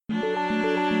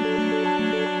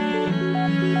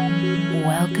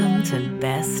Welcome to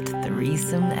Best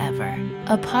Threesome Ever,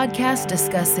 a podcast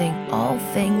discussing all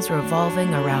things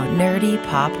revolving around nerdy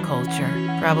pop culture.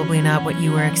 Probably not what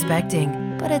you were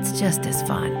expecting, but it's just as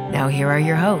fun. Now here are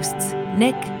your hosts,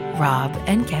 Nick, Rob,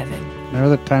 and Kevin. Remember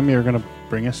that time you were going to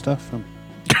bring us stuff? Fuck!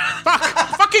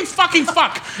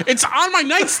 It's on my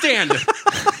nightstand!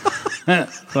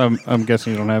 I'm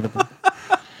guessing you don't have it.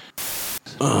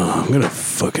 I'm gonna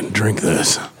fucking drink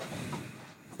this.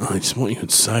 I just want you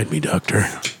inside me, doctor.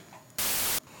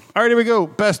 All right, here we go.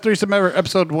 Best Threesome Ever,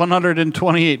 episode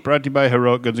 128, brought to you by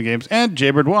Heroic Goods and Games and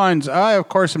Jaybird Wines. I, of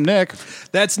course, am Nick.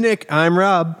 That's Nick. I'm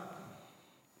Rob.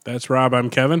 That's Rob.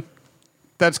 I'm Kevin.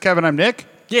 That's Kevin. I'm Nick.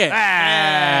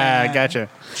 Yeah. Gotcha.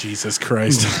 Jesus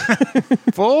Christ.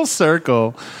 Full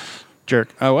circle.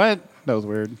 Jerk. Oh, what? That was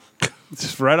weird.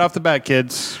 Just right off the bat,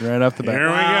 kids. Right off the bat. Here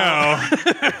we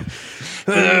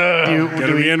go.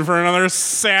 Gonna be in for another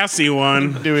sassy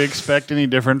one. Do we expect any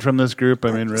different from this group?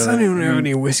 I mean, really? I don't even have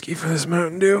any whiskey for this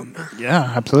Mountain Dew.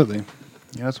 Yeah, absolutely.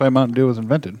 Yeah, that's why Mountain Dew was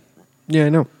invented. Yeah, I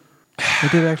know. I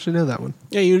did actually know that one.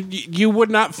 Yeah, you would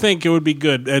not think it would be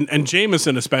good, and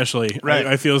Jameson especially, right.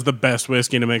 I feel is the best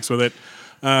whiskey to mix with it.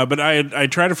 But I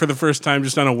tried it for the first time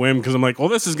just on a whim because I'm like, well,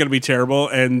 this is going to be terrible,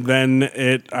 and then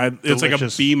it's like a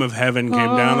beam of heaven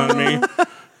came down on me,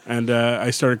 and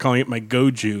I started calling it my Go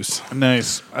Juice.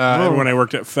 Nice. When I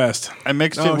worked at Fest, I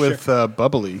mixed it with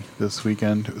bubbly this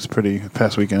weekend. It was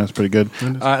past weekend. It was pretty good.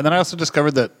 And then I also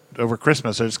discovered that over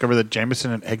Christmas,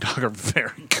 Jameson and eggnog are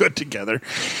very good together.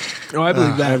 Oh, I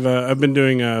believe that. I've been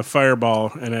doing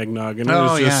Fireball and eggnog, and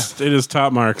it is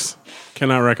top marks.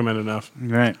 Cannot recommend enough.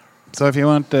 Right. So if you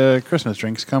want Christmas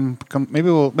drinks, come.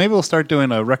 Maybe we'll start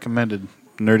doing a recommended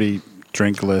nerdy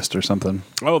drink list or something.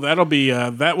 Oh, that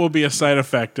will be a side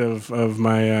effect of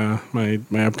my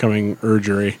my upcoming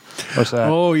urgery. What's that?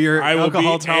 Oh, your I will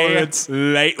alcohol be tolerance.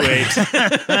 lightweight.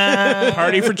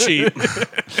 Party for cheap.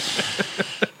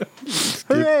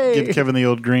 Hooray! Give Kevin the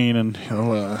old green, and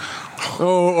he'll.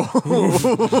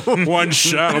 One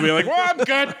shot, I'll be like, well, I'm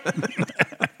good.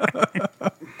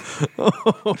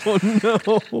 Oh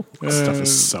no! This stuff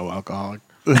is so alcoholic.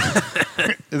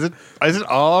 Is it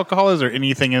all alcohol? Is there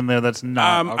anything in there that's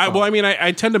not? Alcohol?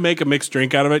 I tend to make a mixed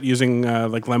drink out of it using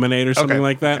like lemonade or something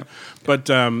like that. Okay. But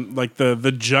like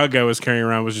the jug I was carrying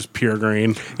around was just pure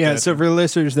green. Yeah. So for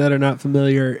listeners that are not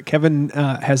familiar, Kevin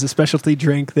has a specialty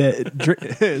drink that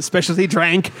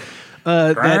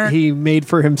he made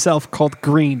for himself called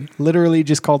Green. Literally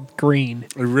just called Green.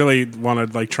 I really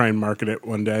want to try and market it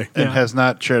one day. And has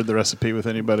not shared the recipe with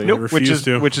anybody. Nope. Which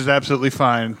is absolutely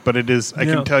fine. But it is. I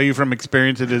can tell you from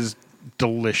experience, it is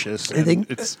delicious. I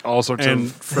think it's all sorts and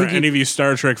of. For any of you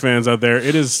Star Trek fans out there,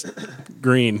 it is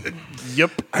green.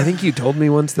 Yep. I think you told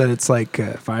me once that it's like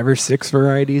 5 or 6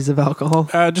 varieties of alcohol.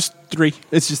 Just 3.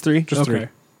 It's just 3. Just 3.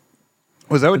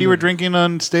 Was that what you were drinking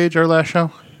on stage our last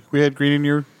show? We had green in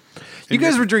your. You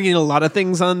guys were drinking a lot of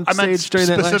things on stage during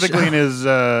that last show. Specifically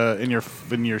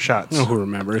in your shots. Oh, who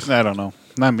remembers? I don't know.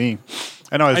 Not me.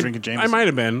 I know I was drinking Jameson. I might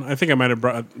have been. I think I might have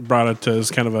brought it to as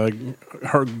kind of a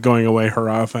going away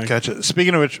hurrah thing. Gotcha.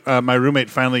 Speaking of which, my roommate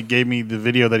finally gave me the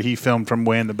video that he filmed from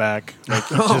way in the back. Like,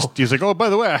 he's like, oh, by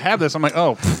the way, I have this. I'm like,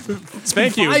 oh.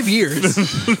 Thank you. 5 years.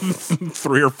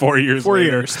 3 or 4 years 4 later.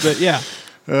 years, but yeah.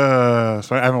 So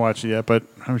I haven't watched it yet, but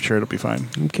I'm sure it'll be fine.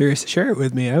 I'm curious to share it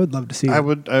with me. I would love to see it. I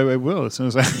will as soon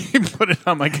as I put it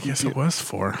on my computer. Yes, it was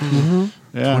 4.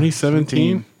 Mm-hmm. Yeah,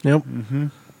 2017. Nope. Mm-hmm.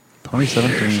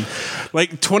 2017.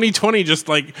 Like 2020, just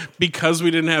like because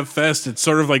we didn't have Fest, it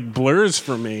sort of like blurs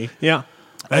for me. Yeah.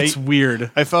 That's weird.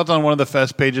 I felt on one of the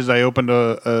Fest pages, I opened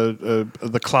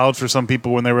the clouds for some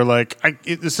people when they were like,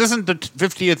 "This isn't the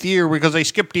 50th year because I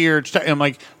skipped a year." I'm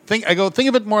like, think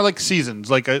of it more like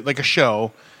seasons, like a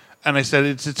show. And I said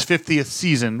it's its 50th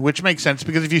season, which makes sense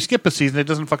because if you skip a season, it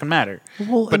doesn't fucking matter.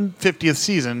 Well, but 50th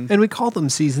season, and we call them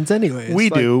seasons anyway. We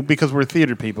do because we're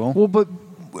theater people. Well, but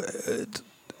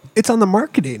it's on the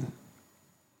marketing.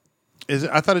 Is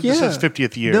it? I thought it just says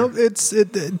 50th year. No, it's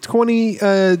 20.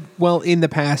 Well, in the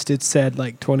past, it said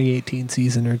like 2018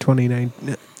 season or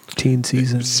 2019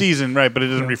 season. Season, right? But it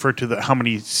doesn't refer to how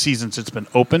many seasons it's been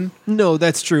open. No,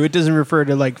 that's true. It doesn't refer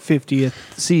to like 50th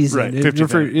season. Right,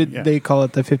 50th, they call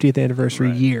it the 50th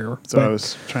anniversary year. So I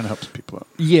was trying to help some people out.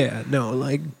 Yeah, no,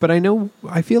 but I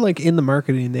feel like in the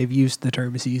marketing they've used the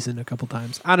term season a couple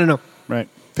times. I don't know. Right,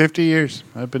 50 years.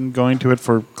 I've been going to it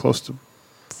for close to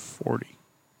 40.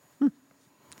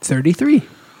 33.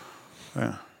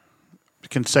 Yeah.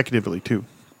 Consecutively, too.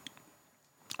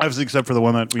 Obviously, except for the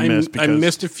one that we missed. I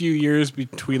missed a few years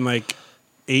between like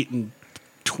 8 and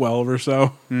 12 or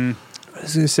so. I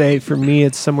was going to say, for me,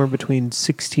 it's somewhere between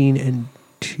 16 and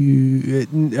 15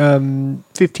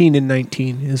 and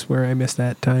 19 is where I missed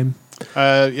that time.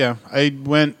 Yeah, I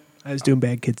was doing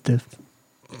bad kid stuff.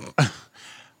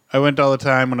 I went all the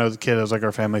time when I was a kid. It was like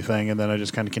our family thing, and then I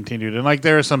just kind of continued. And like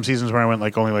there are some seasons where I went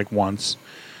like only like once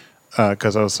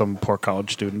because I was some poor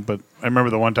college student. But I remember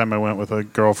the one time I went with a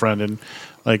girlfriend, and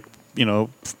like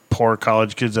poor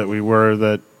college kids that we were,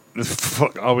 that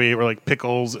all we ate were like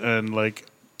pickles and like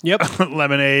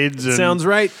lemonades. And, sounds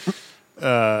right.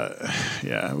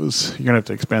 Yeah, it was. You're gonna have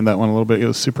to expand that one a little bit. It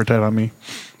was super tight on me.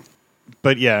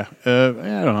 But yeah, I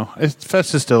don't know.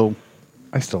 Fest is still,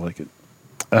 I still like it.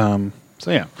 So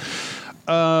yeah,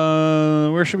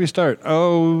 where should we start?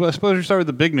 Oh, I suppose we start with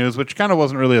the big news, which kind of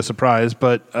wasn't really a surprise,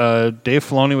 but Dave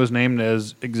Filoni was named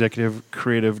as executive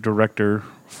creative director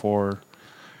for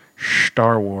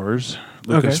Star Wars,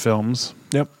 Lucasfilms.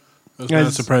 Yep. It was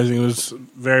not surprising. It was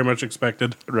very much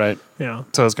expected. Right. Yeah.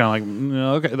 So it's kind of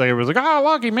like, okay. Like everyone's like, oh,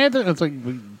 look, he made that. It's like,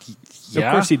 yeah.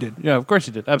 Of course he did. Yeah, of course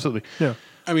he did. Absolutely. Yeah.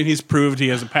 I mean, he's proved he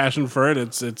has a passion for it.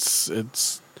 It's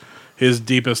his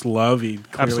deepest love. He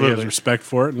clearly has respect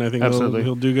for it, and I think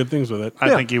he'll do good things with it.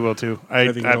 I think he will too.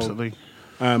 I think absolutely.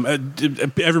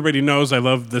 Everybody knows I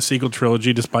love the sequel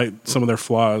trilogy, despite some of their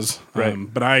flaws. Right.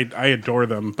 But I adore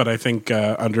them. But I think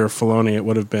under Filoni, it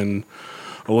would have been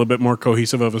a little bit more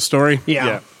cohesive of a story.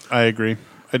 Yeah, I agree.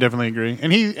 I definitely agree.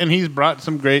 And he's brought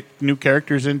some great new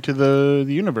characters into the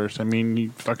universe. I mean, he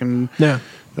fucking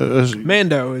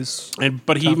Mando is,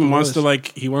 but he even wants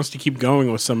to keep going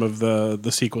with some of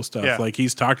the sequel stuff. Yeah. Like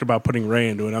he's talked about putting Rey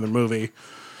into another movie,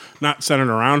 not centered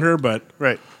around her, but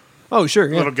right. Oh, sure,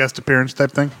 yeah. Little guest appearance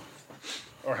type thing,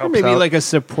 or maybe out. like a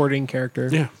supporting character.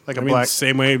 Yeah, like I mean,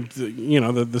 same way.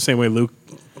 The same way Luke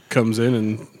comes in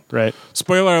and. Right.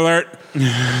 Spoiler alert.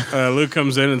 Luke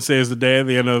comes in and saves the day at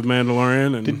the end of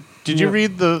Mandalorian. And did you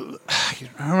read the?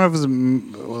 I don't know if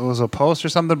it was a post or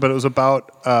something, but it was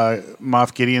about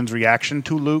Moff Gideon's reaction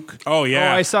to Luke. Oh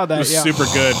yeah, I saw that. It was super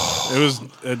good. It was,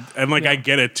 and I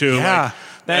get it too. Yeah.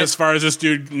 As far as this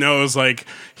dude knows, like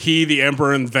he, the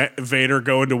Emperor, and Vader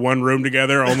go into one room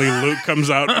together. Only Luke comes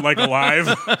out like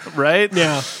alive. Right?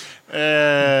 Yeah.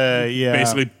 Yeah.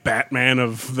 Basically, Batman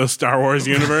of the Star Wars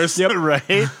universe. Yep.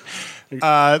 Right.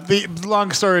 The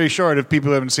long story short, if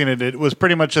people haven't seen it, it was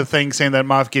pretty much a thing saying that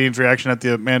Moff Gideon's reaction at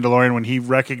the Mandalorian when he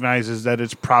recognizes that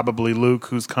it's probably Luke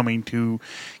who's coming to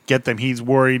get them. He's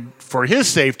worried for his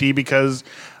safety because,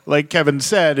 like Kevin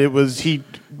said, it was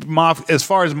as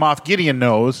far as Moff Gideon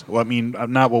knows. Well, I mean,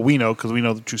 not what we know because we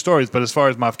know the true stories, but as far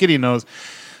as Moff Gideon knows,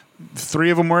 3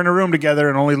 of them were in a room together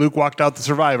and only Luke walked out the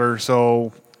survivor.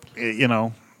 So, that's you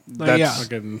know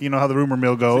how the rumor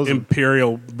mill goes.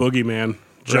 Imperial boogeyman.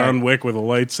 John Wick with a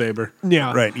lightsaber.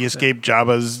 Yeah. Right. He escaped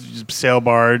Jabba's sail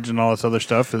barge and all this other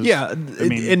stuff.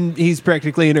 And he's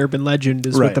practically an urban legend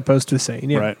is what the post was saying.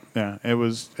 Yeah. Right. Yeah.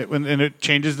 And it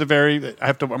changes the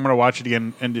I'm going to watch it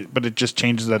again, but it just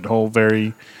changes that whole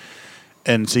very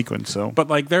end sequence. So, but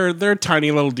like there are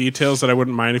tiny little details that I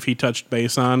wouldn't mind if he touched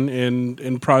base on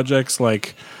in projects,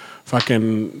 like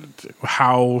fucking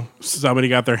how somebody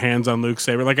got their hands on Luke's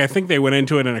saber. Like I think they went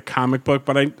into it in a comic book,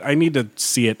 but I need to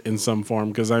see it in some form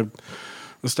because the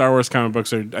Star Wars comic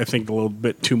books are, I think, a little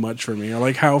bit too much for me. Or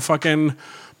like how fucking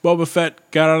Boba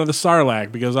Fett got out of the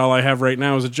Sarlacc because all I have right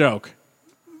now is a joke.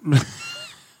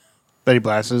 That he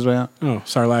blasted his way out? Oh,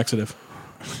 Sarlaxative.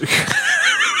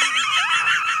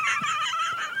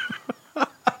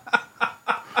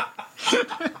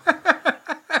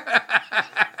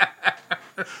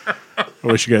 I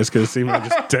wish you guys could have seen my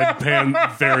just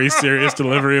deadpan, very serious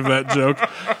delivery of that joke.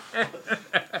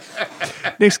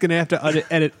 Nick's going to have to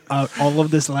edit out all of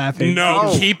this laughing.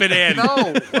 No, keep it in.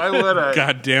 No, why would I?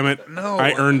 God damn it. No.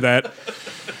 I earned that.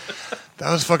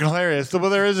 That was fucking hilarious.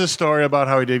 Well, there is a story about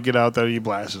how he did get out that he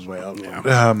blasted his way out. Yeah.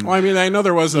 Well, I mean, I know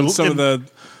there was some of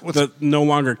the no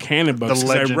longer canon books.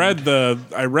 I read the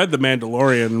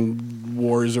Mandalorian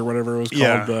Wars or whatever it was called.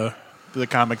 Yeah. The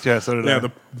comic, yeah. So did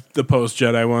I. the post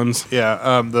Jedi ones.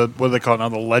 Yeah, what do they call it now?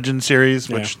 The Legend series,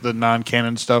 which the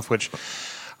non-canon stuff, which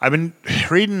I've been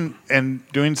reading and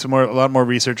doing a lot more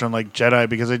research on like Jedi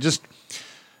because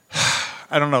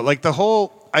I don't know, like the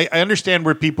whole. I understand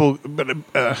where people,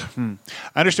 I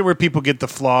understand where people get the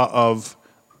flaw of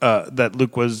that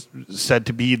Luke was said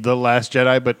to be the last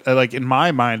Jedi, but like in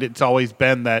my mind, it's always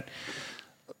been that.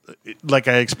 Like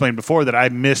I explained before, that I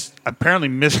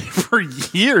apparently for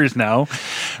years now,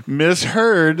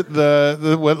 misheard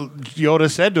the what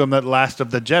Yoda said to him, that last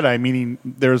of the Jedi, meaning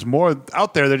there's more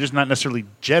out there. They're just not necessarily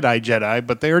Jedi,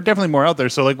 but they are definitely more out there.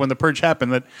 So like when the purge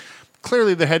happened, that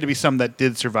clearly there had to be some that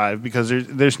did survive because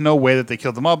there's no way that they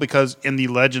killed them all because in the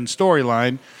Legend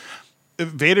storyline,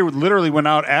 Vader literally went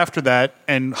out after that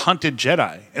and hunted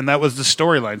Jedi, and that was the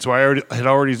storyline. So I had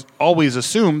always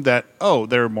assumed that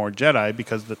there were more Jedi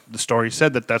because the story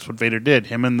said that that's what Vader did.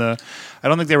 Him and I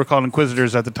don't think they were called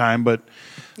Inquisitors at the time, but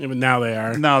now they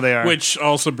are. Now they are. Which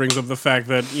also brings up the fact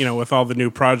that with all the new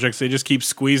projects, they just keep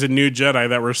squeezing new Jedi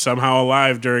that were somehow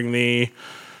alive during the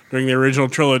original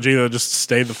trilogy. They'll just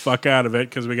stay the fuck out of it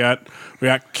because we got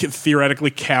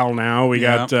theoretically Cal now. We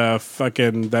got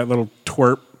fucking that little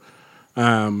twerp.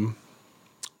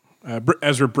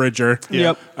 Ezra Bridger.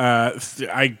 Yep.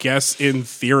 I guess in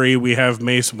theory we have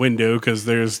Mace Windu because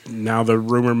there's now the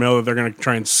rumor mill that they're going to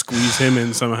try and squeeze him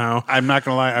in somehow. I'm not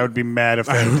going to lie, I would be mad if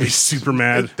I would be super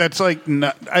mad. That's like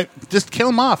just kill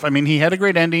him off. I mean, he had a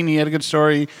great ending. He had a good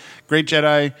story. Great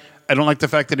Jedi. I don't like the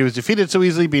fact that he was defeated so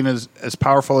easily, being as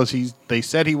powerful as they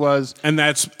said he was. And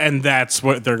that's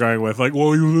what they're going with. Like,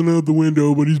 well, he was out the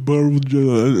window, but he's powerful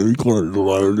Jedi.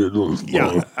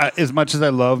 Yeah. As much as I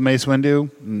love Mace Windu,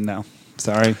 no.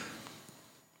 Sorry.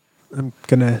 I'm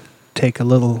going to take a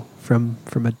little from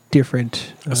a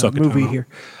different movie here.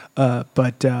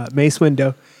 But Mace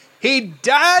Windu, he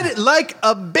died like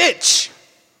a bitch.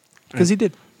 Because he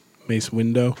did. Mace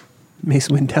Windu. Mace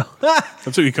Windu.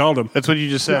 That's what you called him. That's what you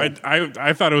just said.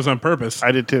 I thought it was on purpose.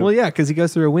 I did too. Well, yeah, because he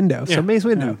goes through a window. Yeah. So Mace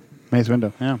Windu. Yeah. Mace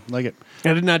Windu. Yeah, like it.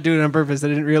 I did not do it on purpose. I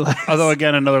didn't realize. Although,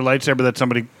 again, another lightsaber that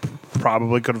somebody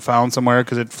probably could have found somewhere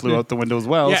because it flew out the window as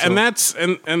well. Yeah, so. and that's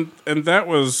and that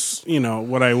was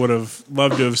what I would have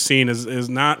loved to have seen is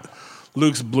not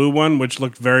Luke's blue one, which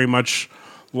looked very much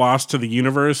lost to the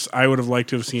universe. I would have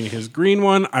liked to have seen his green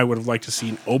one. I would have liked to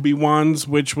seen Obi-Wan's,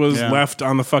 which was left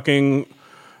on the fucking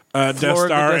Death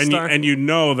Star, and you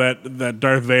know that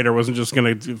Darth Vader wasn't just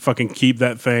going to fucking keep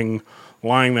that thing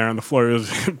lying there on the floor. It was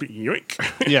yoink.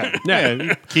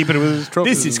 Yeah. Keep it with his trophy.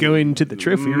 This is going to the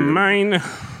trophy room. Mine.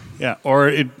 Yeah,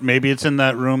 or maybe it's in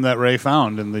that room that Rey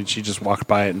found, and then she just walked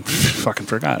by it and fucking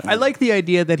forgot it. I like the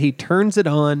idea that he turns it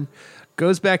on,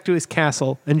 goes back to his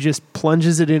castle, and just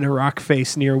plunges it in a rock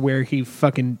face near where he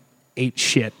fucking ate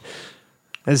shit.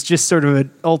 As just sort of an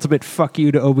ultimate fuck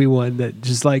you to Obi-Wan, that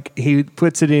just like he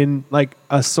puts it in like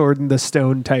a sword in the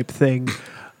stone type thing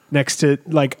next to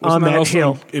like Wasn't on that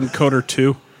hill. In Coder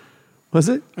 2? Was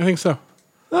it? I think so.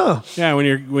 Oh. Yeah,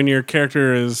 when your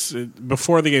character is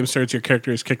before the game starts, your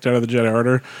character is kicked out of the Jedi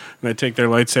Order, and they take their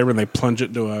lightsaber and they plunge it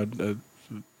into a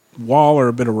wall or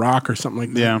a bit of rock or something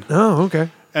like that. Yeah. Oh, okay.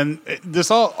 And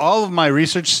this all of my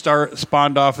research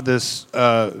spawned off of this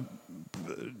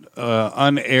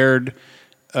unaired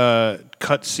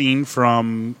cut scene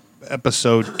from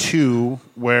episode 2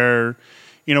 where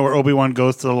Obi-Wan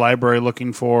goes to the library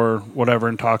looking for whatever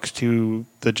and talks to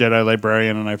the Jedi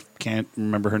librarian, and I can't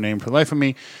remember her name for the life of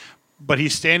me, but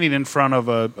he's standing in front of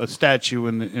a statue,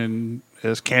 and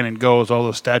as canon goes, all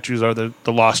those statues are the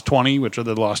Lost 20, which are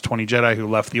the Lost 20 Jedi who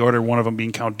left the Order, one of them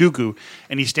being Count Dooku,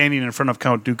 and he's standing in front of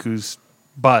Count Dooku's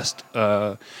bust,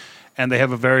 and they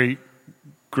have a very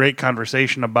great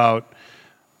conversation about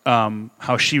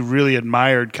how she really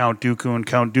admired Count Dooku, and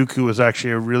Count Dooku was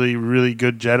actually a really, really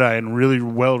good Jedi and really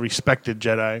well-respected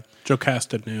Jedi.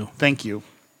 Jocasta knew. Thank you.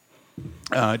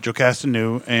 Jocasta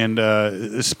knew,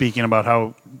 and speaking about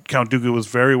how Count Dooku was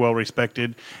very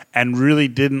well-respected and really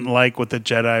didn't like what the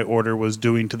Jedi Order was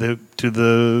doing to the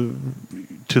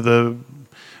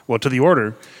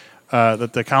Order,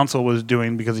 that the Council was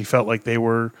doing, because he felt like they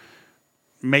were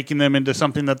making them into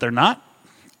something that they're not,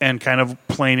 and kind of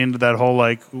playing into that whole,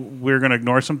 like, we're going to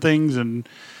ignore some things, and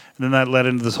then that led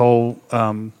into this whole...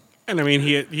 and I mean,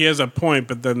 he has a point,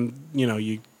 but then,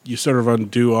 you sort of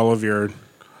undo all of your...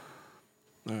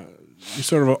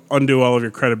 undo all of your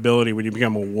credibility when you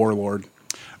become a warlord.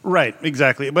 Right,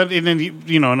 exactly. But then,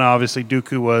 now obviously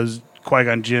Dooku was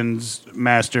Qui-Gon Jinn's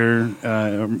master,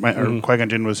 or Qui-Gon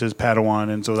Jinn was his Padawan,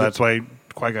 and so that's why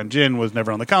Qui-Gon Jinn was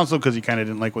never on the council, because he kind of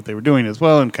didn't like what they were doing as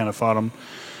well and kind of fought them.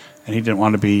 And he didn't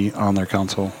want to be on their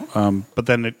council. But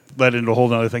then it led into a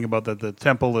whole other thing about that the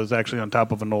temple is actually on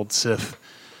top of an old Sith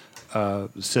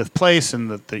place, and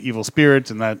that the evil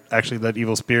spirits, and that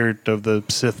evil spirit of the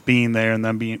Sith being there and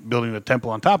them building the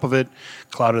temple on top of it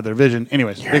clouded their vision.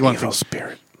 Anyways, You're big long evil thing.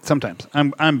 Spirit. Sometimes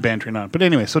I'm bantering on, but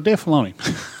anyway. So Dave Filoni.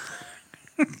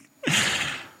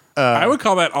 I would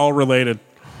call that all related.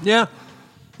 Yeah.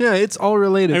 Yeah, it's all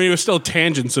related. I mean, it was still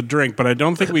tangents of drink, but I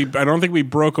don't think we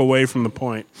broke away from the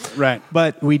point. Right.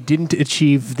 But we didn't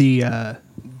achieve the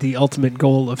ultimate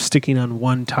goal of sticking on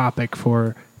one topic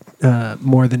for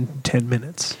more than 10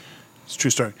 minutes. It's a true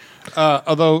story.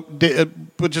 Although,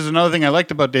 which is another thing I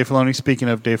liked about Dave Filoni, speaking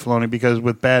of Dave Filoni, because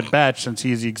with Bad Batch, since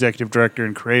he's the executive director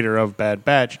and creator of Bad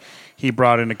Batch, he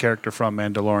brought in a character from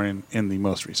Mandalorian in the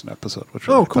most recent episode, which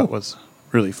I thought was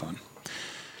really fun.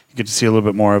 you get to see a little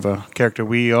bit more of a character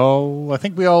I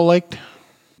think we all liked.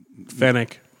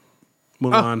 Fennec.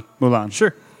 Mulan. Mulan.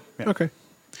 Sure. Yeah. Okay.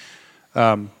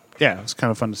 Yeah, it was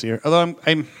kind of fun to see her. Although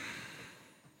are you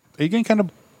getting kind of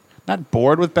not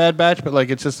bored with Bad Batch, but like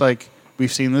it's just like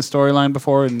we've seen this storyline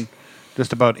before and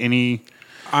just about any.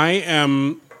 I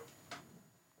am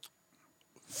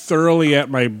thoroughly at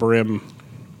my brim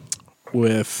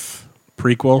with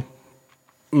prequel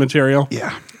material.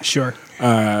 Yeah, Sure.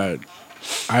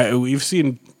 We've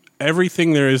seen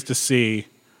everything there is to see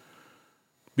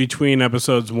between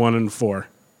episodes 1 and 4.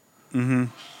 Mm-hmm.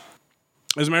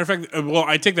 As a matter of fact,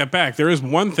 I take that back. There is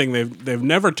one thing they've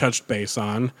never touched base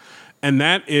on, and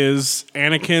that is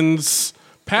Anakin's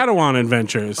Padawan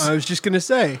adventures. I was just going to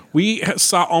say. We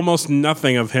saw almost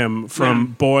nothing of him from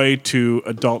boy to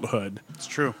adulthood. it's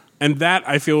true. And that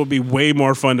I feel would be way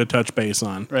more fun to touch base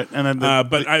on. Right, and then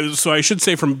I should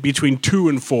say from between 2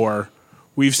 and 4,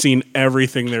 we've seen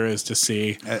everything there is to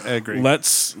see. I agree.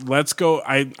 Let's go.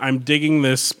 I'm digging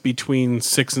this between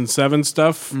 6 and 7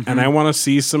 stuff, and I want to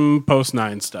see some post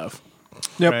 9 stuff.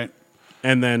 Yep. Right,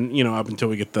 And then up until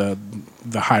we get the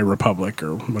High Republic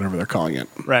or whatever they're calling it.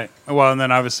 right. Well, and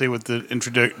then obviously with the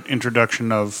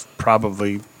introduction of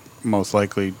probably, most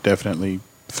likely, definitely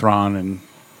Thrawn and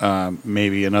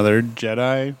maybe another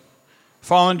Jedi,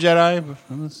 fallen Jedi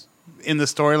in the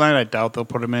storyline. I doubt they'll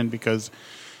put him in because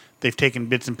they've taken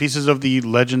bits and pieces of the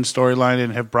Legend storyline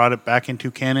and have brought it back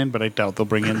into canon, but I doubt they'll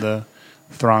bring in the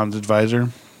Thrawn's advisor,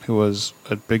 who was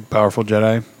a big, powerful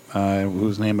Jedi,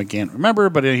 whose name I can't remember,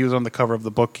 but he was on the cover of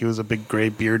the book. He was a big, gray,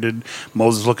 bearded,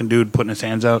 Moses-looking dude putting his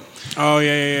hands out. Oh,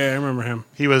 yeah, I remember him.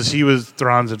 He was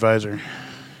Thrawn's advisor.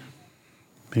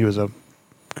 He was a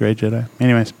great Jedi.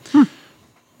 Anyways,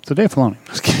 so Dave Filoni.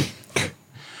 Just kidding.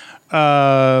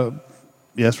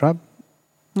 Yes, Rob?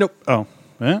 Nope. Oh,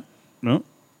 yeah? No.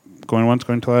 Going once,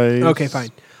 going twice. Okay,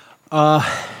 fine.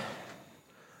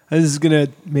 This is going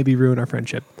to maybe ruin our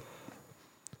friendship.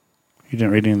 You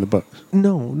didn't read any of the books.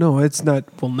 No, it's not.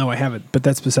 Well, no, I haven't, but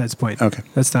that's besides the point. Okay.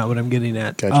 That's not what I'm getting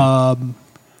at. Gotcha.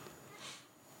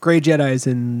 Grey Jedi's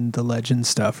in the Legend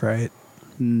stuff, right?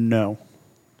 No.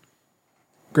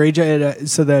 Grey Jedi,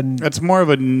 so then... That's more of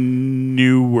a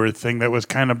newer thing that was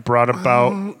kind of brought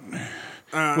about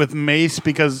with Mace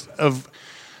because of...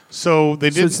 So they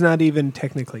did... So it's not even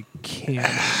technically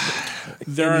canon.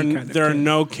 There are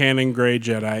no canon Grey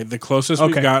Jedi. The closest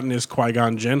we've gotten is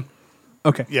Qui-Gon Jinn.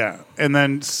 Okay. Yeah, and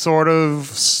then sort of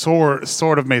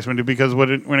Mace Windu, because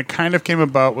when it kind of came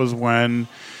about was when...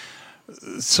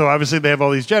 So obviously they have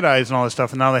all these Jedis and all this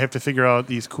stuff, and now they have to figure out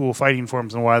these cool fighting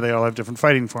forms and why they all have different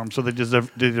fighting forms. So they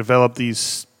develop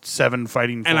these 7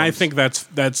 fighting forms. And I think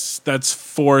that's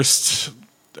forced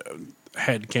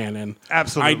headcanon.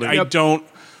 Absolutely. I don't...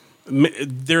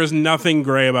 There is nothing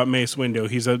gray about Mace Windu.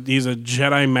 He's a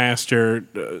Jedi Master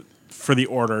for the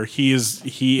Order. He is a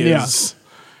Jedi.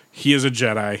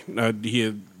 He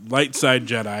is light side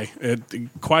Jedi.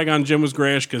 Qui-Gon Jinn was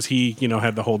grayish because he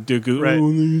had the whole Dooku. Right. Oh,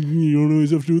 you don't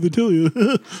always have to do what they tell you.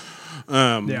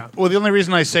 Yeah. Well, the only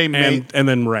reason I say Mace, and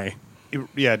then Rey.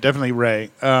 yeah, definitely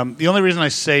Rey. The only reason I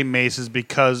say Mace is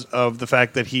because of the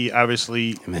fact that he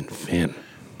obviously And then Finn.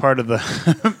 part of the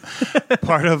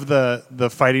the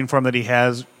fighting form that he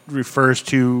has refers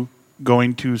to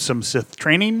going to some Sith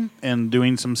training and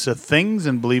doing some Sith things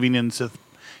and believing in Sith,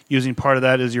 using part of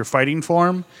that as your fighting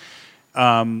form,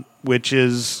 which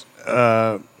is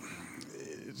it's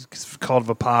called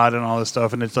Vapad and all this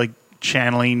stuff, and it's like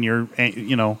channeling your,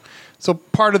 So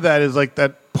part of that is like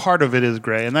that. Part of it is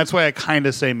gray, and that's why I kind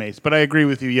of say Mace. But I agree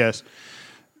with you. Yes,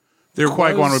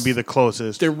 Qui-Gon would be the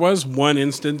closest. There was one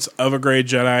instance of a Grey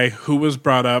Jedi who was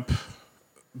brought up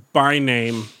by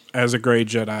name as a Grey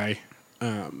Jedi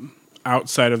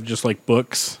outside of just like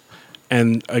books.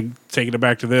 And taking it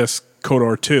back to this,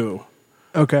 KOTOR 2.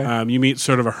 Okay. You meet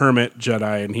sort of a hermit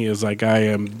Jedi, and he is like, I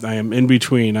am in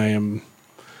between. I am...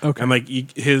 Okay. And like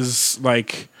his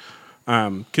like...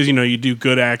 Because, you do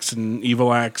good acts and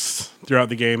evil acts throughout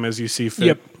the game as you see fit.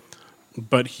 Yep.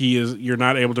 But you're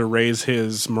not able to raise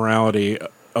his morality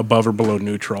above or below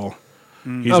neutral.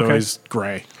 He's Okay. always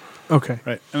gray. Okay.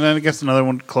 Right, and then I guess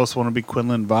another close one would be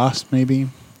Quinlan Vos, maybe,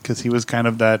 because he was kind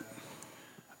of that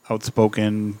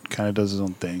outspoken, kind of does his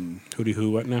own thing.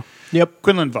 Who, what now? Yep.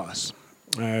 Quinlan Vos.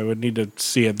 I would need to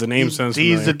see it. The name sounds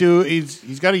He's familiar. the dude.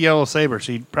 He's got a yellow saber,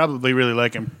 so you'd probably really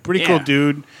like him. Pretty cool Yeah.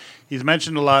 dude. He's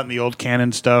mentioned a lot in the old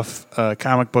canon stuff,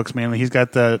 comic books mainly. He's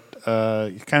got that.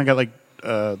 He's kind of got like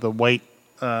the white.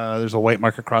 There's a white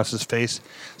mark across his face.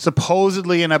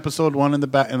 Supposedly in episode 1 in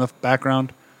the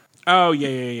background. Oh,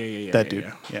 yeah. That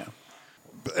dude. Yeah.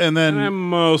 And then And I'm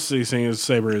mostly seeing his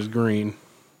saber is green.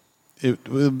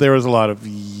 there was a lot of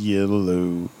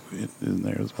yellow in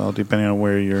there as well, depending on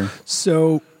where you're.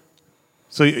 So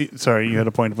sorry, you had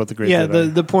a point about the Great yeah,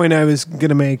 Jedi. the point I was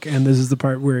gonna make, and this is the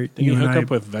part where you and hook I up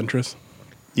with Ventress.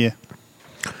 Yeah.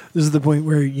 This is the point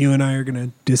where you and I are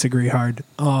gonna disagree hard.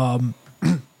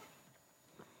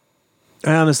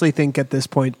 I honestly think at this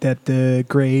point that the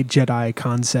Gray Jedi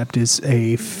concept is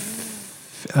a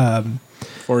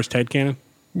Forced headcanon.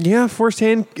 Yeah, forced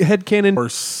headcanon.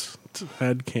 Forced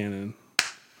headcanon.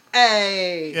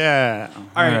 Hey. Yeah.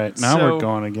 All right, Now so- we're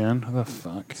going again. What the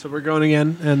fuck? So we're going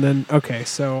again, and then okay.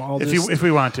 So If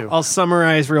we want to. I'll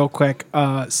summarize real quick.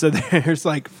 So there's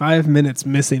like 5 minutes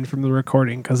missing from the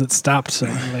recording because it stopped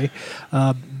suddenly.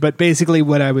 But basically,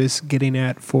 what I was getting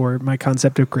at for my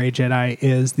concept of Gray Jedi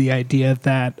is the idea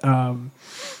that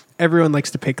everyone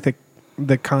likes to pick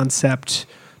the concept,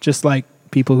 just like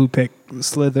people who pick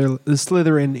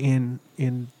Slytherin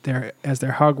in their as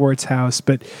their Hogwarts house,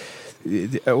 but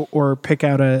or pick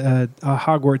out a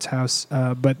Hogwarts house.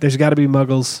 But there's got to be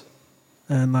Muggles,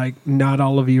 and like not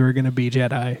all of you are going to be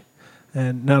Jedi,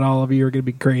 and not all of you are going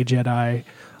to be Gray Jedi.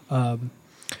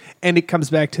 And it comes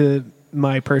back to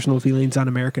my personal feelings on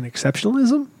American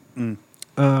exceptionalism, and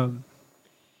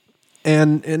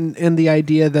the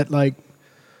idea that like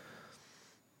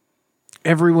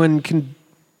everyone can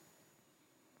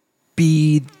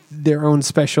be their own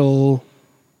special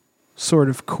sort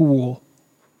of cool,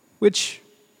 which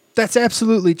that's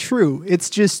absolutely true. It's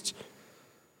just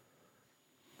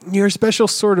your special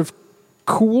sort of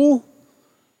cool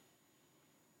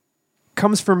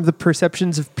comes from the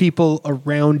perceptions of people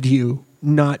around you,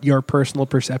 not your personal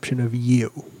perception of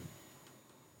you.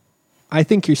 I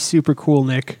think you're super cool,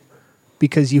 Nick,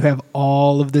 because you have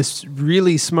all of this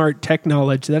really smart tech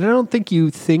knowledge that I don't think you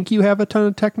have a ton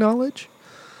of tech knowledge.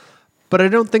 But I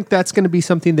don't think that's going to be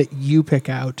something that you pick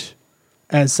out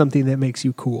as something that makes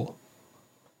you cool.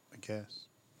 I guess.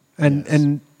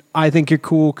 And I think you're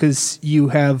cool because you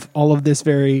have all of this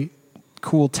very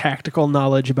cool tactical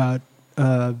knowledge about...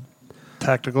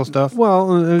 tactical stuff?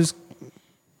 Well,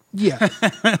 yeah.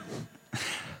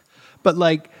 But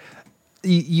like,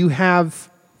 you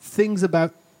have things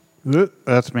about...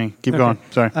 That's me. Keep going.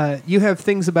 Sorry. You have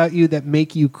things about you that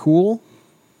make you cool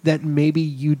that maybe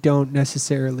you don't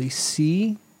necessarily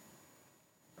see,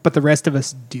 but the rest of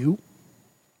us do.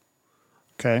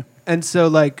 Okay. And so,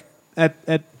 like, at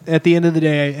the end of the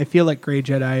day, I feel like Gray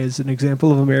Jedi is an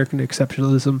example of American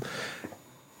exceptionalism,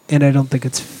 and I don't think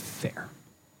it's fair.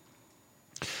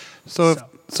 So if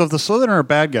the Slytherin are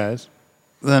bad guys,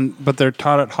 but they're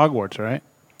taught at Hogwarts, right?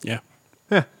 Yeah.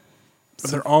 Yeah. But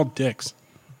they're all dicks.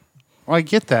 Well, I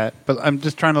get that, but I'm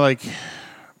just trying to like.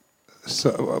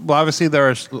 So, well, obviously there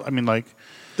are. I mean, like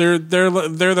they're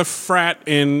the frat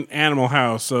in Animal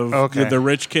House of the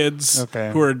rich kids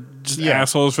who are just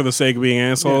assholes for the sake of being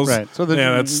assholes. Yeah, right. So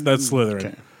that's Slytherin.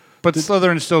 Okay. But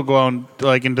Slytherin still go on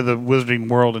like into the wizarding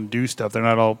world and do stuff. They're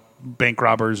not all bank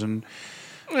robbers and.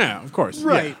 Yeah, of course.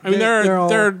 Right. Yeah. I mean, there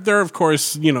are of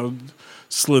course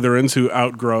Slytherins who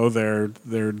outgrow their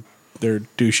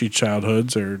douchey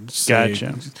childhoods or say,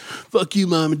 Gotcha. fuck you,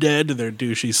 mom and dad, to their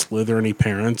douchey Slytherin-y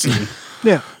parents. And,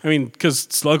 Yeah. I mean, because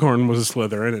Slughorn was a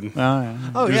Slytherin, and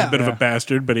he was a bit of a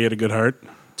bastard, but he had a good heart.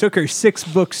 Took her 6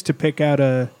 books to pick out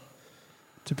a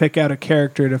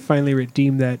character to finally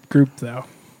redeem that group, though.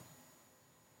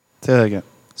 Say that again.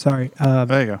 Sorry.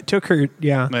 There you go. Took her,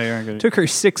 No, you aren't good. Took her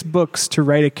 6 books to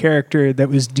write a character that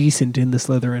was decent in the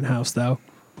Slytherin house, though.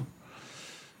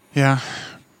 Yeah,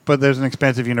 but there's an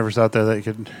expansive universe out there that you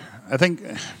could. I think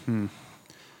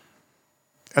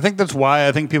that's why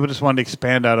I think people just wanted to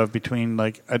expand out of between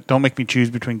like don't make me choose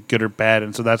between good or bad,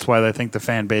 and so that's why I think the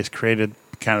fan base created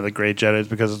kind of the Gray Jedi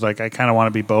because it's like I kind of want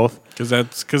to be both. Because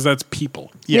that's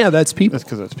people. Yeah, that's people. That's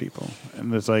because that's people,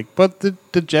 and it's like, but the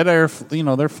Jedi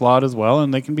are they're flawed as well,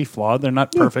 and they can be flawed. They're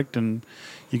not perfect, and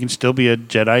you can still be a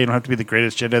Jedi. You don't have to be the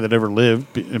greatest Jedi that ever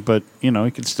lived, but you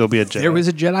can still be a Jedi. There was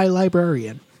a Jedi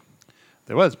librarian.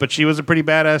 There was, but she was a pretty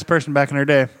badass person back in her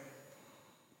day.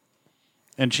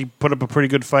 And she put up a pretty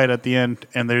good fight at the end,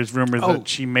 and there's rumors that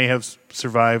she may have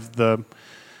survived the...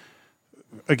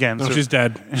 Again... No, she's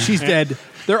dead. She's dead.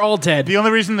 They're all dead. The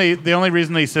only reason they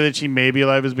said that she may be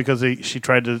alive is because she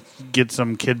tried to get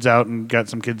some kids out and got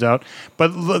some kids out. But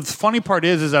the funny part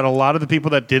is that a lot of the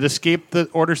people that did escape the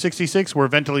Order 66 were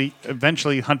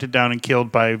eventually hunted down and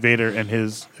killed by Vader and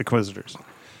his Inquisitors.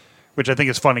 Which I think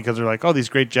is funny because they're like, oh, these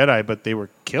great Jedi, but they were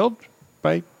killed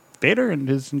by Vader and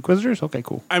his Inquisitors? Okay,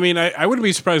 cool. I mean, I wouldn't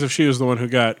be surprised if she was the one who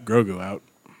got Grogu out.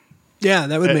 Yeah,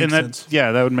 that would make sense.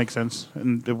 Yeah, that would make sense.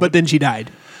 But then she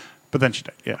died. But then she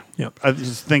died, yeah. Yep. I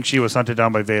just think she was hunted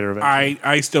down by Vader eventually.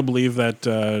 I still believe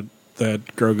that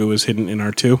that Grogu is hidden in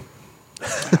R2.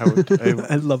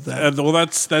 I love that. Well,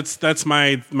 that's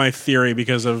my theory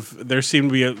because of there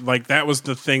seemed to be that was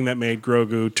the thing that made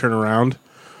Grogu turn around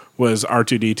was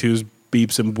R2D2's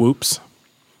beeps and whoops,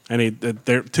 and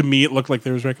to me it looked like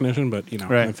there was recognition, but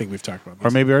right. I think we've talked about this.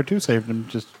 Or maybe R2 saved him.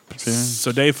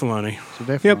 So Dave Filoni.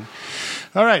 Yep.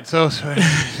 All right. So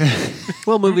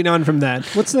well, moving on from that,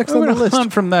 what's next on the list? On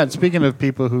from that, speaking of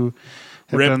people who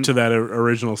ripped to that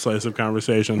original slice of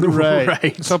conversation.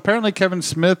 Right. So apparently Kevin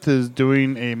Smith is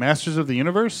doing a Masters of the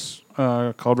Universe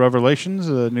called Revelations,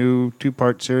 a new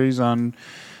 2-part series on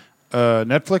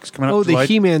Netflix coming up. Oh, the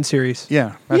He-Man series.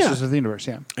 Yeah, Masters of the Universe.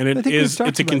 Yeah, and it's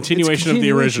a continuation of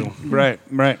the original. Right.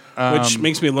 Which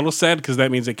makes me a little sad because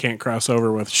that means it can't cross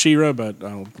over with She-Ra, but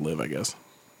I'll live, I guess.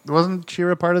 Wasn't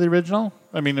She-Ra part of the original?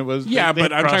 I mean, it was. Yeah,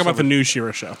 but I'm talking about the new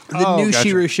She-Ra show. The new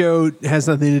She-Ra show has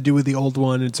nothing to do with the old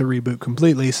one. It's a reboot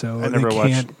completely, so they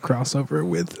can't cross over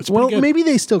with. Well, maybe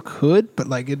they still could,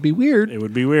 but it'd be weird. It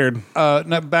would be weird.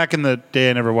 Back in the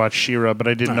day, I never watched She-Ra, but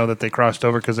I didn't know that they crossed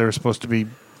over because they were supposed to be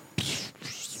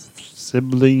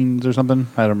siblings or something.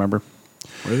 I don't remember.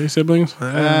 Were they siblings?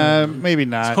 Maybe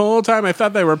not. This whole time I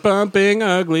thought they were bumping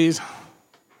uglies.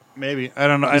 Maybe. I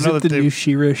don't know. Is I know it that the new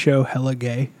She-Ra show hella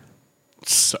gay?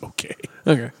 It's so gay.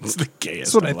 Okay. It's the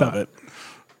gayest. That's what I love thought. It.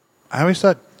 I always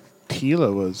thought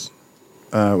Tila was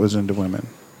into women.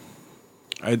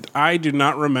 I do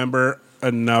not remember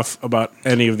enough about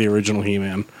any of the original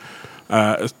He-Man.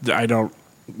 I don't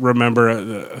remember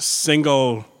a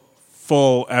single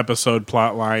full episode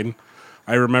plot line.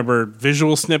 I remember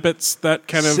visual snippets that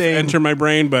kind of enter my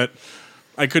brain, but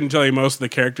I couldn't tell you most of the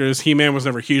characters. He-Man was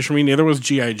never huge for me. Neither was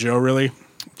G.I. Joe, really.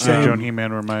 G.I. Joe and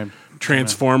He-Man were mine.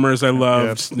 Transformers I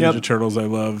loved. Ninja Turtles I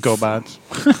loved. GoBots.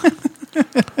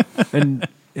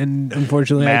 and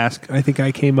unfortunately, Mask. I think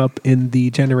I came up in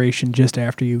the generation just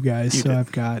after you guys.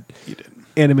 I've got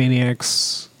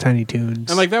Animaniacs, Tiny Toons.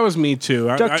 And that was me too.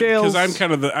 DuckTales. Because I'm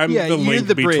kind of the link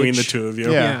between the two of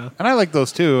you. Yeah. And I like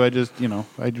those too. I just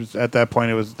at that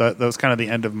point it was that was kind of the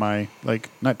end of my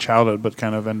not childhood, but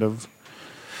kind of end of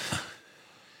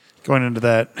going into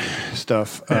that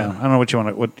stuff. I don't know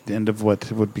what the end of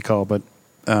what it would be called, but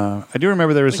I do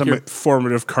remember there was some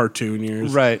formative cartoon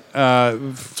years. Right.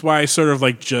 That's why I sort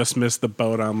of just missed the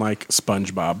boat on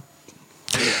SpongeBob.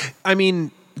 I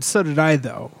mean, so did I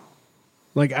though.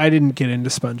 I didn't get into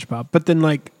SpongeBob, but then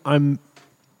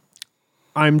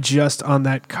I'm just on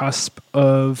that cusp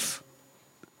of,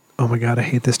 oh my God, I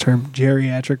hate this term,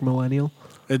 geriatric millennial.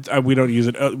 We don't use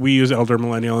it. We use elder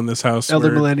millennial in this house.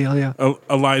 Elder millennial, yeah.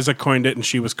 Eliza coined it, and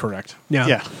she was correct.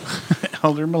 Yeah.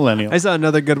 Elder millennial. I saw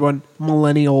another good one,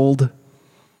 millennial.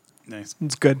 Nice.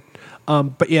 It's good.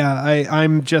 But yeah,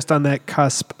 I'm just on that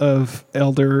cusp of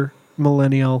elder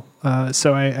millennial.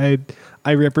 So I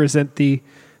represent the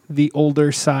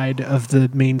older side of the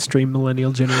mainstream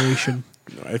millennial generation.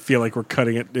 I feel like we're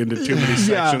cutting it into too many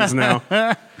sections now.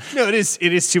 No, it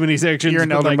is too many sections. You're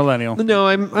an elder millennial. No,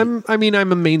 I'm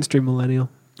a mainstream millennial.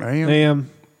 Are you? I am.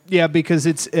 Yeah, because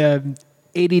it's 80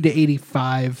 to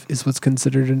 85 is what's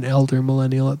considered an elder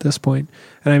millennial at this point,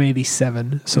 and I'm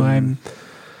 87. So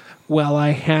I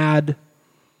had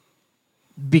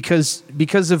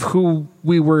because of who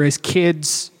we were as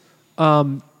kids,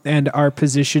 and our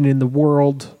position in the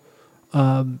world,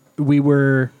 we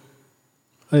were.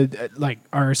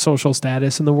 Our social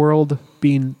status in the world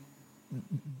being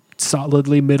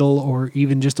solidly middle or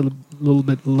even just a little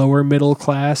bit lower middle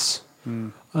class.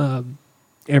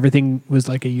 Everything was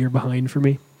a year behind for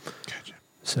me. Gotcha.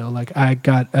 So I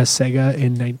got a Sega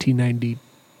in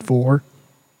 1994.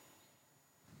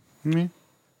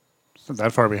 It's not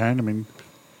that far behind. I mean,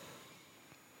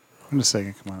 I'm just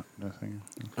saying, come on.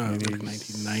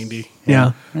 1990.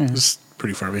 Yeah. It's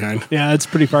pretty far behind. Yeah, it's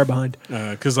pretty far behind.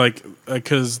 Because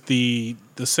the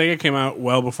Sega came out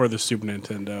well before the Super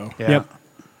Nintendo. Yeah. Yep.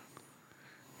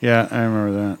 Yeah, I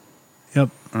remember that. Yep.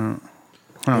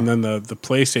 And then the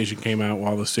PlayStation came out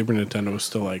while the Super Nintendo was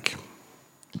still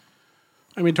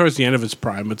towards the end of its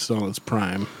prime, but still its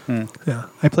prime. Yeah.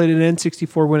 I played an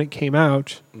N64 when it came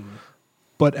out,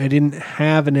 but I didn't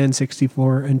have an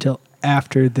N64 until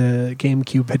after the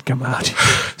GameCube had come out.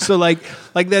 So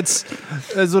that's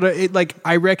what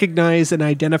I recognize and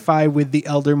identify with the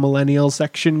elder millennial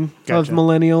section of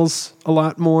millennials a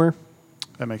lot more.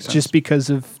 That makes sense. Just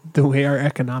because of the way our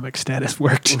economic status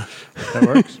worked.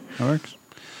 That works.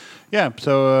 Yeah,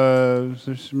 so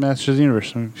there's Masters of the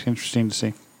Universe. It's interesting to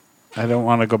see. I don't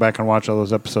want to go back and watch all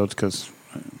those episodes because,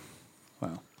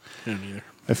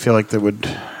 I feel like that would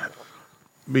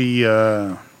be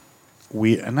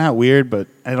not weird, but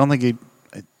I don't think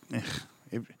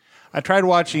I tried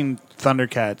watching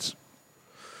Thundercats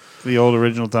the old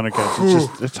original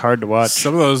Thundercats. It's hard to watch.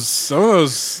 Some of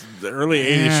those early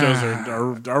 '80s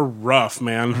shows are rough,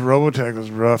 man. Robotech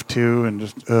was rough too, and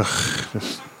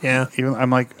even I'm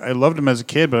like, I loved him as a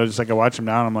kid, but I just like I watch him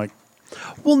now, and I'm like,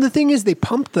 well, the thing is, they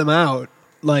pumped them out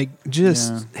like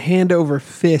just hand over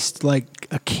fist, like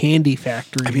a candy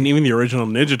factory. I mean, even the original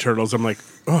Ninja Turtles, I'm like,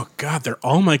 oh god, they're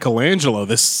all Michelangelo.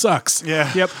 This sucks.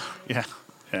 Yeah. Yep. Yeah.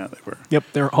 Yeah, they were. Yep,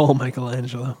 they're all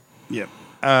Michelangelo. Yep.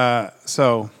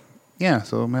 So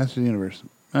Masters of the Universe.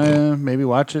 Maybe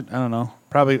watch it. I don't know.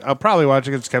 I'll probably watch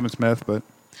it because it's Kevin Smith, but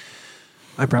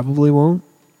I probably won't.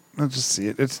 Let's just see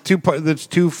it. It's two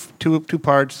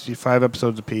parts, 5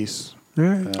 episodes apiece. All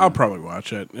right. I'll probably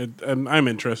watch it. And I'm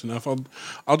interested enough.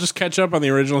 I'll just catch up on the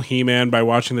original He-Man by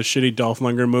watching the shitty Dolph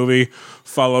Lundgren movie,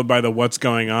 followed by the What's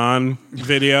Going On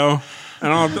video.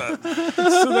 And so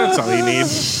that's all you need.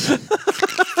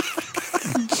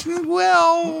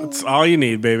 Well, that's all you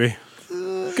need, baby.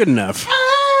 Good enough.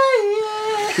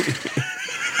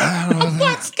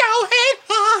 What's going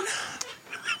on?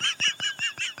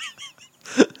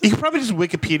 You could probably just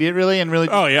Wikipedia it really.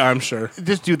 Oh yeah, I'm sure.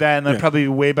 Just do that, and that'd probably be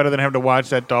way better than having to watch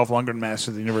that Dolph Lundgren Masters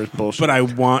of the Universe bullshit. But I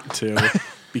want to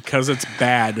because it's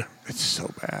bad. It's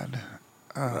so bad.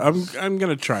 I'm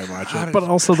gonna try and watch it. But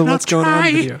also the What's Going On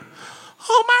video.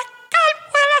 Oh my god,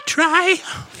 will I try?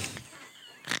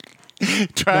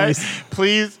 Try, nice.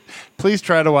 Please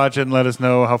try to watch it and let us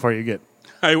know how far you get.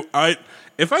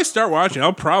 If I start watching,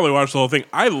 I'll probably watch the whole thing.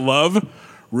 I love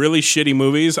really shitty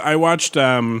movies. I watched.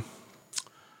 Why am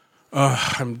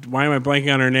I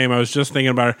blanking on her name? I was just thinking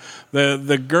about her.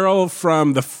 The girl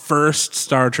from the first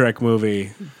Star Trek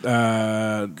movie.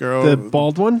 The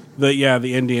bald one?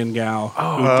 The Indian gal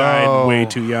who died way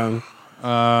too young.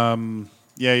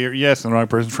 Yeah, you're the wrong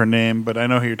person for a name, but I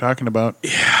know who you're talking about.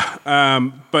 Yeah.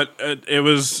 But it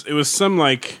was some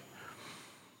like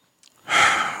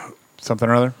something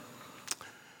or other.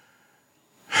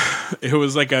 It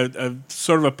was like a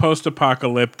sort of a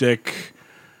post-apocalyptic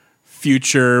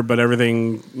future, but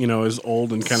everything is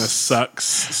old and kind of sucks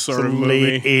sort of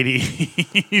movie. Late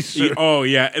 80s. Oh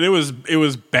yeah, and it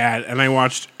was bad, and I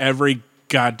watched every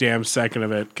goddamn second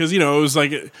of it because it was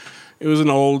like it was an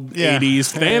old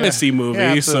 80s fantasy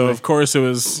movie, so of course it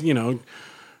was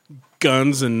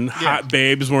guns and hot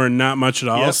babes were not much at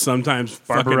all. Yep. Sometimes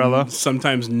Barbarella,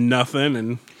 sometimes nothing,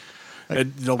 and. I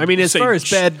mean, as far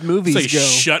as bad movies go,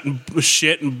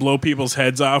 shit and blow people's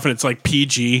heads off, and it's like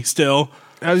PG still.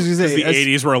 I was going to say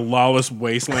the 80s were a lawless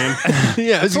wasteland.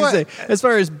 Yeah, I was going to say, as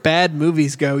far as bad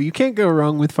movies go, you can't go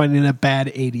wrong with finding a bad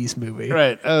 80s movie.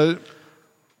 Right.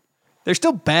 They're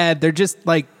still bad. They're just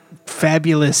like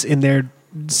fabulous in their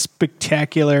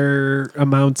spectacular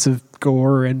amounts of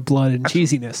gore and blood and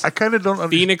cheesiness. I kind of don't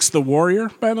understand. Phoenix the Warrior,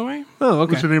 by the way. Oh,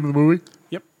 okay. What's the name of the movie?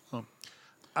 Yep.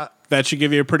 That should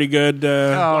give you a pretty good.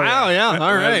 Wow! Yeah,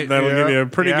 all right. That'll give you a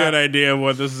pretty good idea of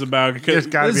what this is about. There's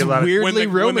got to be a lot of weirdly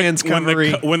romance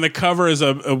covery. When the cover is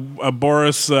a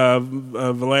Boris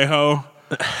Vallejo,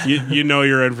 you know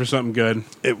you're in for something good.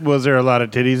 Was there a lot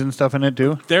of titties and stuff in it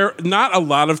too? There, not a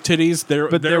lot of titties.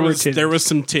 There was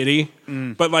some titty,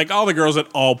 but like all the girls at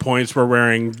all points were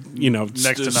wearing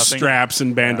straps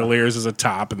and bandoliers as a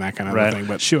top and that kind of thing.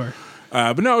 But sure.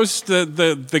 But no, it was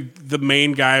the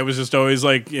main guy was just always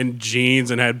like in jeans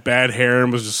and had bad hair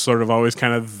and was just sort of always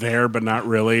kind of there but not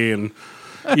really, and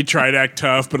he tried to act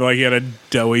tough but like he had a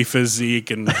doughy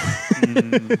physique and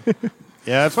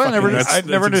yeah, that's why I never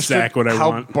understood how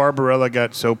want. Barbarella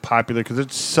got so popular because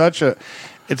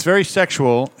it's very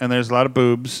sexual and there's a lot of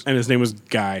boobs and his name was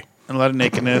Guy and a lot of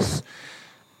nakedness,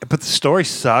 but the story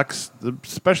sucks. The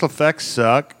special effects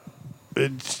suck.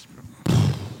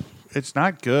 It's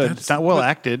not good. It's not well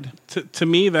acted. To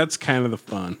me, that's kind of the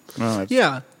fun.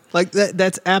 Yeah. Like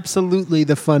that's absolutely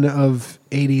the fun of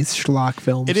 80s schlock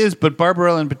films. It is, but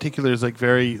Barbarella in particular is like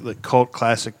very like cult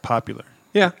classic popular.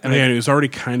 Yeah. And he was already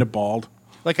kind of bald.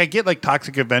 Like I get like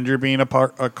Toxic Avenger being a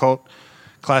cult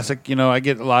classic. I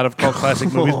get a lot of cult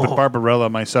classic movies, but Barbarella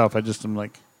myself, I just am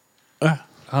like,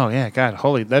 oh yeah, God,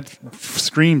 holy, that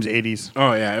screams 80s.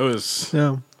 Oh yeah, it was.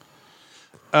 Yeah.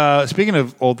 Speaking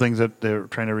of old things that they're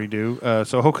trying to redo,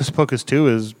 so Hocus Pocus 2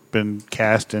 has been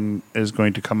cast and is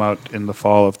going to come out in the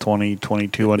fall of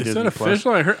 2022 on Disney+. Is that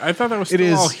official? I thought that was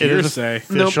still all hearsay. It is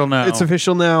official now. It's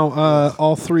official now.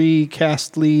 All 3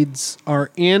 cast leads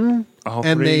are in,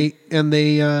 they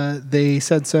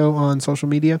said so on social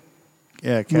media.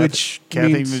 Yeah,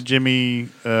 Kathy Najimy,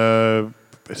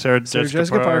 Sarah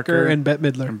Jessica Parker, and Bette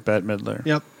Midler.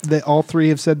 Yep, all 3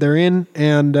 have said they're in,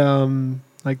 and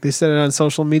like they said it on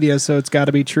social media, so it's got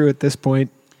to be true at this point.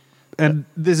 And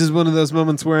this is one of those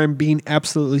moments where I'm being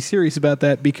absolutely serious about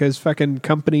that because fucking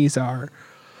companies are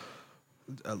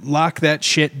lock that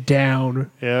shit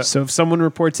down. Yeah. So if someone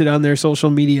reports it on their social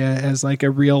media as like a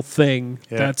real thing,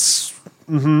 that's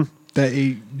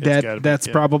that's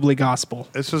probably gospel.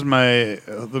 This was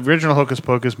the original Hocus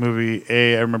Pocus movie.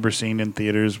 I remember seeing in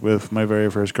theaters with my very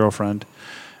first girlfriend,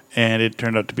 and it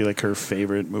turned out to be like her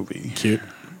favorite movie. Cute.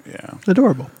 Yeah.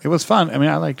 Adorable. It was fun. I mean,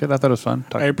 I liked it. I thought it was fun.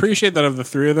 I appreciate that of the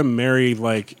three of them, Mary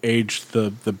like aged the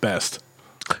best.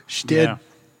 She did. Yeah.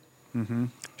 Mm-hmm.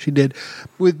 She did.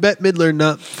 With Bette Midler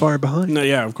not far behind. No,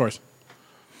 yeah, of course.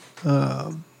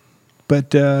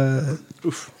 But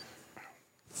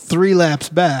 3 laps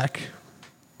back,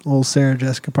 old Sarah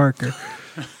Jessica Parker.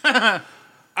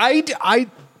 I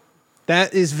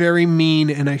that is very mean,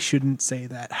 and I shouldn't say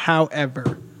that.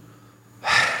 However,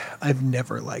 I've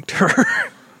never liked her.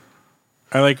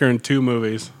 I like her in 2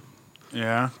 movies,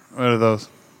 Yeah. What are those?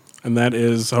 and that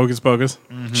is Hocus Pocus,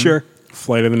 Sure.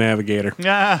 Flight of the Navigator.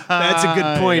 Yeah. That's a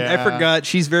good point. I forgot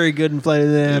she's very good in Flight of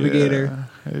the Navigator.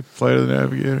 Yeah. Flight of the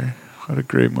Navigator. What a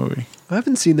great movie. I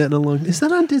haven't seen that in a long. Is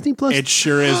that on Disney Plus? It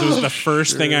sure is. It was the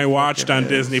first thing I watched on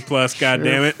Disney Plus. God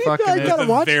damn it! Fucking I is. gotta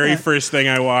The watch very that. first thing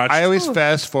I watched. I always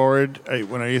fast forward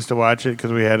when I used to watch it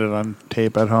because we had it on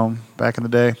tape at home back in the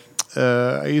day.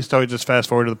 I used to always just fast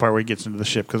forward to the part where he gets into the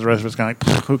ship because the rest of it's kind of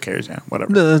like, who cares? Yeah,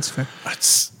 whatever. No, that's fair.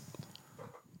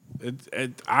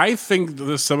 I think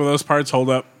some of those parts hold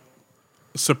up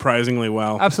surprisingly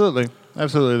well. Absolutely,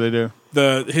 they do.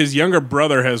 His younger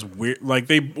brother has weird, like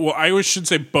I should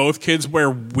say both kids wear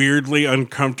weirdly,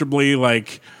 uncomfortably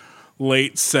like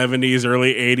late 70s,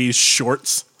 early 80s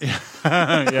shorts. Yeah,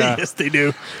 Yes, they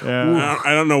do. yeah.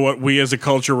 I don't know what we as a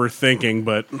culture were thinking,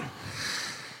 but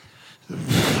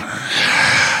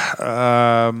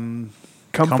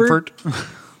Comfort.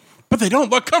 but they don't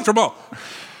look comfortable.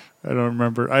 I don't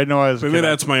remember. I know I was. A Maybe kid,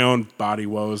 that's my own body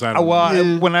woes. I don't know.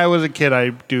 well, when I was a kid, I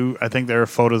think there are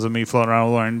photos of me floating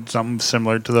around wearing something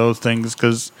similar to those things.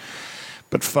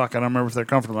 But fuck, I don't remember if they're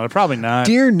comfortable. Probably not.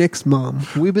 Dear Nick's mom,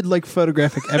 we would like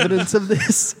photographic evidence of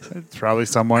this. It's probably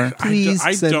somewhere. Please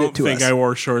I send don't it to think us. I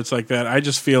wore shorts like that. I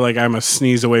just feel like I'm a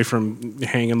sneeze away from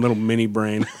hanging little mini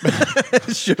brain.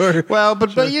 Sure. Well,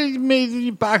 but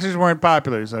boxers weren't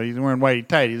popular, so you're wearing whitey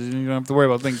tighties, and you don't have to worry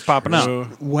about things popping out.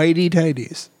 Whitey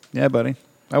tighties. Yeah, buddy.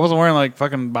 I wasn't wearing like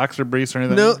fucking boxer briefs or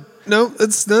anything. No,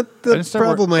 that's not the just started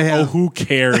problem I Oh, have. who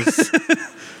cares?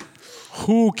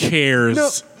 Who cares? No.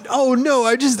 Oh no!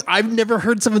 I've never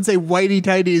heard someone say whitey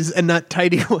tighties and not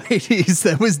tidy whiteys.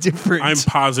 That was different. I'm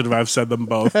positive I've said them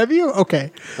both. Have you?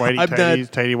 Okay. Whitey I'm tighties,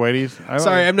 not, tighty whiteys.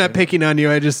 sorry, I'm not picking on you.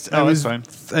 I just I was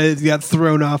that's fine. I got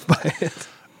thrown off by it.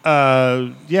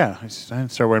 Yeah, I didn't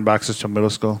start wearing boxers till middle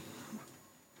school.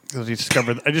 Because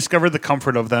I discovered the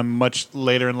comfort of them much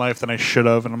later in life than I should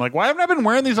have, and I'm like, why haven't I been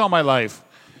wearing these all my life?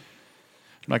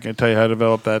 I'm not going to tell you how to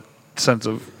develop that sense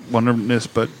of wonderness,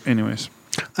 but anyways.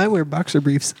 I wear boxer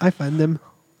briefs. I find them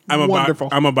wonderful.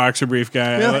 I'm a boxer brief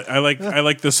guy. Yeah. I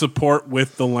like the support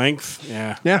with the length.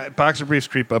 Yeah. yeah, Boxer briefs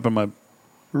creep up in my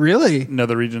really.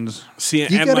 nether regions. See, You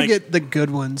and gotta like, get the good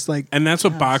ones. Like, and that's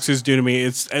what boxers do to me.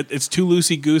 It's too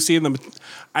loosey goosey, and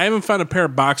I haven't found a pair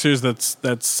of boxers that's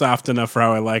soft enough for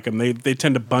how I like them. They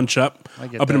tend to bunch up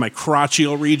get into that. my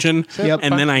crotchial region, Yep.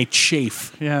 and then I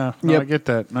chafe. Yeah, no, Yep. I get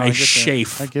that. No, I get that.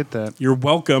 chafe. I get that. You're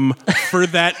welcome for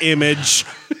that image,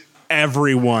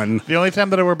 everyone. The only time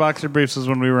that I wear boxer briefs is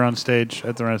when we were on stage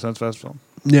at the Renaissance Festival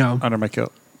no. under my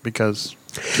kilt because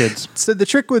kids. So the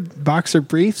trick with boxer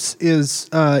briefs is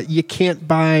you can't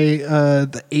buy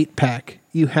the 8-pack.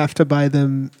 You have to buy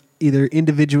them either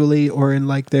individually or in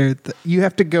like you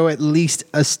have to go at least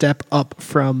a step up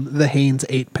from the Hanes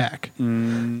 8-pack.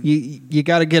 You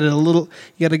got to get a little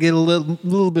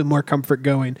bit more comfort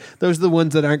going. Those are the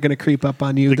ones that aren't going to creep up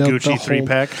on you. The Gucci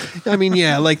 3-pack. I mean,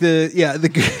 yeah, like or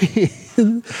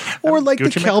like the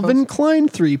Gucci make Calvin those? Klein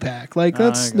 3-pack. Like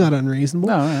that's there you go. not unreasonable.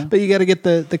 No, yeah. But you got to get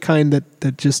the kind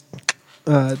that just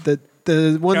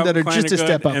the one that are Calvin just a Klein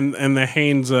step good, up. and the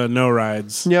Hanes no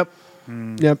rides. Yep.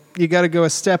 Yep. You got to go a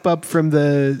step up from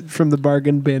the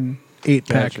bargain bin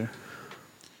 8-pack. Gotcha.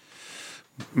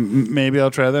 Maybe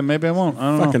I'll try that. Maybe I won't.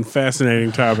 I don't Fucking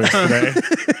fascinating topics today.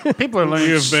 know. People are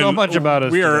learning so much about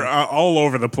us. We are today. all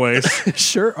over the place.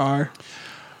 Sure are.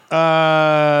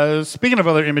 Speaking of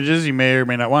other images you may or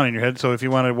may not want in your head, so if you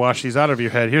want to wash these out of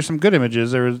your head, here's some good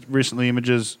images. There was recently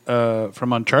images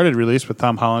from Uncharted released with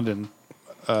Tom Holland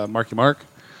and Marky Mark.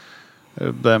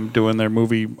 Them doing their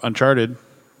movie Uncharted.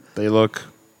 They look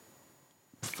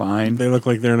fine. They look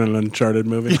like they're in an Uncharted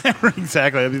movie.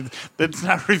 Exactly. I mean, that's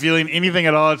not revealing anything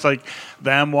at all. It's like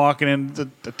them walking in the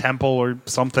temple or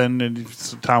something, and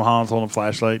Tom Holland's holding a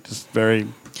flashlight. Just very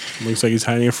Looks like he's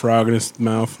hiding a frog in his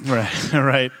mouth.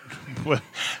 right. What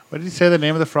did he say the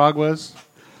name of the frog was?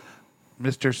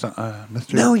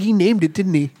 Mr. No, he named it,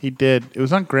 didn't he? He did. It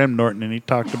was on Graham Norton, and he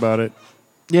talked about it.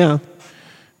 Yeah. It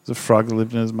was a frog that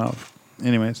lived in his mouth.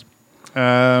 Anyways.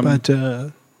 But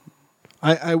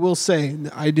I will say,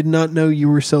 I did not know you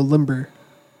were so limber,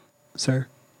 sir.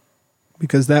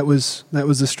 Because that was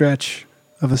a stretch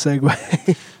of a segue.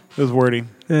 It was wordy.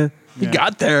 Yeah. You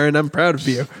got there, and I'm proud of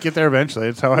you. Get there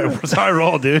eventually. That's how I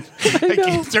roll, dude. I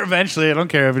get there eventually. I don't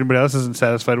care if anybody else isn't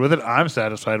satisfied with it. I'm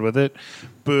satisfied with it.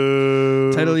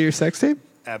 Boo. Title of your sex tape?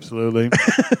 Absolutely.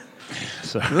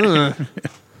 So.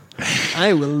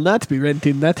 I will not be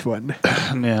renting that one.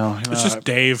 No. It's just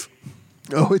Dave.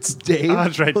 Oh, it's Dave. Oh,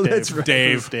 that's right, Dave. That's right.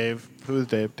 Dave. Who's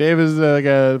Dave? Dave is like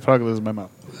a frog that lives in my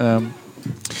mouth.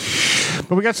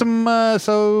 But we got some.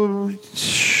 So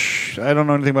I don't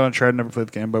know anything about Uncharted. Never played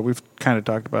the game, but we've kind of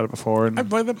talked about it before. And I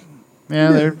played them.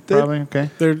 yeah, they're probably okay.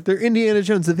 They're Indiana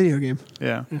Jones, the video game.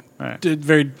 Yeah. All right.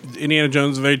 very Indiana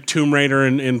Jones, very Tomb Raider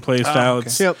in play style. okay.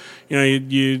 It's Yep.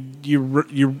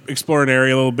 You explore an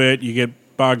area a little bit. You get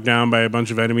bogged down by a bunch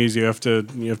of enemies. You have to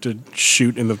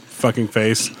shoot in the fucking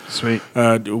face. Sweet.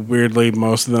 Weirdly,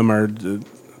 most of them are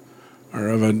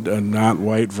of a not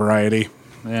white variety.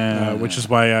 Yeah. Which is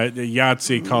why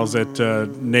Yahtzee calls it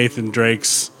Nathan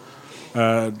Drake's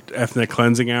ethnic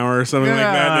cleansing hour or something like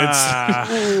that.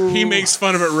 It's he makes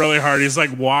fun of it really hard. He's like,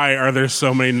 "Why are there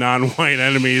so many non-white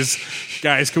enemies?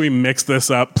 Guys, can we mix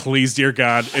this up, please, dear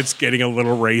God? It's getting a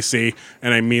little racy,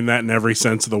 and I mean that in every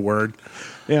sense of the word."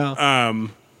 Yeah.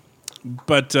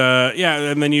 But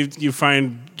and then you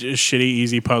find just shitty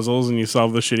easy puzzles, and you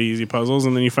solve the shitty easy puzzles,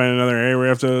 and then you find another area where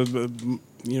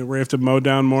you have to mow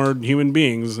down more human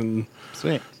beings and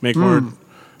Sweet. make more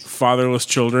fatherless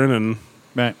children and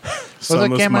Right.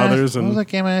 sonless mothers. What was that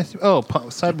game I asked you? Oh,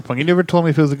 Cyberpunk. You never told me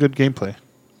if it was a good gameplay.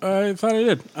 I thought I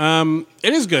did.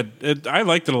 It is good. I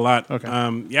liked it a lot. Okay.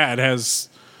 It has.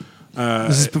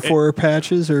 Is this before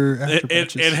patches or after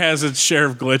patches? It has its share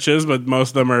of glitches, but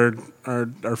most of them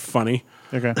are funny.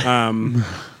 Okay.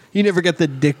 You never got the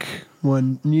dick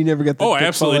one. You never got the Oh, I dick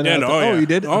absolutely falling did. out Oh, yeah. you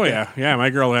did? Oh, Okay. yeah. My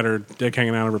girl had her dick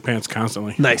hanging out of her pants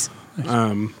constantly. Nice.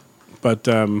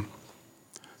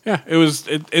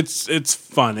 It's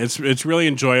fun. It's really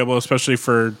enjoyable, especially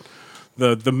for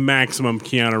the maximum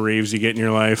Keanu Reeves you get in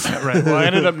your life. Right. Well, I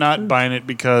ended up not buying it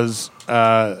because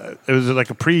it was like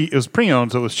it was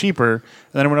pre-owned, so it was cheaper. And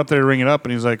then I went up there to ring it up,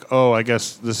 and he's like, "Oh, I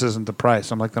guess this isn't the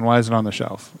price." I'm like, "Then why is it on the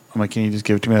shelf?" I'm like, "Can you just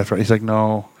give it to me?" He's like,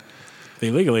 "No." They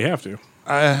legally have to.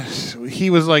 He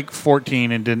was like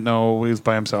 14 and didn't know he was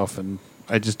by himself, and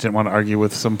I just didn't want to argue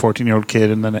with some 14-year-old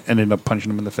kid, and then I ended up punching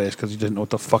him in the face because he didn't know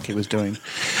what the fuck he was doing.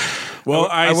 Well,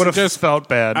 I would have felt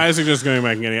bad. I suggest going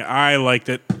back and getting it. I liked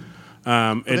it.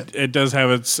 It does have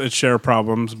its share of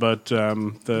problems, but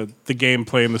the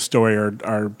gameplay and the story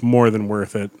are more than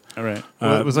worth it. All right.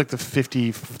 Well, it was like the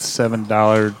 $57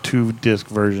 2-disc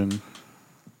version.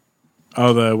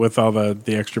 Oh, with all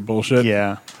the extra bullshit.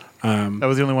 Yeah. That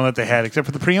was the only one that they had, except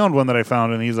for the pre-owned one that I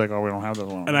found, and he's like, "Oh, we don't have that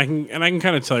one." And I can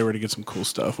kind of tell you where to get some cool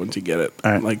stuff once you get it.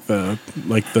 All right. Like the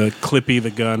Clippy the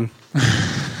gun.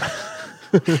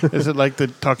 Is it like the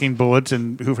talking bullets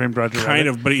in Who Framed Roger Rabbit? Kind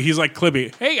of, but he's like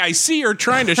Clippy. Hey, I see you're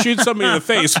trying to shoot somebody in the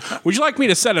face. Would you like me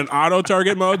to set an auto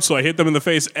target mode so I hit them in the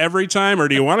face every time, or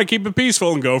do you want to keep it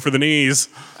peaceful and go for the knees?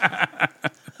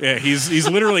 Yeah, he's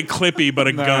literally Clippy, but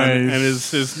a gun, and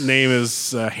his name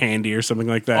is Handy or something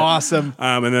like that. Awesome.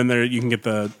 And then you can get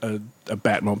a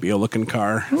Batmobile looking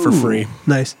car for free.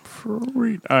 Nice.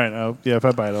 Sweet. All right. If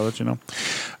I buy it, I'll let you know.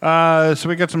 So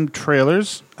we got some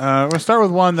trailers. We'll start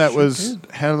with one that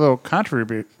had a little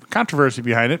controversy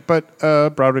behind it, but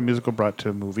Broadway musical brought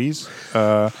to movies.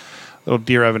 Little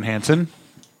Dear Evan Hansen.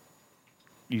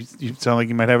 You sound like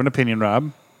you might have an opinion,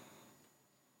 Rob.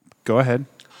 Go ahead.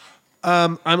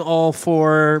 I'm all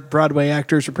for Broadway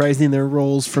actors reprising their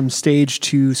roles from stage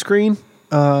to screen.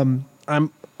 I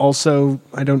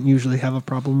don't usually have a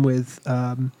problem with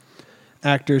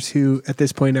actors who, at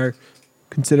this point, are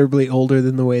considerably older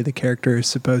than the way the character is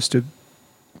supposed to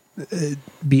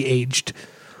be aged.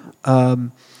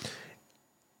 And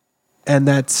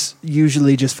that's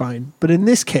usually just fine. But in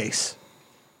this case,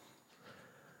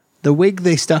 the wig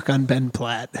they stuck on Ben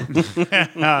Platt. It's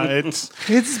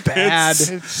bad.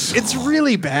 It's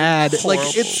really bad. Horrible.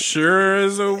 Like it's sure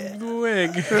is a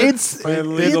wig. It's by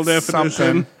legal it's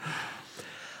definition.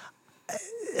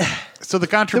 So the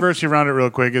controversy around it real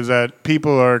quick is that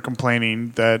people are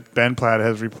complaining that Ben Platt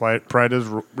has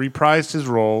reprised his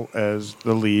role as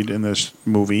the lead in this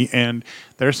movie, and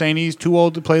they're saying he's too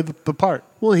old to play the part.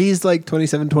 Well, he's like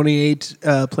 27, 28,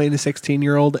 playing a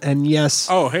 16-year-old, and yes.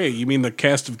 Oh, hey, you mean the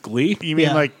cast of Glee? You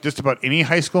mean like just about any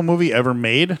high school movie ever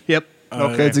made? Yep.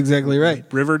 Okay, that's exactly right.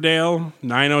 Riverdale,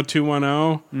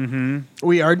 90210.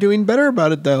 We are doing better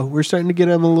about it, though. We're starting to get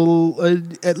him a little,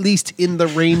 at least in the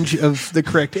range of the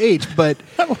correct age. But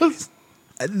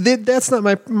that's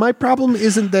not my problem.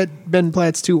 Isn't that Ben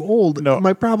Platt's too old? No.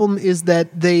 My problem is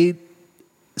that they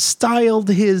styled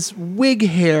his wig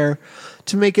hair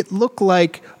to make it look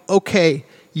like, okay,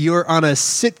 you're on a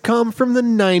sitcom from the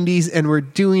 90s and we're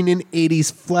doing an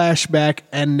 80s flashback,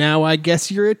 and now I guess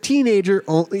you're a teenager,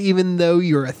 even though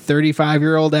you're a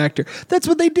 35-year-old actor. That's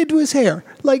what they did to his hair.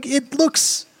 Like, it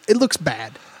looks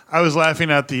bad. I was laughing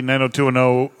at the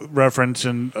 90210 reference,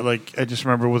 and like I just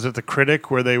remember, was it The Critic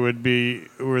where they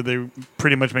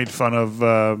pretty much made fun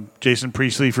of Jason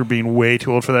Priestley for being way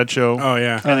too old for that show? Oh,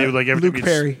 yeah. And they would like everything. Luke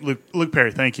Perry. Luke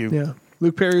Perry, thank you. Yeah.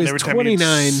 Luke Perry is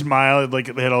 29. Smile,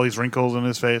 like they had all these wrinkles in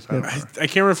his face. I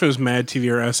can't remember if it was Mad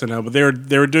TV or SNL, but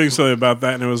they were doing something about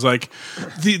that, and it was like,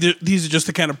 these are just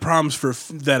the kind of problems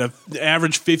that an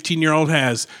average 15-year-old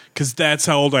has, because that's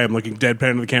how old I am. Looking deadpan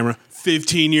into the camera,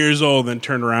 15 years old, then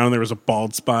turned around and there was a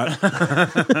bald spot.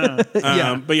 But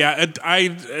yeah,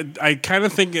 I kind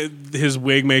of think his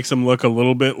wig makes him look a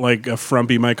little bit like a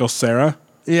frumpy Michael Cera.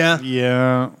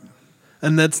 Yeah.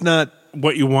 And that's not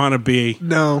what you want to be.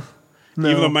 No.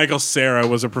 Even though Michael Cera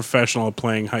was a professional at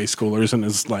playing high school,ers in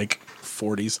his like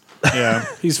 40s. Yeah.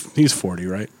 he's 40,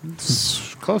 right?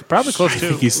 Probably close to.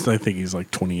 I think he's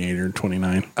like 28 or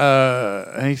 29.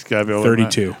 He's got to be older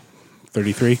 32.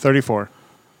 33? 34.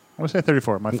 I would say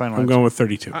 34. My final I'm answer. going with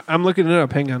 32. I'm looking it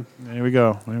up. Hang on. Here we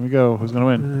go. Who's going to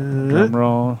win? Drum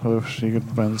roll. So you can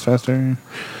find this faster.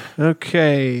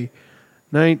 Okay.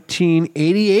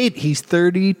 1988. He's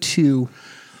 32.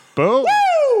 Boom.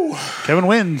 Woo! Kevin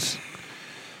wins.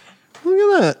 Look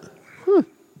at that. Huh.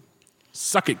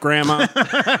 Suck it, Grandma.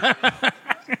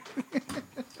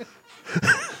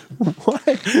 Why?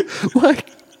 Why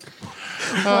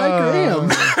Graham?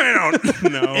 I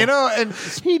don't know. You know, and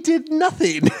He did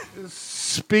nothing.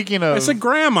 speaking of, I said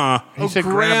Grandma. he said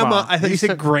grandma. I thought you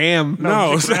said Graham.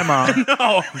 No, he said grandma.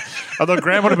 No. Although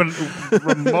Graham would have been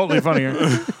remotely funnier.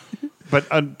 But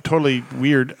totally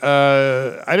weird.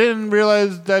 I didn't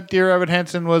realize that Dear Evan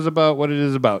Hansen was about what it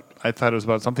is about. I thought it was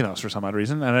about something else for some odd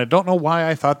reason, and I don't know why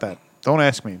I thought that. Don't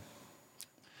ask me.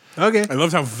 Okay. I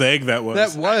loved how vague that was.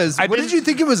 That was. What did you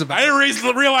think it was about? I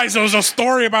didn't realize it was a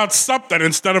story about something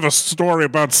instead of a story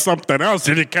about something else.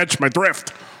 Did you catch my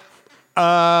drift?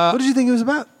 What did you think it was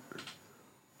about?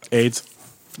 AIDS.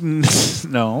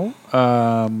 No.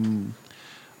 I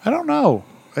don't know.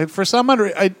 For some odd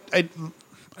reason, I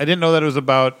didn't know that it was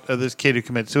about this kid who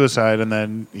committed suicide, and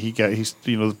then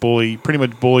the bully pretty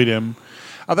much bullied him.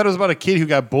 I thought it was about a kid who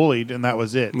got bullied, and that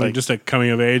was it. Like just a coming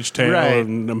of age tale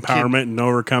and empowerment and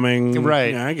overcoming.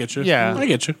 Right. Yeah, I get you. Yeah. I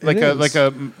get you. But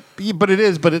it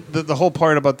is. But the whole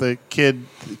part about the kid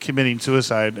committing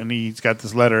suicide, and he's got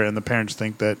this letter, and the parents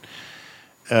think that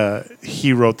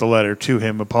he wrote the letter to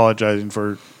him, apologizing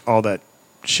for all that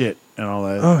shit and all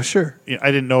that. Oh, sure.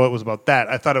 I didn't know it was about that.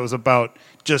 I thought it was about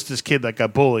just this kid that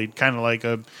got bullied, kind of like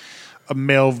a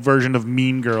male version of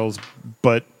Mean Girls,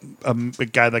 but a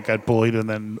guy that got bullied and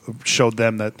then showed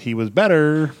them that he was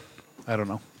better. I don't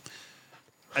know.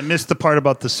 I missed the part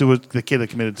about the kid that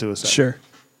committed suicide. Sure.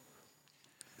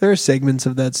 There are segments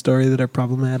of that story that are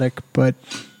problematic, but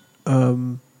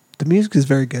the music is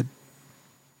very good.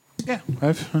 Yeah,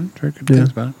 I've heard good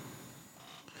things about it.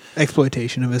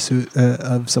 Exploitation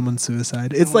of someone's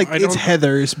suicide. It's like it's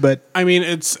Heathers, but I mean,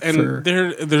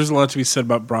 there's a lot to be said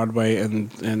about Broadway,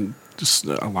 and just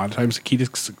a lot of times the key to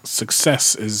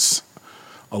success is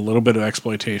a little bit of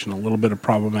exploitation, a little bit of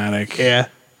problematic. yeah,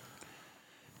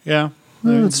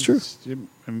 that's true.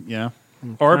 Yeah.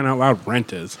 Or crying out loud,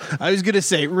 Rent is. I was gonna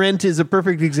say Rent is a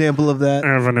perfect example of that.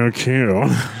 Avenue Q.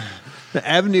 The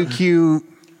Avenue Q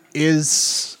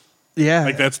is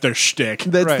like that's their shtick.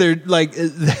 That's their like.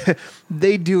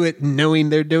 They do it knowing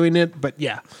they're doing it, but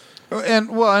yeah.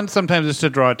 And sometimes it's to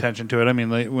draw attention to it. I mean,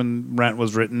 like when Rent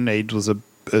was written, age was a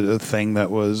thing that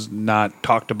was not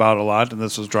talked about a lot, and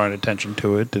this was drawing attention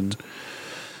to it. And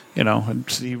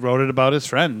he wrote it about his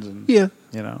friends. And,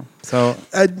 so.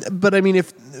 But I mean,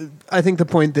 I think the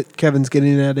point that Kevin's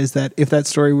getting at is that if that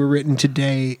story were written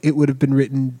today, it would have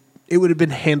been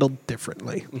handled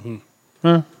differently.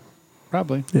 Mm-hmm.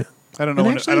 Probably. Yeah. I don't know.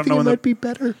 I think it might be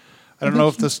better. I don't know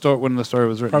if when the story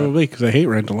was written. Probably because I hate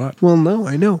Rent a lot. Well, no,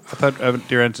 I know. I thought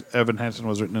Dear Evan Hansen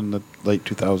was written in the late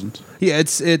 2000s. Yeah,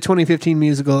 it's a 2015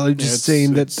 musical. I'm just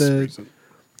saying that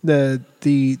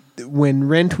the when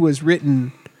Rent was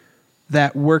written,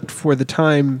 that worked for the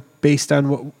time based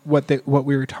on what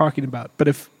we were talking about. But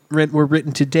if Rent were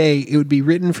written today, it would be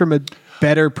written from a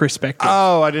better perspective.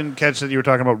 Oh, I didn't catch that you were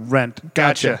talking about Rent.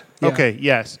 Gotcha. Yeah. Okay,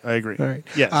 yes, I agree. All right.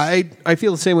 Yes. I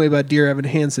feel the same way about Dear Evan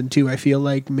Hansen, too. I feel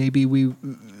like maybe we,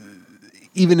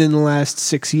 even in the last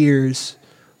 6 years,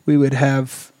 we would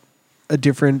have a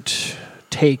different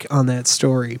take on that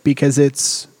story because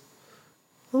it's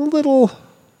a little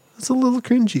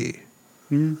cringy.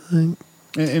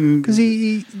 Because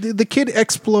the kid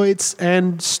exploits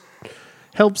and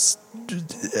helps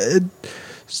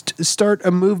start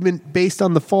a movement based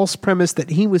on the false premise that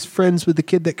he was friends with the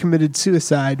kid that committed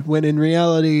suicide, when in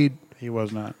reality he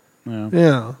was not. Yeah.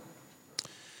 Yeah.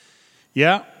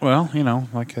 Yeah. Well,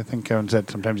 like I think Kevin said,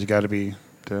 sometimes you got to be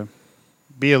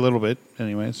a little bit.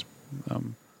 Anyways, I'll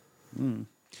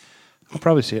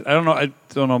probably see it. I don't know. I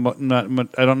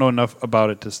don't know enough about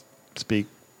it to speak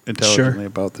intelligently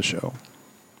about the show.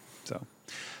 So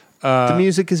the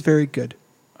music is very good.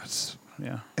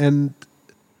 Yeah. And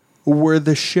were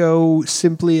the show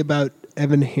simply about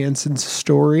Evan Hansen's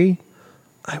story,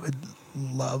 I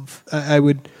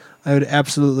would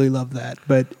absolutely love that.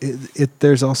 But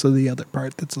there's also the other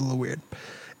part that's a little weird.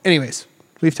 Anyways,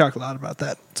 we've talked a lot about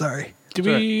that. Sorry. Did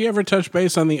we ever touch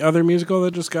base on the other musical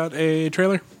that just got a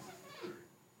trailer?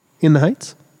 In the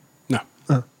Heights? No.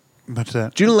 Oh. What's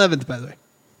that? June 11th, by the way.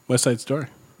 West Side Story.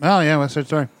 Oh, yeah, West Side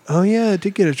Story. Oh, yeah, it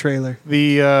did get a trailer.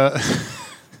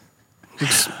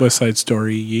 It's West Side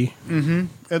Story. Mm-hmm.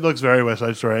 It looks very West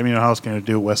Side Story. I mean, how else can it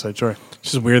do West Side Story?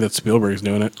 It's just weird that Spielberg's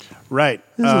doing it. Right.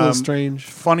 This is a little strange.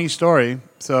 Funny story.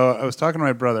 So I was talking to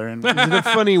my brother, and Is it a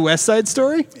funny West Side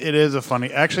Story? it is a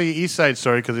funny, actually, East Side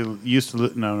Story because he used to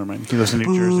live. No, never mind. He lives in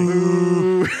New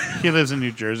Jersey. He lives in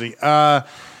New Jersey.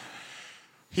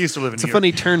 He used to live in It's New a York.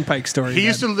 funny turnpike story. He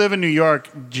used to live in New York.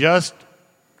 He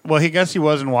guess he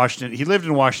was in Washington. He lived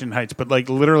in Washington Heights, but like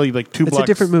literally like two It's blocks. a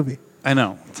different movie. I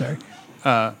know. Sorry.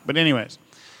 But anyways,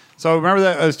 so remember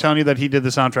that I was telling you that he did the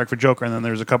soundtrack for Joker, and then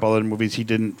there was a couple other movies he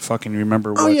didn't fucking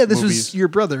remember. Oh, what yeah, this movies. was your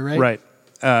brother, right? Right.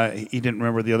 He didn't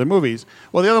remember the other movies.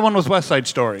 Well, the other one was West Side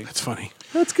Story. That's funny.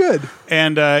 That's good.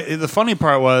 And the funny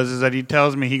part is that he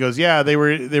tells me, he goes, yeah, they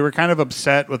were kind of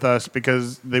upset with us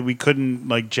because we couldn't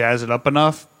like jazz it up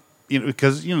enough,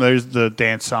 because there's the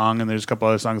dance song and there's a couple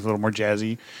other songs a little more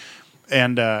jazzy.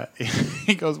 And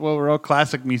he goes, well, we're all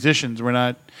classic musicians. We're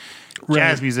not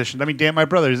jazz musicians. I mean, damn, my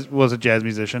brother was a jazz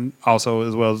musician also,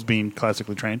 as well as being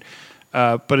classically trained.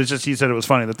 But it's just, he said it was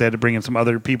funny that they had to bring in some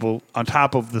other people on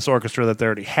top of this orchestra that they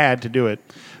already had to do it.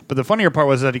 But the funnier part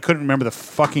was that he couldn't remember the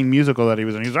fucking musical that he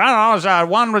was in. He was like, I don't know, it's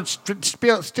one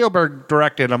with Spielberg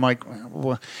directed. I'm like,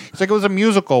 well. He's like, it was a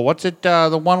musical. What's it?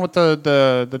 The one with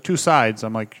the two sides.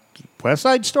 I'm like, West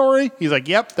Side Story? He's like,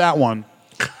 yep, that one.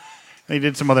 And he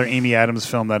did some other Amy Adams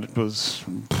film that was,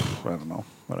 I don't know,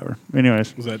 whatever.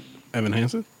 Anyways. Was that Evan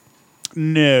Hansen?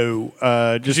 No.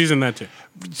 She's in that too.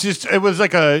 It was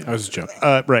like a... I was just joking.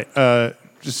 Right.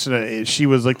 She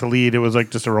was like the lead. It was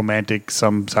like just a romantic I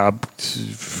don't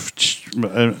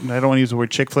want to use the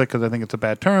word chick flick because I think it's a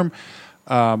bad term.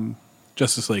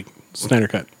 Justice League. Snyder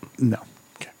Cut. No.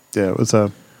 Okay. Yeah, it was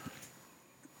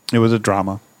a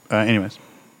drama. Anyways.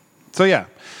 So yeah.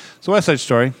 So West Side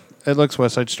Story. It looks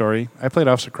West Side Story. I played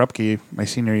Officer Krupke my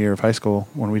senior year of high school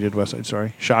when we did West Side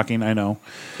Story. Shocking, I know.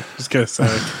 Just gonna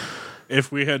say,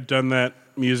 if we had done that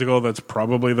musical, that's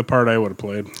probably the part I would have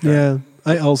played. Yeah.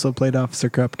 I also played Officer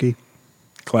Krupke.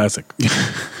 Classic.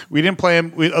 We didn't play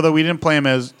him, although we didn't play him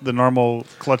as the normal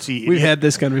klutzy. We've had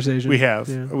this conversation. We have.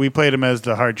 Yeah. We played him as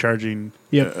the hard-charging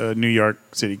New York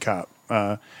City cop.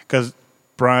 Because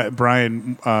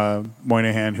Brian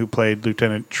Moynihan, who played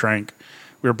Lieutenant Schrank,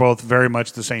 we were both very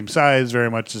much the same size,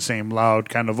 very much the same loud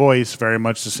kind of voice, very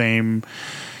much the same,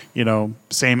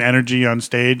 same energy on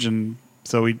stage, and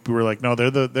so we were like, no, they're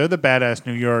the badass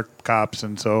New York cops,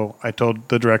 and so I told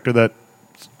the director that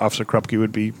Officer Krupke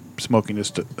would be smoking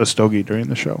a stogie during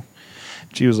the show.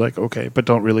 She was like, okay, but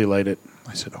don't really light it.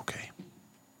 I said, okay.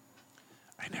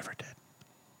 I never did.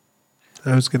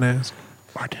 I was going to ask.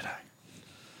 Or did I?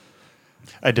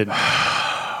 I didn't.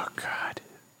 Oh, God.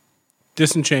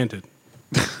 Disenchanted.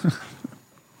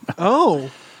 Oh.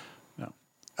 No.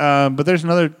 But there's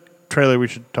another trailer we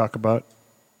should talk about.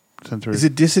 Is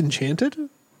it Disenchanted?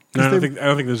 No, I don't think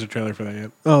there's a trailer for that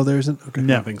yet. Oh, there isn't? Okay.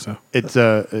 No. I don't think so. It's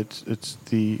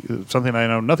the something I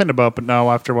know nothing about, but now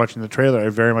after watching the trailer, I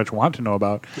very much want to know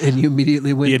about. And you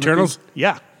immediately went The Eternals?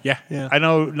 Yeah. Yeah. I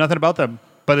know nothing about them,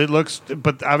 but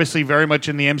but obviously very much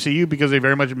in the MCU because they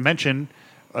very much mention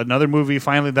another movie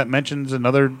finally that mentions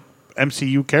another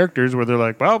MCU characters where they're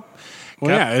like, well,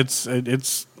 yeah, it's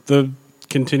the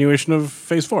continuation of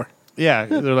Phase 4. Yeah,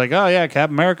 they're like, oh yeah,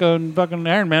 Captain America and fucking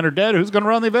Iron Man are dead. Who's going to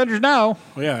run the Avengers now?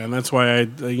 Well, yeah, and that's why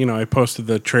I posted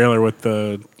the trailer with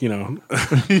the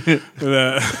the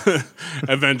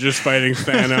Avengers fighting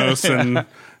Thanos and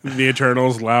the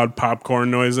Eternals' loud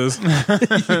popcorn noises.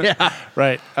 Yeah.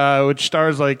 Right, which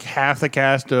stars like half the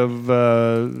cast of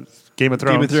Game of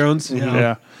Thrones. Game of Thrones.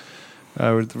 Yeah.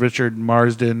 With Richard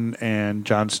Marsden and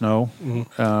Jon Snow.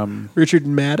 Richard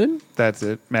Madden. That's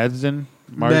it. Madden.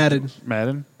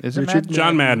 Is it Richard Madden?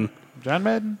 John Madden. John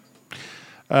Madden?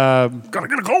 Gotta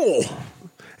get a goal.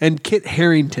 And Kit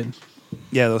Harington.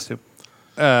 Yeah, those two.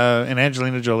 And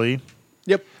Angelina Jolie.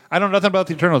 Yep. I know nothing about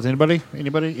the Eternals. Anybody?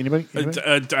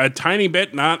 A tiny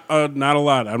bit, not a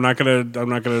lot. I'm not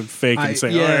gonna fake and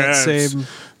say, same.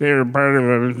 They're part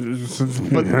of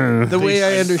it. But The way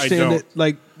I understand don't. it,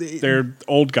 like They're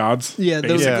old gods.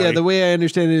 the way I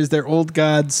understand it is they're old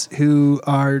gods who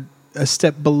are a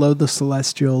step below the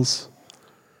Celestials.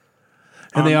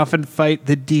 And they often fight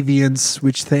the deviants,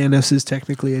 which Thanos is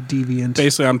technically a deviant.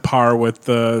 Basically on par with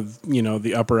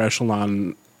the upper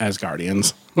echelon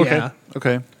Asgardians. Yeah.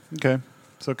 Okay.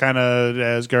 So kind of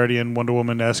Asgardian, Wonder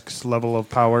Woman-esque level of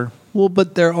power. Well,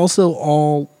 but they're also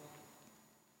all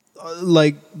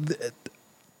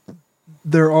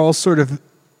they're all sort of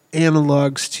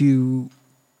analogs to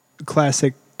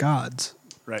classic gods.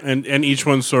 Right. And each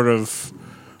one sort of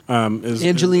is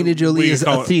Angelina Jolie we is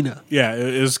call it- Athena. Yeah,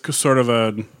 is sort of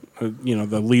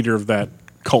the leader of that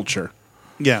culture.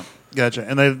 Yeah, gotcha.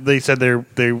 And they said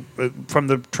they from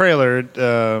the trailer,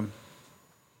 the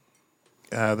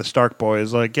Stark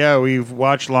boys like, yeah, we've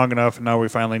watched long enough, and now we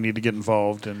finally need to get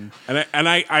involved. And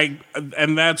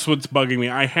that's what's bugging me.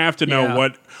 I have to know Yeah.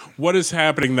 what is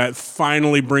happening that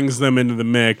finally brings them into the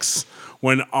mix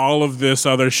when all of this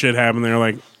other shit happened. They're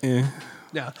like, eh.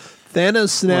 Yeah. Thanos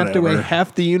snapped away Whatever.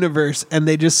 half the universe, and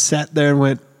they just sat there and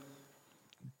went,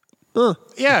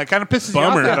 yeah, it kind of pisses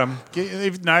Bummer. you off at them.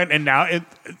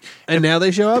 and now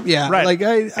they show up? Yeah. Right. Like,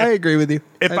 I agree with you.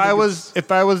 If I was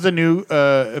the new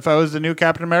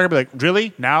Captain America, I'd be like,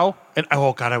 really now? And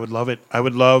oh god, I would love it. I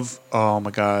would love. Oh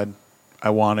my god, I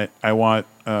want it. I want.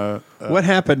 What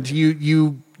happened?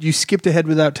 You skipped ahead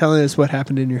without telling us what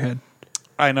happened in your head.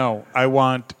 I know. I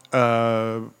want.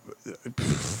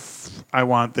 I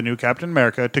want the new Captain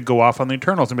America to go off on the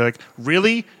Eternals and be like,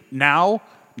 really now?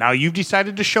 Now you've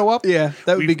decided to show up? Yeah,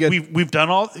 that would be good. We've done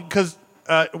all because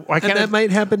why can't And that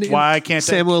might happen. Why can't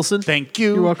Sam Wilson? Thank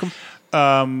you. You're welcome.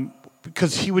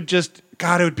 Because he would just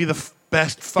God, it would be the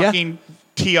best fucking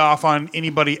tee off on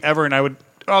anybody ever, and I would.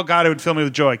 Oh God, it would fill me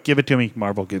with joy. Give it to me,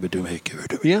 Marvel. Give it to me. Give it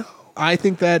to me. Yeah. I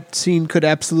think that scene could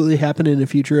absolutely happen in a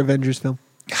future Avengers film.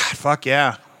 God, fuck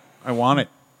yeah, I want it.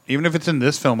 Even if it's in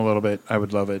this film a little bit, I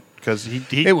would love it because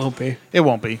he. It won't be. It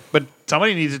won't be. But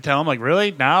somebody needs to tell him, like,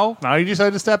 really now? Now you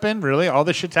decided to step in? Really? All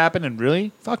this shit's happened, and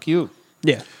really? Fuck you.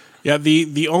 Yeah. Yeah,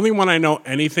 the only one I know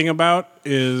anything about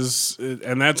is,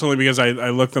 and that's only because I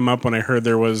looked them up when I heard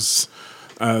there was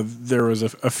a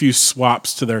few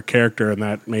swaps to their character, and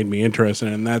that made me interested.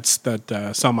 And that's that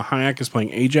Salma Hayek is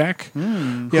playing Ajak,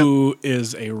 who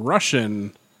is a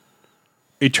Russian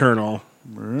Eternal.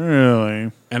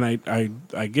 Really? And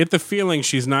I get the feeling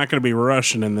she's not going to be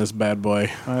Russian in this bad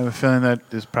boy. I have a feeling that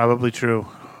is probably true.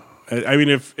 I mean,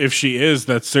 if she is,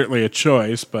 that's certainly a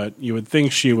choice. But you would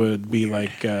think she would be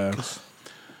like.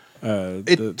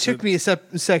 It took me a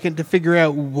second to figure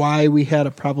out why we had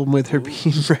a problem with her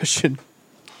being Russian.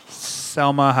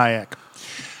 Salma Hayek.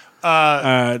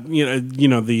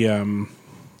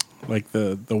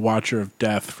 The Watcher of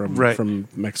Death from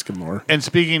Mexican lore. And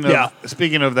speaking of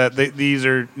that,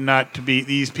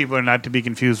 these people are not to be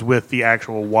confused with the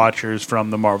actual Watchers from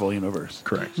the Marvel universe.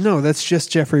 Correct. No, that's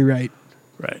just Jeffrey Wright.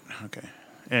 Right. Okay.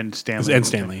 And Stanley. And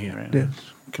Stanley, yeah. Right. Yeah.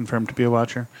 Confirmed to be a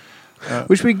Watcher.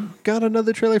 Which we got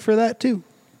another trailer for that too.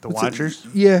 The Watchers?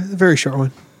 Yeah, a very short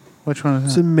one. Which one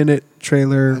It's is a that? minute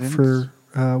trailer for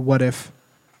What If.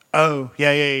 Oh,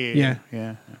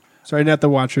 yeah. Sorry, not the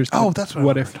Watchers. Oh, but that's what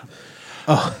What I If.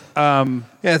 Oh,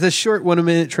 yeah, it's a short 1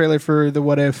 minute trailer for the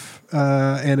What If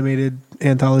animated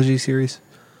anthology series.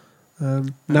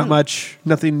 Not much,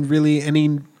 nothing really,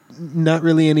 not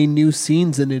really any new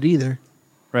scenes in it either.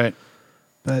 Right.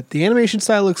 But the animation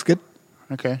style looks good.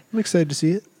 Okay. I'm excited to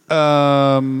see it.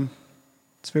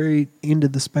 It's very into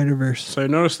the Spider-Verse. So I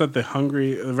noticed that the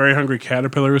very hungry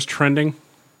caterpillar is trending.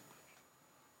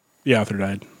 The author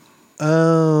died.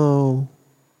 Oh,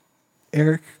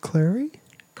 Eric Clary?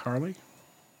 Carly?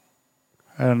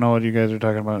 I don't know what you guys are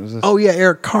talking about. Is this Oh yeah,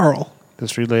 Eric Carl.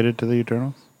 this related to the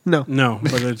Eternals? No. No,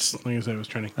 but it's like I said, it was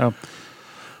trending. Oh.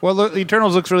 Well, the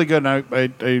Eternals looks really good, and I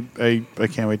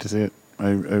can't wait to see it. I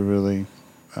really,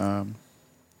 Yeah,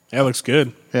 it looks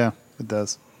good. yeah. It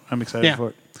does. I'm excited for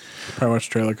it. Probably watch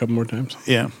the trailer a couple more times.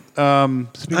 Yeah.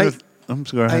 Speaking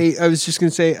of, go ahead. I was just going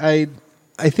to say,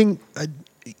 I think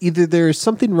either there's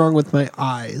something wrong with my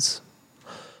eyes,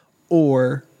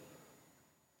 or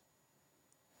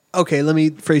okay, let me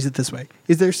phrase it this way: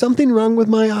 is there something wrong with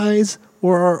my eyes,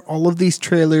 or are all of these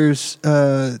trailers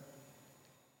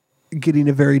getting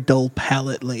a very dull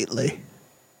palette lately?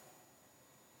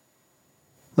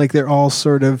 Like they're all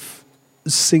sort of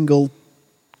single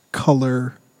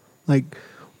color, like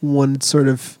one sort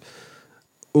of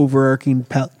overarching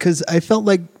palette. Because I felt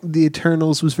like the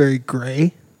Eternals was very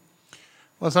gray.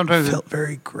 Well, sometimes It felt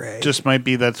very gray. just might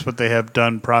be that's what they have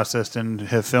done, processed, and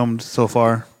have filmed so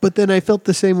far. But then I felt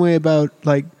the same way about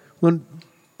like when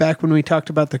we talked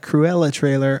about the Cruella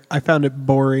trailer, I found it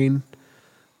boring.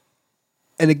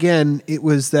 And again, it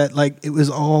was that like it was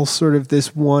all sort of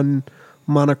this one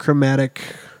monochromatic.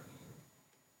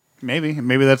 Maybe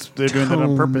they're doing that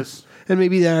on purpose. And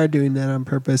maybe they are doing that on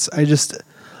purpose. I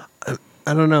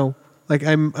don't know. Like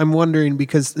I'm wondering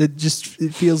because it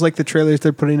feels like the trailers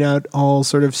they're putting out all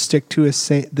sort of stick to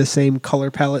the same color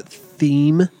palette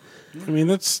theme. I mean,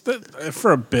 that's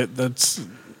for a bit that's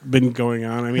been going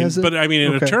on. I mean, but I mean,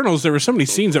 in Okay. Eternals, there were so many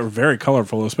scenes that were very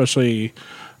colorful, especially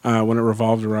when it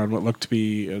revolved around what looked to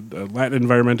be a Latin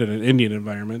environment and an Indian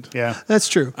environment. Yeah. That's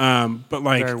true. But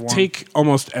like, Very warm. take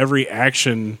almost every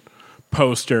action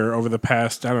poster over the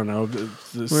past, I don't know,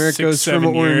 Where it 6, goes from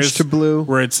 7 orange years, to blue.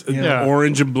 where it's Yeah.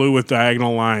 orange and blue with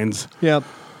diagonal lines. Yep.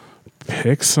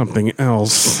 Pick something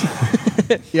else.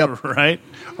 Yep. Right?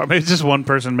 Or maybe it's just one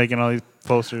person making all these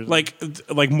posters. like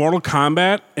Mortal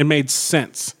Kombat, it made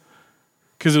sense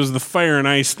because it was the fire and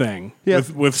ice thing Yeah.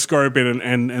 with Scorpion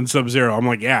and Sub-Zero. I'm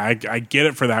like, yeah, I get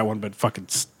it for that one, but fucking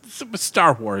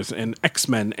Star Wars and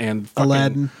X-Men and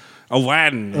fucking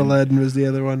Aladdin. Aladdin was the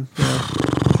other one. Yeah.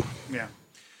 yeah.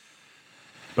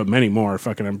 But many more.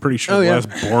 Fucking, I'm pretty sure Oh, the yeah. last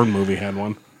Bourne movie had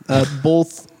one.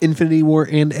 Both Infinity War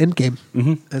and Endgame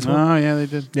as well. Oh, yeah, they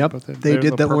did. Yep. Both They there's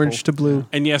did a the purple. orange to blue.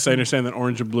 And yes, I understand that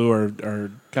orange and blue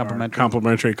are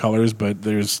complementary colors, but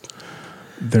there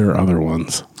are other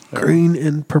ones. Green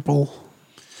and purple.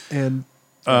 And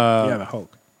Yeah, the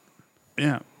Hulk.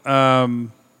 Yeah.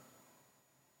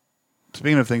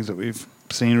 Speaking of things that we've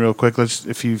seen real quick,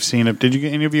 if you've seen it, did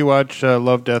any of you watch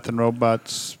Love, Death, and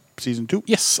Robots season 2?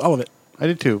 Yes, all of it. I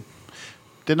did too.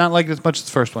 Did not like it as much as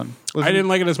the first one. I didn't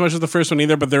like it as much as the first one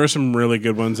either, but there were some really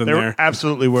good ones in There there.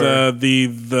 absolutely were.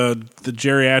 The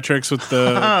geriatrics with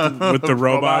the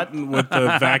robot with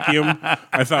the vacuum,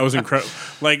 I thought was incredible.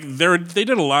 Like they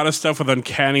did a lot of stuff with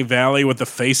Uncanny Valley with the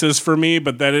faces for me,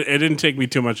 but that it didn't take me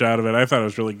too much out of it. I thought it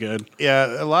was really good.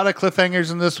 Yeah, a lot of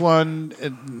cliffhangers in this one.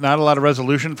 Not a lot of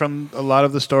resolution from a lot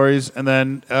of the stories, and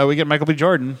then we get Michael B.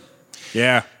 Jordan.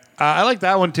 Yeah, I like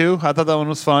that one too. I thought that one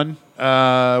was fun.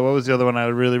 What was the other one I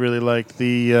really, really liked?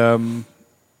 The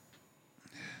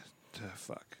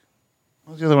fuck.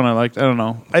 What was the other one I liked? I don't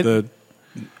know.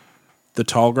 the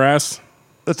tall grass.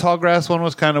 The Tall Grass one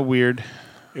was kind of weird.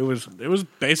 It was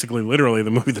basically literally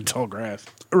the movie The Tall Grass.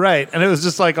 Right, and it was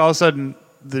just like all of a sudden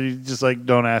they just like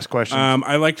don't ask questions.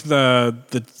 I liked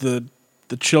the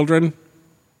children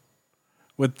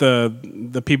with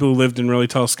the people who lived in really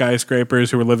tall skyscrapers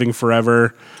who were living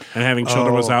forever and having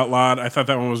children was outlawed. I thought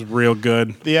that one was real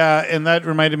good. Yeah, and that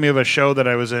reminded me of a show that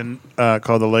I was in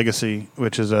called The Legacy,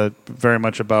 which is very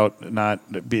much about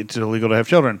it's illegal to have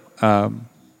children.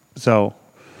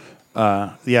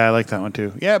 Yeah, I like that one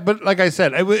too. Yeah, but like I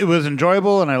said, it was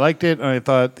enjoyable and I liked it and I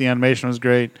thought the animation was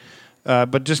great,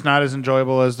 but just not as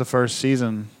enjoyable as the first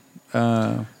season.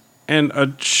 And a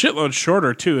shitload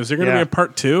shorter too. Is there going to be a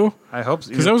part 2? I hope so.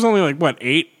 Because that was only like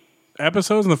 8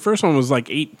 episodes, and the first one was like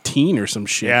 18 or some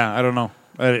shit. Yeah, I don't know.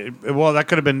 Well, that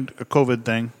could have been a COVID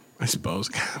thing. I suppose.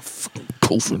 Fucking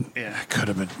COVID. Yeah, it could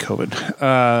have been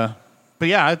COVID. But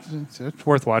yeah, it's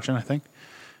worth watching, I think.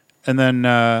 And then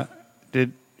I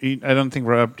don't think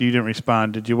Rob, you didn't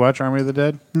respond. Did you watch Army of the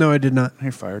Dead? no, I did not.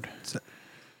 You're fired.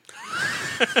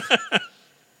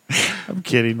 I'm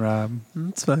kidding, Rob.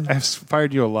 It's fine. I've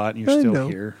fired you a lot, and you're I still know.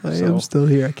 here. I so am still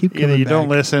here. I keep coming either you back. don't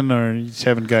listen, or you just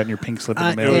haven't gotten your pink slip in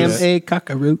I the mail am yet. a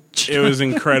cockroach. It was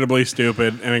incredibly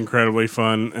stupid and incredibly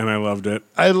fun, and I loved it.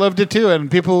 I loved it too,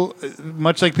 and people,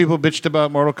 much like people bitched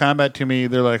about Mortal Kombat to me,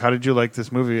 they're like, "How did you like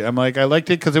this movie?" I'm like, "I liked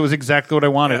it because it was exactly what I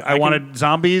wanted. Yeah, I wanted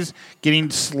zombies getting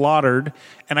slaughtered,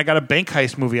 and I got a bank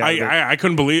heist movie out of it. I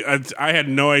couldn't believe I had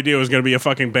no idea it was going to be a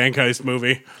fucking bank heist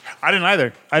movie. I didn't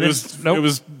either.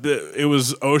 It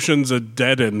was Ocean's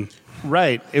Undeadin'.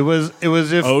 Right. It was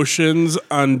if Ocean's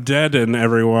Undeadin',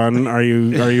 everyone. Are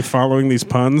you following these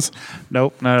puns?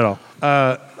 nope, not at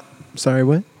all. Sorry,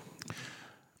 what?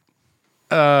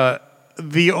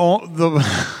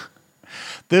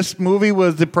 This movie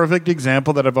was the perfect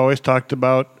example that I've always talked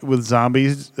about with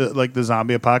zombies, like the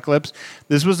zombie apocalypse.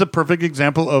 This was a perfect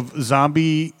example of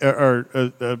zombie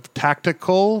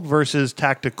tactical versus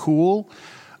tactical.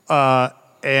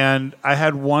 And I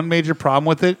had one major problem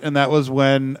with it, and that was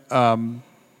when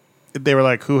they were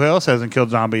like, who else hasn't killed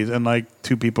zombies? And like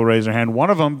two people raised their hand. One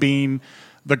of them being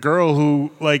the girl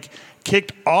who like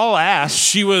kicked all ass.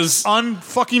 She was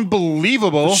unfucking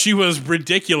believable. She was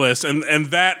ridiculous, and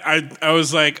that I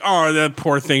was like, oh, that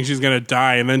poor thing, she's gonna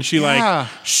die. And then she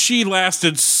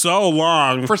lasted so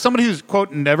long for somebody who's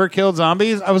quote never killed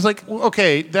zombies. I was like,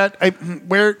 okay,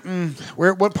 where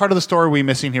what part of the story are we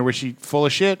missing here? Was she full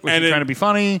of shit? Was she trying to be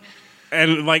funny?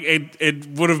 And like it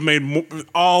would have made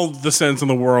all the sense in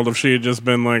the world if she had just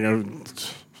been like,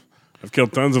 I've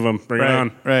killed tons of them. Bring it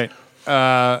on. Right.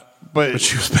 But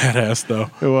she was badass, though.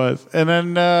 It was. And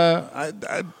then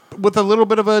with a little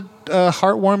bit of a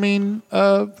heartwarming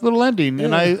little ending. Yeah.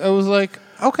 And I was like,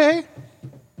 okay.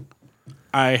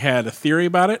 I had a theory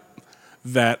about it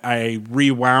that I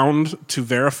rewound to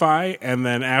verify. And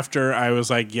then after I was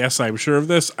like, yes, I'm sure of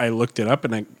this, I looked it up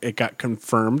and it got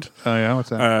confirmed. Oh, yeah? What's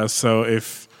that? So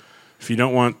if you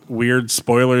don't want weird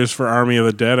spoilers for Army of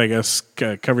the Dead, I guess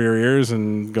cover your ears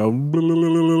and go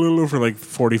for like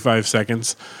 45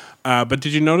 seconds. But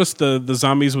did you notice the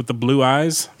zombies with the blue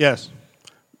eyes? Yes.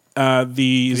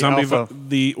 The zombie. Alpha.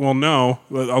 No,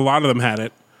 a lot of them had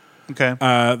it. Okay.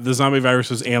 The zombie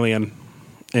virus was alien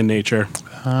in nature,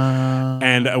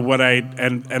 and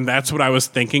and that's what I was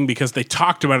thinking because they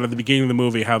talked about it at the beginning of the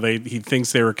movie how he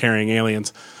thinks they were carrying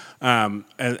aliens, and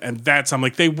that's I'm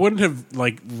like they wouldn't have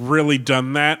like really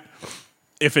done that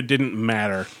if it didn't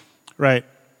matter, right?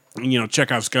 You know,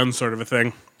 Chekhov's gun sort of a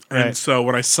thing. Right. And so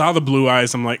when I saw the blue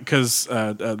eyes, I'm like, because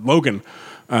Logan,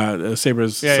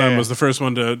 Saber's son, was the first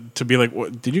one to be like,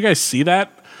 what, did you guys see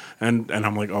that? And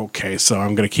I'm like, okay, so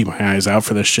I'm going to keep my eyes out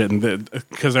for this shit. And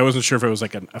because I wasn't sure if it was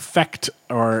like an effect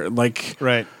or like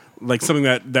something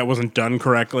that wasn't done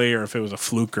correctly or if it was a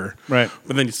fluke or. Right.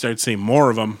 But then you started seeing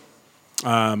more of them.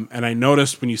 And I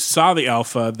noticed when you saw the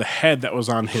alpha, the head that was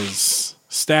on his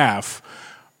staff,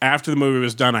 after the movie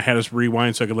was done, I had us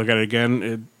rewind so I could look at it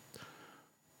again.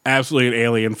 Absolutely an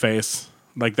alien face.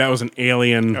 Like that was an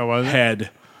alien head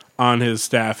on his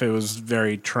staff. It was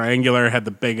very triangular, had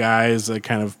the big eyes, a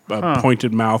kind of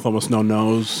pointed mouth, almost no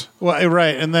nose. Well,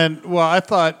 right. And then, I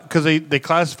thought, because they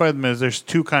classify them as, there's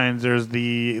two kinds. There's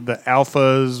the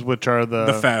alphas, which are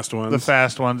the fast ones. The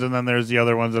fast ones, and then there's the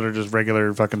other ones that are just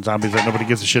regular fucking zombies that nobody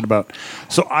gives a shit about.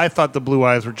 So I thought the blue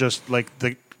eyes were just like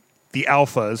the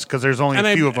alphas, because there's only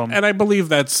a few of them. And I believe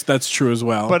that's true as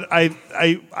well. But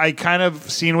I kind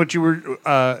of seen what you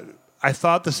were... I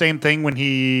thought the same thing when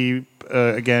he...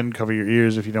 again, cover your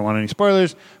ears if you don't want any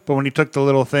spoilers. But when he took the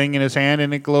little thing in his hand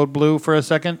and it glowed blue for a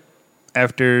second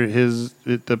after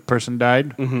the person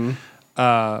died,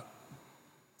 that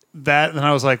and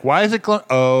I was like, why is it glowing?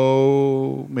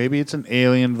 Oh, maybe it's an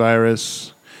alien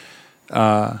virus.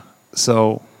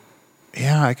 So,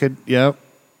 yeah, I could. Yep.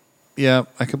 Yeah,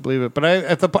 I could believe it. But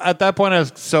at that point, I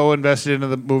was so invested into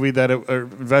the movie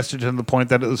invested in the point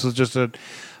that this was just a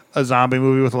zombie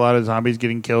movie with a lot of zombies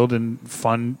getting killed in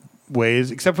fun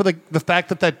ways, except for the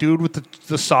fact that dude with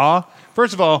the saw.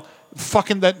 First of all,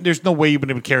 fucking that. There's no way you've been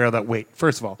able to carry all that weight.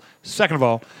 First of all, second of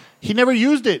all, he never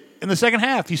used it in the second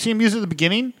half. You see him use it at the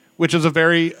beginning, which is a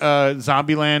very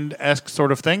Zombieland-esque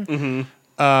sort of thing.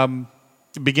 Mm-hmm.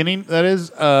 Beginning, that is,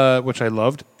 which I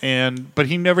loved, but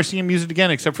he never seen him use it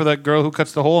again, except for that girl who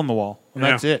cuts the hole in the wall, and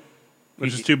that's it.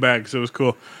 Which is too bad because it was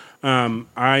cool.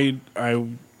 I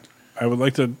would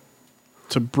like to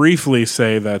briefly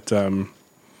say that I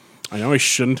know I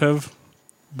shouldn't have,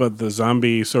 but the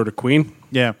zombie sort of queen.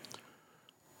 Yeah.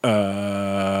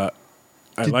 I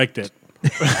liked it.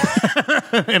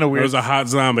 In a weird. It was a hot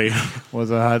zombie. It was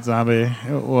a hot zombie.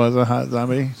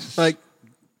 Like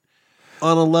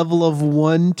on a level of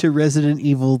 1 to Resident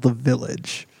Evil: The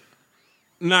Village.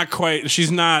 Not quite.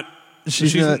 She's not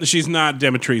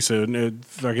Demetrisa.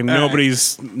 Fucking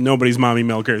nobody's mommy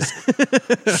milkers.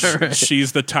 Right.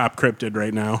 She's the top cryptid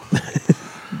right now.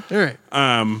 All right.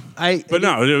 But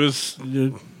no, it was.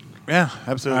 Yeah,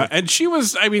 absolutely. And she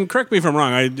was. I mean, correct me if I'm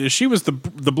wrong. She was the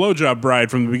blowjob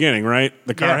bride from the beginning, right?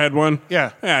 The carhead one.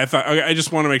 Yeah. Yeah. I thought. I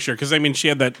just want to make sure because I mean, she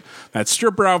had that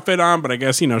stripper outfit on, but I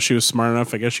guess she was smart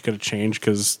enough. I guess she could have changed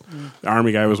because the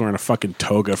army guy was wearing a fucking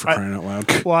toga for crying out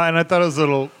loud. Well, and I thought it was a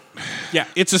little. Yeah,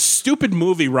 it's a stupid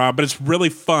movie, Rob, but it's really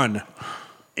fun.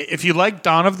 If you like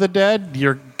Dawn of the Dead,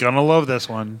 you're gonna love this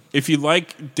one. If you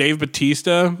like Dave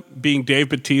Bautista being Dave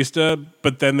Bautista,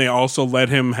 but then they also let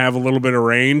him have a little bit of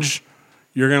range,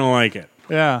 you're gonna like it.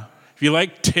 Yeah. If you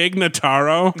like Tig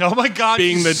Notaro, Oh my God,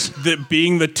 being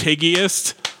being the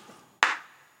tiggiest,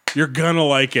 you're gonna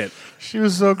like it. she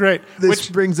was so great. This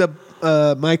brings up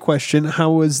my question: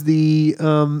 how was the?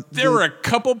 There were a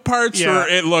couple parts where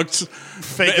it looked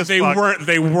Fake as they fuck.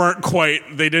 weren't quite.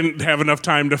 They didn't have enough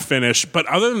time to finish. But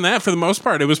other than that, for the most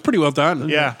part, it was pretty well done.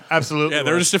 Yeah, absolutely. Yeah,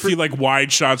 there were just a few like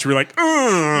wide shots where you're like,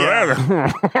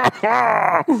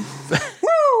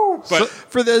 But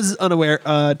for those unaware,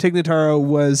 Tig Notaro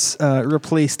was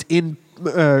replaced in, Tig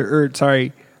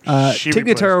Notaro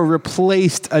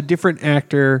replaced a different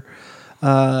actor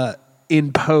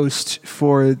in post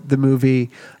for the movie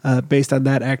based on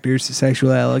that actor's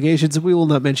sexual allegations. We will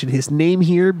not mention his name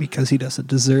here because he doesn't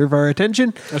deserve our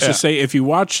attention. Let's just say if you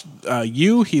watch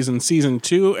he's in season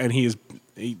 2, and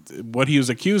what he was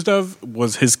accused of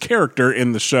was his character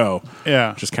in the show.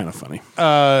 Yeah, which is kind of funny.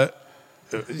 I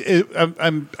don't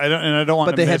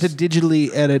want. But they had to digitally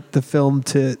edit the film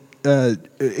to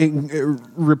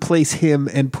replace him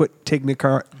and put Tig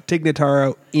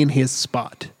Notaro in his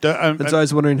spot. And so I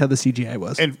was wondering how the CGI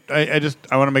was. And I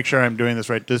want to make sure I'm doing this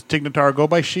right. Does Tig Notaro go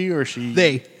by she or she?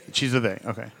 They. She's a they.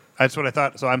 Okay, that's what I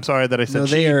thought. So I'm sorry that I said no,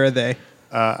 she. they are a they.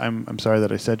 I'm sorry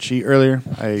that I said she earlier.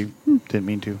 I didn't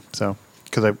mean to. So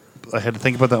because I had to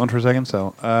think about that one for a second.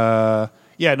 So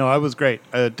yeah, no, I was great.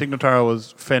 Tig Notaro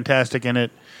was fantastic in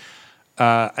it.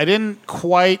 I didn't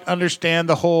quite understand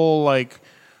the whole like.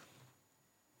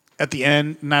 At the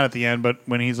end, not at the end, but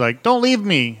when he's like, "Don't leave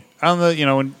me," on the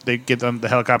when they get on the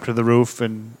helicopter to the roof,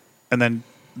 and then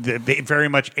the very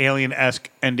much Alien-esque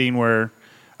ending where,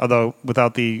 although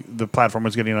without the platform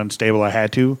was getting unstable, I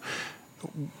had to.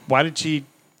 Why did she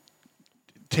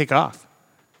take off?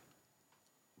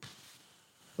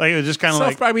 Like it was just kind of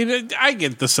like. I mean, I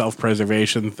get the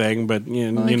self-preservation thing, but at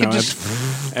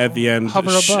the end, hover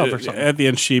above or something. At the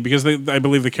end, because I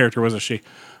believe the character was a she.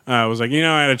 Was like, I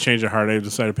had a change of heart. I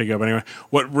decided to pick it up anyway.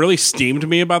 What really steamed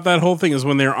me about that whole thing is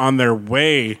when they're on their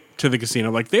way to the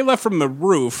casino. Like, they left from the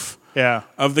roof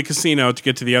of the casino to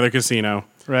get to the other casino.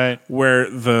 Right. Where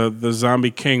the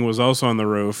zombie king was also on the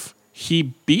roof. He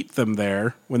beat them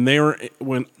there when they were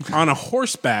on a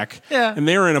horseback. Yeah. And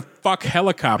they were in a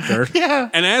helicopter. Yeah.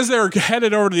 And as they're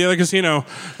headed over to the other casino,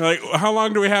 they're like, how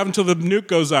long do we have until the nuke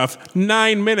goes off?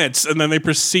 9 minutes. And then they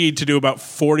proceed to do about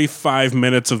 45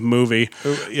 minutes of movie.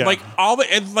 Yeah. Like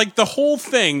the whole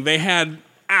thing, they had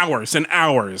hours and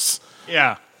hours.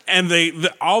 Yeah. And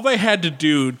all they had to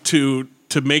do to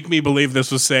make me believe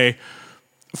this was say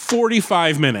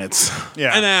 45 minutes.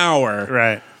 Yeah. An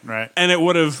hour. Right. And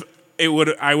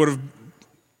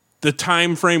the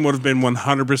time frame would have been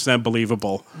 100%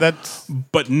 believable.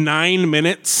 But 9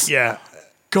 minutes? Yeah.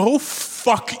 Go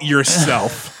fuck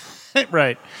yourself.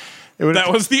 Right.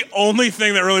 That was the only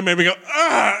thing that really made me go,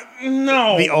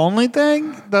 no. The only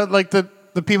thing? The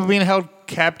people being held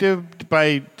captive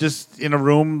by just in a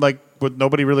room like with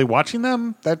nobody really watching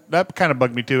them? That kind of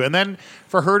bugged me too. And then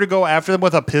for her to go after them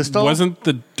with a pistol? Wasn't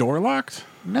the door locked?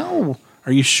 No.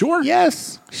 Are you sure?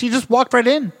 Yes. She just walked right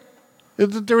in.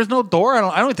 There was no door.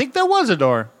 I don't think there was a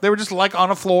door. They were just like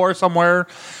on a floor somewhere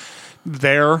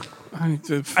there. I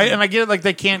get it, like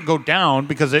they can't go down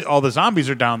because all the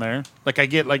zombies are down there. Like I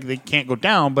get like they can't go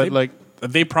down, but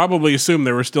they probably assumed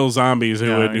there were still zombies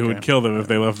who would kill them if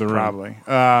they left the room. Probably.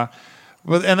 And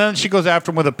then she goes after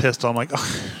him with a pistol. I'm like,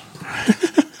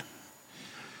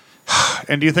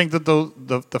 And do you think that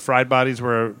the fried bodies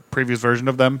were a previous version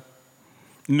of them?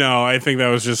 No, I think that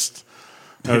was just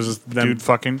them dude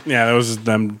fucking. Yeah, that was just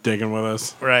them digging with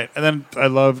us. Right. And then I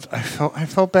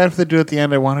felt bad for the dude at the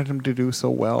end. I wanted him to do so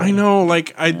well. I know,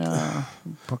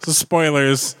 so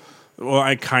spoilers.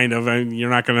 Well, you're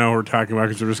not going to know what we're talking about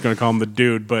because we're just going to call him the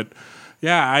dude. But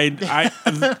yeah, I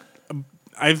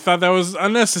thought that was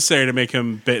unnecessary to make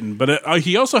him bitten. But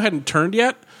he also hadn't turned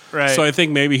yet. Right. So I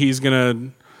think maybe he's going to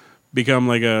become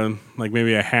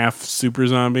maybe a half super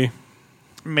zombie.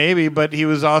 Maybe, but he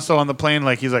was also on the plane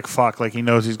he's like fuck, like he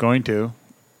knows he's going to,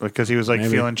 because he was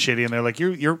feeling shitty, and they're like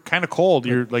you're kind of cold,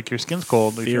 your skin's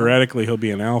cold. Theoretically, he'll be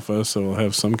an alpha, so he'll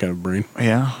have some kind of brain.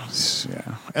 Yeah.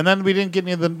 And then we didn't get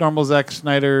any of the normal Zack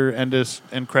Snyder end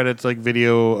credits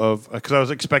video of, because I was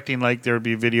expecting there would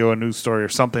be a news story or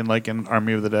something like in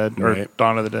Army of the Dead or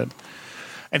Dawn of the Dead,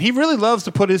 and he really loves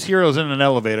to put his heroes in an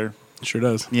elevator. Sure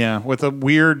does. Yeah, with a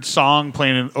weird song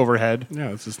playing overhead. Yeah,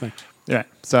 that's his thing. Yeah.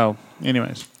 So,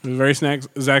 anyways, it was very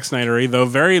Zack Snyder-y, though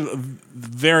very,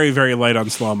 very, very light on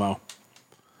slow-mo.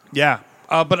 Yeah,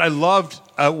 but I loved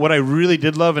what I really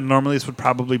did love, and normally this would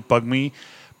probably bug me,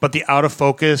 but the out of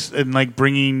focus and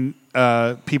bringing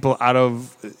people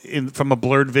from a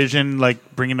blurred vision,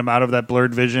 bringing them out of that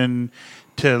blurred vision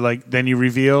to like then you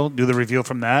do the reveal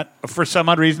from that. For some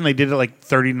odd reason, they did it like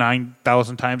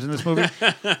 39,000 times in this movie.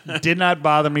 Did not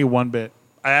bother me one bit.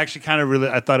 I actually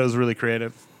I thought it was really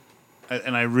creative,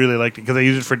 and I really liked it because I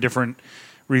used it for different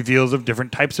reveals of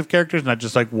different types of characters, not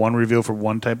just like one reveal for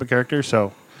one type of character.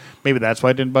 So maybe that's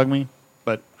why it didn't bug me,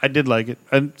 but I did like it.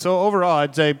 And so overall,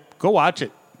 I'd say go watch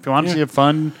it. If you want to see a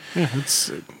fun... Yeah,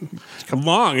 it's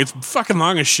long. It's fucking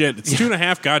long as shit. It's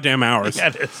 2.5 goddamn hours. Yeah,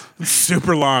 it is. It's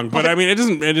super long. But I mean, it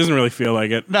doesn't really feel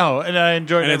like it. No, and I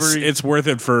enjoyed and it's worth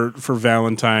it for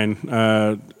Valentine,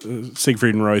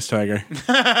 Siegfried and Roy's Tiger.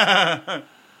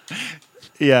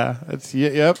 Yeah,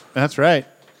 that's right.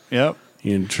 Yep.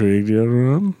 You intrigued yet,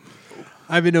 Rob?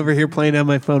 I've been over here playing on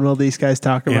my phone while these guys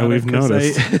talk about it. Yeah, we've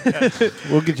noticed.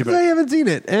 We'll get you back. I haven't seen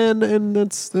it, and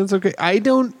that's okay.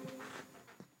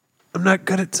 I'm not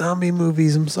good at zombie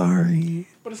movies. I'm sorry.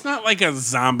 But it's not like a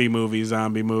zombie movie.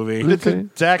 It's a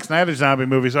Zack Snyder zombie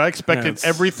movie, so I expected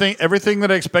everything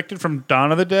that I expected from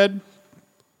Dawn of the Dead,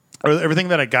 or everything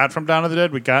that I got from Dawn of the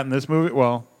Dead, we got in this movie.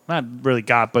 Well, not really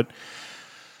got, but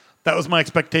that was my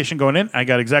expectation going in. I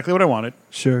got exactly what I wanted.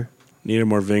 Sure. Needed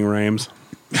more Ving Rhames.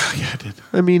 Yeah, I did.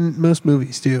 I mean, most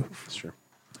movies do. That's true.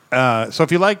 So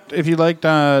if you liked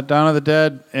Dawn of the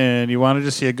Dead and you wanted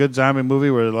to see a good zombie movie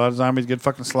where a lot of zombies get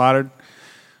fucking slaughtered,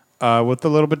 with a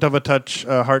little bit of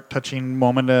a heart-touching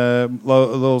moment, not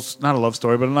a love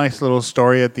story, but a nice little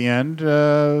story at the end,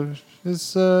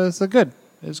 it's good.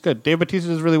 It's good. Dave Bautista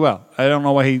does really well. I don't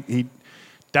know why he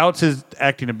doubts his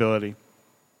acting ability,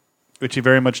 which he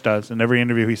very much does in every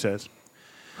interview he says.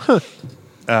 Huh.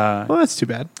 Well, that's too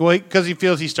bad. Well, because he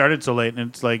feels he started so late, and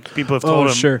it's like people have told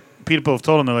him. Sure. People have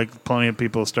told him they're like plenty of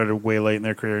people started way late in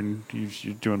their career, and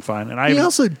you're doing fine. And he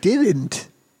also didn't.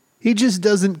 He just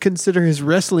doesn't consider his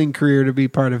wrestling career to be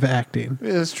part of acting.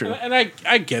 Yeah, that's true. And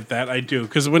I get that. I do.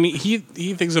 Because when he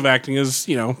thinks of acting as,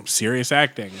 serious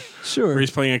acting. Sure. Where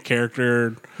he's playing a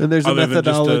character. And there's a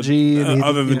methodology.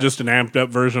 Other than just an amped up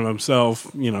version of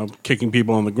himself, kicking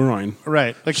people in the groin.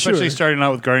 Right. Like especially starting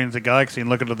out with Guardians of the Galaxy and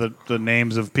looking at the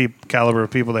names of caliber of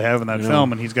people they have in that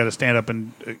film, and he's got to stand up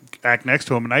and act next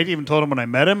to him. And I even told him when I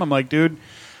met him, I'm like, dude,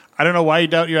 I don't know why you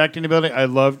doubt your acting ability. I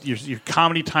love your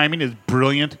comedy timing is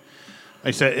brilliant. I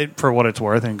said it for what it's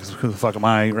worth, and because who the fuck am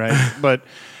I, right? But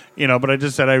I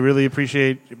just said I really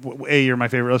appreciate. You're my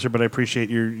favorite wrestler, but I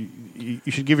appreciate you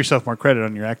should give yourself more credit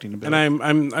on your acting ability.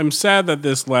 And I'm sad that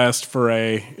this last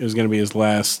foray is going to be his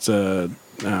last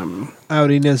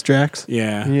outing as Drax.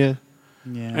 Yeah. Yeah.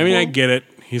 I mean, I get it.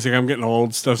 He's like, I'm getting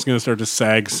old. Stuff's going to start to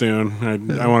sag soon.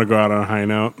 I want to go out on a high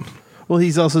note. Well,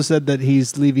 he's also said that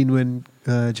he's leaving when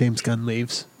James Gunn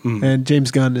leaves. And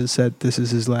James Gunn has said this is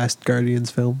his last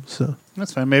Guardians film. So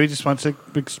that's fine. Maybe he just wants to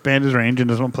expand his range and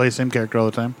doesn't want to play the same character all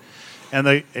the time.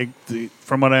 And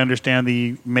from what I understand,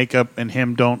 the makeup and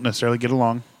him don't necessarily get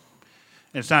along.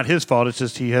 And it's not his fault. It's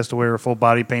just he has to wear a full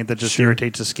body paint that just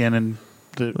irritates his skin. And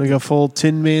like a full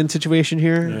Tin Man situation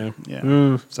here?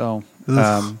 Yeah. So,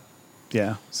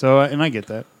 yeah. So, and I get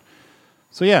that.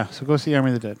 So, yeah. So go see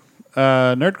Army of the Dead.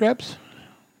 Nerd Grabs?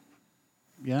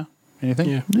 Yeah? Anything?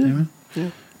 Yeah. Anyway? Yeah.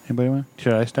 Anybody want?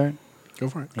 Should I start? Go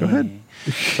for it. Go ahead.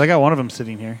 So I got one of them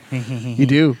sitting here. You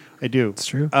do. I do. It's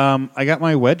true. I got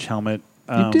my Wedge helmet.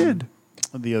 You did.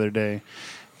 The other day.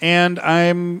 And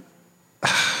I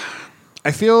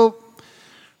feel,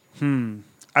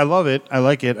 I love it. I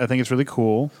like it. I think it's really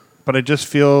cool. But I just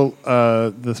feel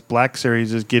this Black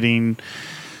Series is getting...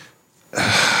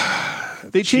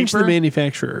 They changed the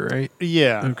manufacturer, right?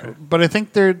 Yeah. Okay. But I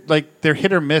think they're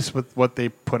hit or miss with what they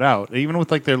put out. Even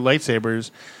with like their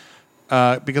lightsabers.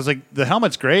 Because like the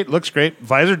helmet's great, looks great.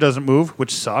 Visor doesn't move,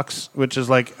 which sucks. Which is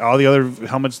like all the other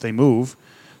helmets, they move.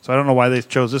 So I don't know why they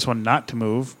chose this one not to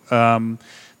move. The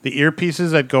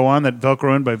earpieces that go on that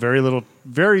Velcro in by very little,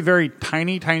 very, very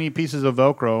tiny, tiny pieces of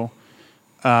Velcro.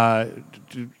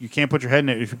 You can't put your head in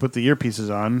it if you put the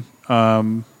earpieces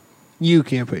on. You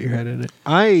can't put your head in it.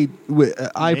 I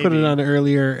put it on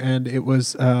earlier, and it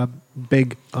was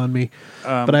big on me.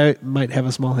 But I might have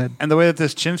a small head. And the way that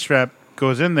this chin strap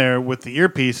goes in there with the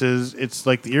earpieces, it's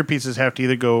like the earpieces have to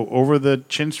either go over the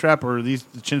chin strap or the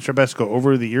chin strap has to go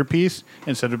over the earpiece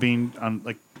instead of being on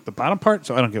like the bottom part.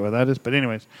 So I don't get what that is. But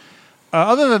anyways,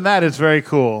 other than that, it's very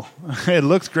cool. It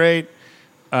looks great.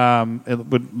 It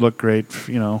would look great,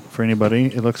 for anybody.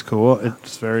 It looks cool.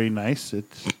 It's very nice.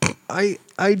 I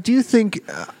do think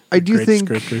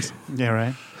Scripters. Yeah,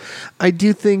 right. I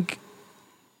do think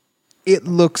it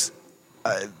looks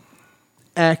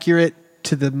accurate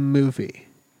to the movie.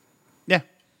 Yeah.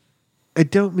 I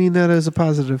don't mean that as a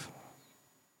positive.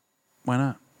 Why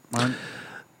not?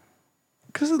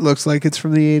 Because it looks like it's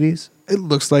from the 80s. It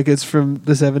looks like it's from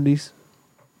the 70s.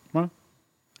 Well,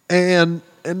 And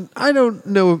I don't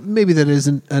know, maybe that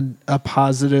isn't a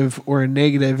positive or a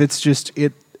negative. It's just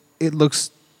it looks.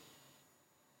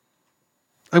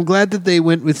 I'm glad that they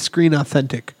went with screen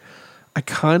authentic. I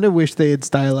kind of wish they had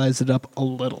stylized it up a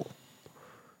little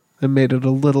and made it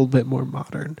a little bit more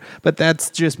modern. But that's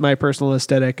just my personal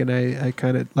aesthetic, and I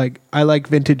kind of I like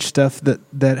vintage stuff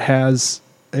that has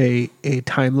a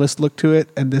timeless look to it,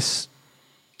 and this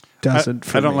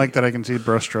doesn't. I don't like that I can see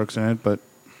brushstrokes in it, but.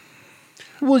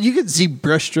 Well, you can see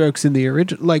brushstrokes in the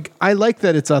original. Like, I like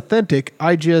that it's authentic.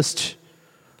 I just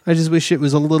wish it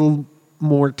was a little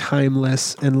more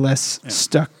timeless and less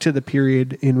stuck to the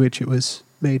period in which it was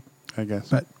made. I guess.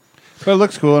 But it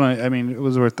looks cool, and I mean, it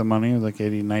was worth the money. It was like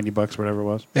 $80, $90, whatever it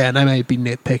was. Yeah, and I might be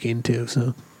nitpicking too,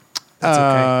 so that's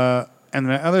okay. And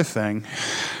the other thing,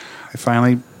 I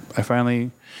finally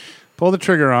pulled the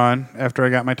trigger on after I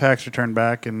got my tax return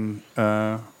back, and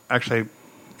actually.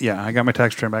 Yeah, I got my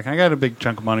tax return back. I got a big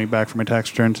chunk of money back from my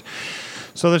tax returns.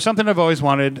 So there's something I've always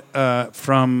wanted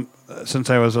since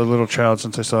I was a little child,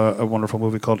 since I saw a wonderful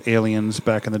movie called Aliens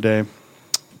back in the day.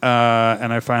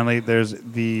 And I finally, there's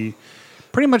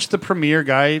pretty much the premier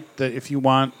guy that if you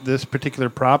want this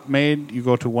particular prop made, you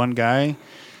go to one guy.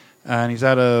 And he's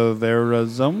out of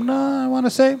Arizona, I want to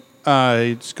say.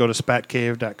 You just go to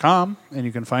spatcave.com and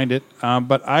you can find it.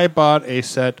 But I bought a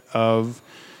set of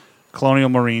Colonial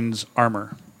Marines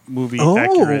armor. Movie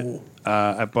accurate.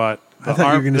 I bought. I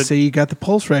thought you were going to say you got the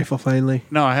pulse rifle finally.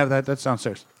 No, I have that. That's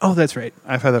downstairs. Oh, that's right.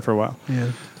 I've had that for a while.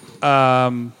 Yeah.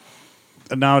 And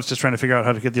now it's just trying to figure out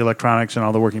how to get the electronics and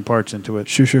all the working parts into it.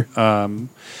 Sure.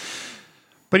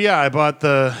 But yeah, I bought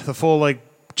the full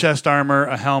chest armor,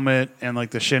 a helmet, and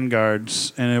the shin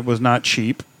guards, and it was not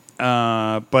cheap.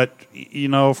 But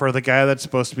for the guy that's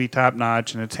supposed to be top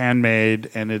notch, and it's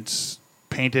handmade, and it's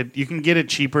painted. You can get it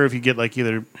cheaper if you get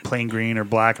either plain green or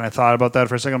black. And I thought about that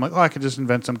for a second. I'm like, I could just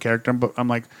invent some character. But I'm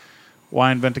like,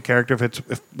 why invent a character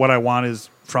if what I want is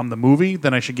from the movie?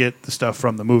 Then I should get the stuff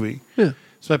from the movie. Yeah.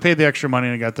 So I paid the extra money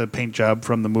and I got the paint job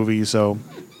from the movie. So,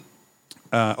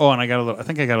 and I got a little. I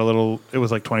think I got a little. It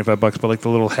was $25, but the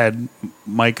little head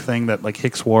mic thing that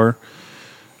Hicks wore.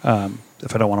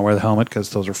 If I don't want to wear the helmet because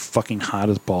those are fucking hot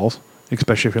as balls.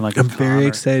 Especially if you're I'm very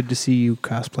excited to see you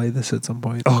cosplay this at some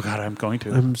point. Oh God, I'm going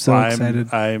to. I'm so excited.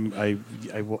 I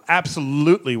will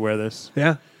absolutely wear this.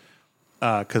 Yeah,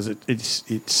 because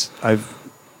it's a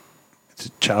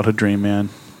childhood dream, man.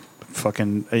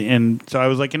 Fucking, and so I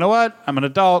was like, you know what? I'm an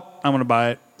adult. I'm gonna buy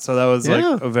it. So that was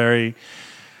a very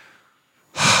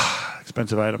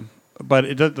expensive item.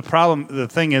 But the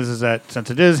thing is that since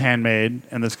it is handmade,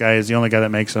 and this guy is the only guy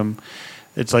that makes them.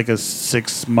 It's a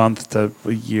 6 month to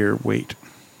a year wait.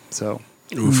 So,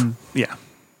 yeah,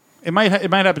 it might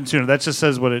happen sooner. That just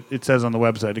says what it says on the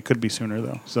website. It could be sooner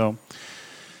though. So,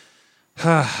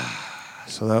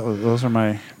 those are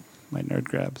my nerd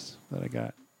grabs that I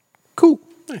got. Cool,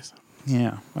 nice.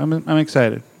 Yeah, I'm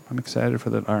excited. I'm excited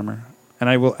for that armor, and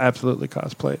I will absolutely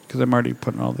cosplay it because I'm already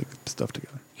putting all the stuff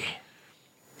together. Yeah.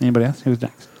 Anybody else? Who's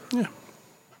next? Yeah,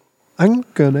 I can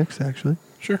go next. Actually.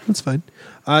 Sure. That's fine.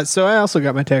 So I also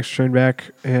got my tax return back,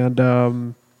 and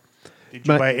did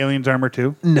you buy Aliens armor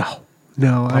too? No,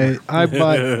 I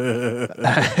bought.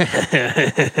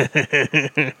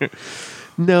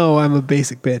 No, I'm a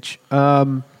basic bitch.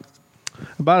 I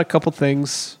bought a couple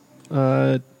things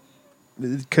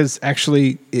because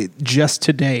actually, just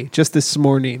this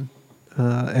morning,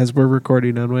 as we're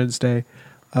recording on Wednesday,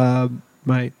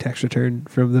 my tax return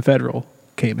from the federal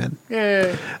came in.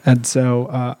 Yay. And so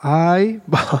I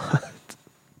bought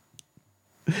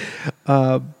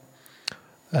a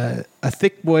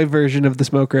thick boy version of the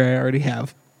smoker I already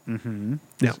have. Mm-hmm.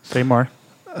 Yeah. Say more.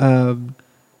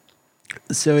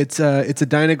 So it's a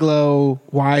Dynaglow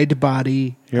wide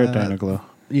body. You're a Dynaglow.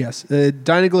 Yes, a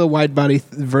Dynaglow wide body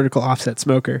vertical offset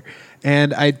smoker.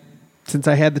 And since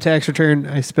I had the tax return,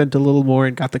 I spent a little more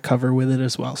and got the cover with it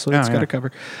as well. So it's got a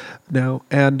cover now.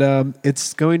 And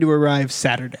it's going to arrive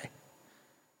Saturday.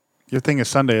 Your thing is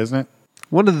Sunday, isn't it?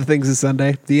 One of the things is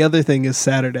Sunday. The other thing is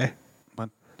Saturday. What?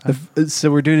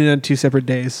 So we're doing it on 2 separate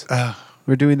days.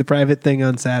 We're doing the private thing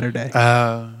on Saturday.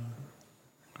 And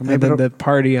then the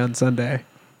party on Sunday.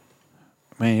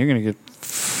 Man, you're going to get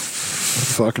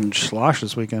fucking slosh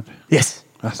this weekend. Yes.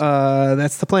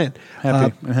 That's the plan.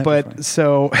 Happy but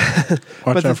so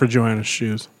watch out for Joanna's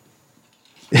shoes.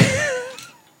 I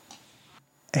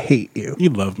hate you. You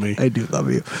love me. I do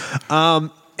love you.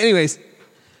 Anyways,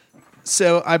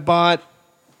 so I bought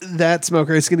that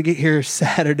smoker. It's going to get here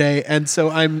Saturday, and so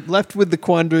I'm left with the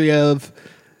quandary of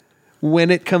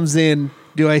when it comes in.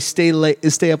 Do I stay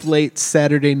up late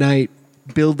Saturday night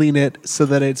building it so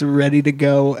that it's ready to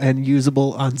go and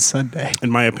usable on Sunday. In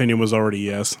my opinion, was already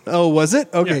yes. Oh, was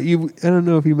it? Okay. Yeah. I don't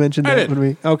know if you mentioned that did. when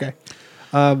we. Okay.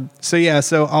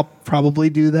 So I'll probably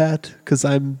do that because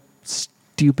I'm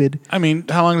stupid. I mean,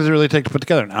 how long does it really take to put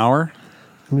together? An hour?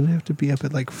 I'm gonna have to be up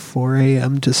at like 4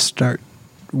 a.m. to start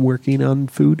working on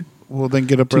food. Well, then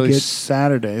get up early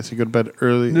Saturday, so you go to bed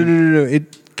early. No.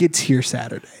 It gets here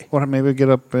Saturday. Well, maybe get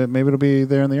up. Maybe it'll be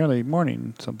there in the early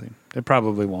morning. Something. It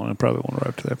probably won't. It probably won't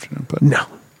arrive till the afternoon. But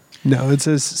No. It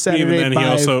says Saturday. Even then,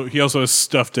 by, he also has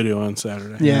stuff to do on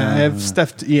Saturday. Yeah, I have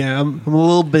stuff. I'm a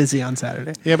little busy on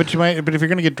Saturday. yeah, but you might. But if you're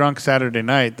going to get drunk Saturday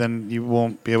night, then you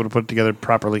won't be able to put it together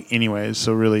properly, anyways.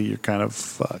 So really, you're kind of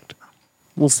fucked.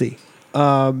 We'll see.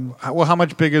 Well, how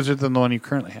much bigger is it than the one you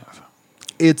currently have?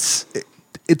 It's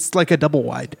like a double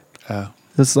wide. Oh.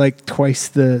 It's like twice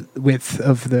the width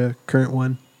of the current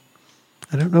one.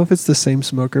 I don't know if it's the same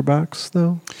smoker box,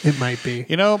 though. It might be.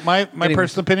 You know, my Anyway.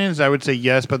 personal opinion is I would say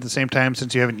yes, but at the same time,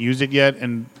 since you haven't used it yet,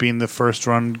 and being the first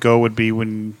run go would be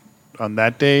when on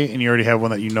that day, and you already have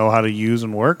one that you know how to use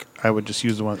and work, I would just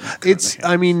use the one.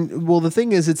 The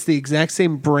thing is, it's the exact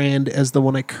same brand as the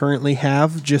one I currently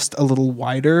have, just a little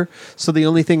wider. So the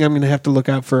only thing I'm going to have to look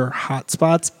out for hot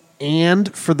spots,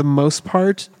 and for the most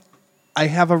part, I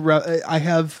have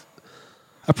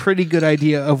a pretty good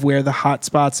idea of where the hot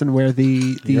spots and where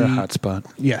the You're a hot spot.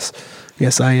 Yes,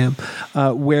 I am.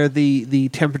 Where the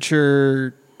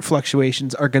temperature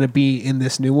fluctuations are going to be in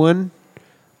this new one.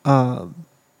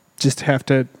 Just have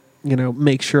to,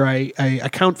 make sure I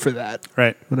account for that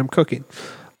Right. when I'm cooking.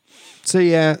 So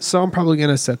I'm probably going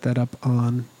to set that up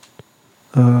on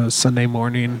Sunday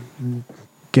morning and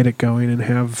get it going and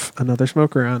have another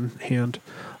smoker on hand.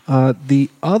 The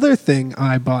other thing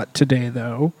I bought today,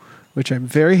 though, which I'm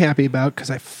very happy about because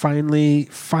I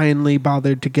finally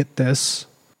bothered to get this.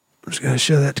 I'm just going to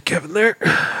show that to Kevin there.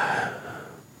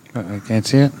 I can't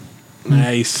see it.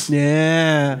 Nice.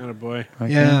 Yeah. Atta boy.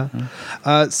 Okay.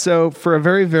 Yeah. So for a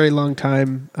very, very long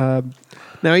time, now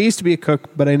I used to be a cook,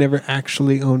 but I never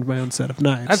actually owned my own set of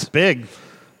knives. That's big.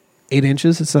 8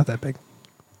 inches? It's not that big.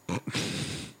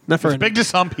 Not for It's big to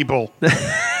some people.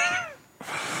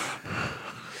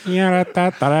 Yeah.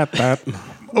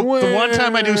 The one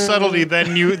time I do subtlety,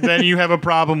 then you have a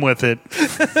problem with it.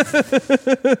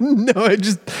 No, I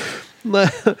just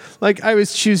like I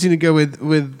was choosing to go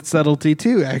with subtlety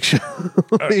too,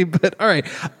 actually. But all right,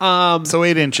 So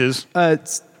 8 inches.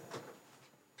 it's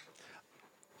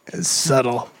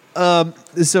subtle.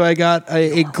 So I got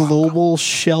a global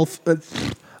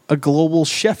a global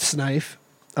chef's knife.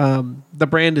 The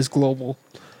brand is Global.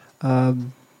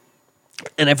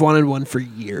 And I've wanted one for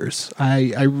years.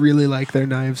 I really like their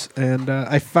knives, and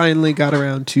I finally got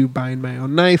around to buying my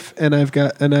own knife, and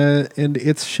and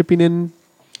it's shipping in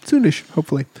soonish,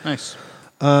 hopefully. Nice.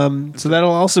 So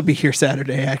that'll also be here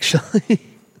Saturday, actually.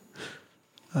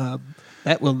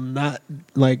 That will not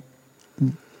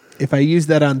if I use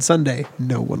that on Sunday,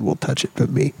 no one will touch it but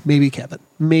me. Maybe Kevin.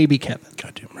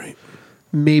 Goddamn right.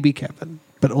 Maybe Kevin,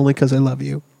 but only because I love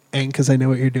you. And because I know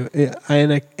what you're doing.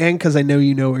 And because I know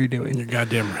you know what you're doing. You're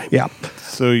goddamn right. Yeah.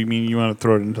 So you mean you want to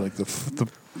throw it into like the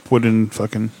wooden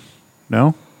fucking...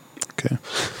 No? Okay.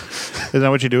 Isn't that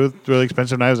what you do with really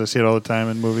expensive knives? I see it all the time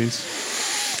in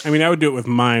movies. I mean, I would do it with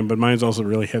mine, but mine's also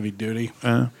really heavy duty.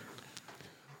 You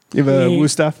have a Woo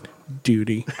stuff?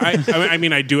 Duty. I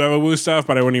mean, I do have a Woo stuff,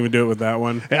 but I wouldn't even do it with that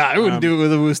one. Yeah, I wouldn't do it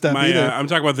with a Woo stuff either. I'm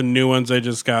talking about the new ones. I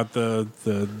just got the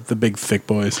big thick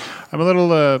boys. I'm a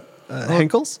little...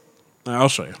 Henkels? I'll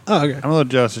show you. Oh, okay. I'm a little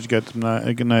jealous that you got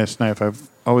a nice knife. I've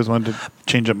always wanted to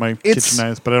change up my kitchen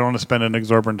knives, but I don't want to spend an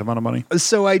exorbitant amount of money.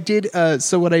 So I did.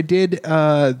 So what I did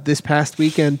this past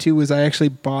weekend too was I actually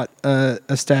bought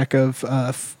a stack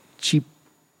of cheap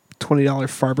 $20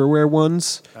 Farberware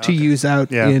ones to use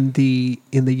out in the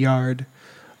yard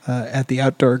at the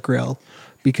outdoor grill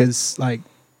because I'm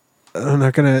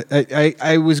not gonna.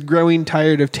 I was growing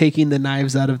tired of taking the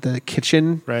knives out of the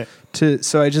kitchen. Right.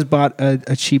 So I just bought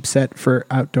a cheap set for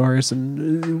outdoors,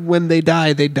 and when they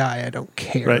die, they die. I don't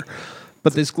care. Right.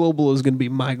 But this Global is going to be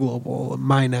my Global,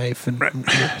 my knife. And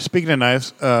Speaking of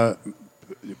knives,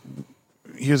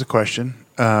 here's a question: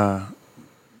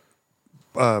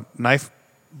 knife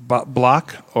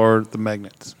block or the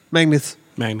magnets? Magnets.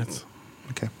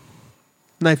 Okay.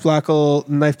 Knife block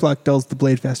dulls the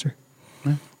blade faster.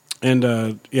 And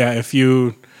if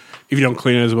you don't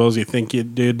clean it as well as you think you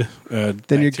did, then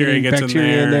you're getting gets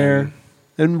bacteria in there.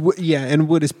 And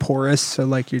wood is porous, so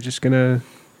you're just gonna.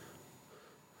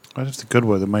 What if it's a good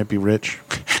wood? It might be rich.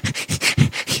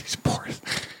 He's porous.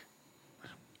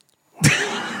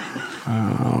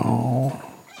 Oh.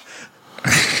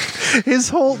 His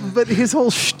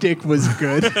whole shtick was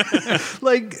good.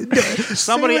 Like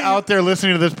somebody out there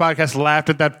listening to this podcast laughed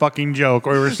at that fucking joke,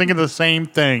 or were thinking the same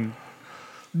thing.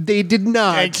 They did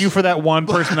not. Thank you for that one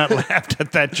person that laughed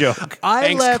at that joke.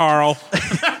 Thanks, Carl.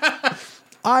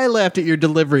 I laughed at your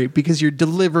delivery because your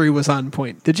delivery was on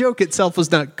point. The joke itself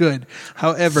was not good.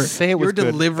 However, your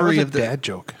delivery of the dad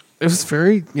joke. It was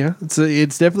very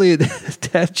it's definitely a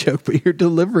dad joke, but your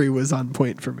delivery was on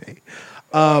point for me.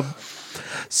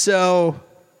 So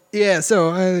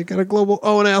I got a global.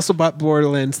 Oh, and I also bought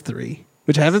Borderlands 3,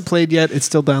 which I haven't played yet. It's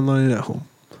still downloading at home.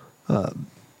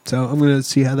 So I'm going to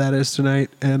see how that is tonight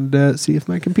and see if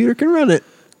my computer can run it.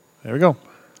 There we go.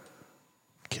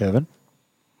 Kevin?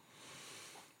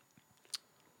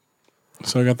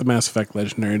 So I got the Mass Effect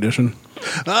Legendary Edition.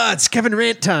 It's Kevin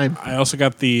Rant time. I also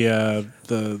got the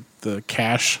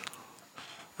cache,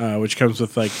 which comes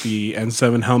with like the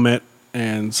N7 helmet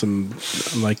and some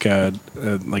like an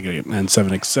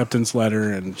N7 acceptance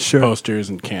letter and posters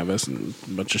and canvas and a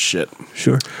bunch of shit.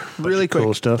 Sure. Really quick.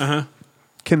 Cool stuff. Uh-huh.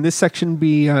 Can this section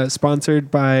be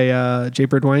sponsored by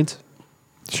Jaybird Wines?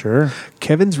 Sure.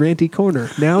 Kevin's Ranty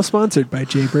Corner, now sponsored by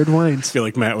Jaybird Wines. I feel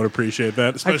like Matt would appreciate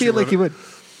that. I feel like he would.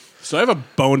 So I have a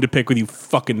bone to pick with you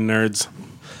fucking nerds.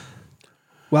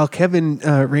 While Kevin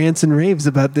rants and raves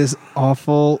about this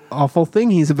awful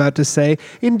thing he's about to say,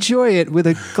 enjoy it with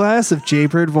a glass of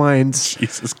Jaybird Wines,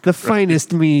 Jesus the Christ.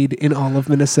 finest mead in all of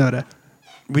Minnesota.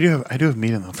 I do have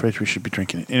meat in the fridge. We should be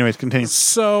drinking it. Anyways, continue.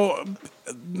 So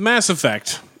Mass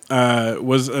Effect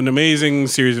was an amazing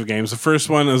series of games. The first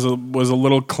one was a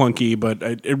little clunky, but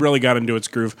it really got into its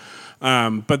groove.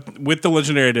 But with the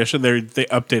Legendary Edition, they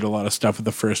update a lot of stuff with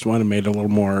the first one and made it a little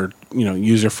more,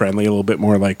 user friendly, a little bit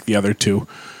more like the other two.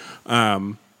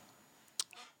 But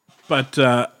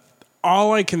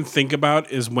all I can think about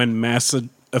is when Mass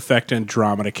Effect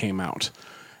Andromeda came out,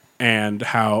 and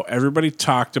how everybody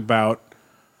talked about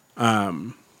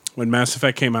when Mass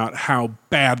Effect came out, how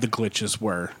bad the glitches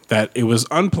were. That it was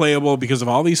unplayable because of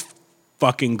all these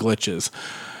fucking glitches.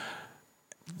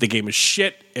 The game is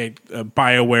shit.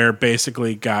 BioWare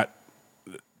basically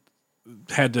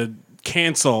had to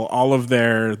cancel all of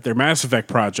their Mass Effect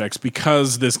projects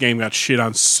because this game got shit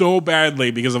on so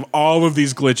badly because of all of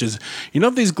these glitches. You know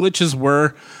what these glitches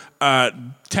were?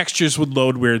 Textures would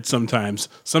load weird sometimes.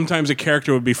 Sometimes a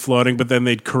character would be floating, but then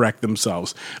they'd correct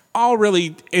themselves. All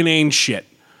really inane shit.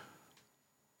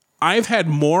 I've had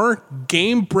more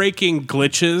game-breaking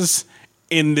glitches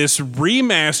in this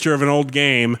remaster of an old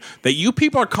game that you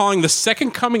people are calling the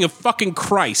second coming of fucking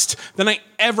Christ than I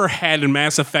ever had in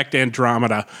Mass Effect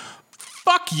Andromeda.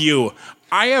 Fuck you.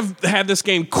 I have had this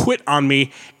game quit on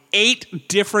me 8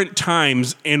 different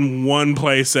times in one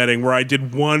play setting where I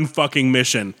did one fucking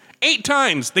mission. 8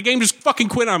 times. The game just fucking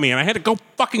quit on me and I had to go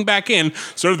fucking back in,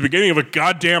 sort of the beginning of a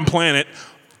goddamn planet.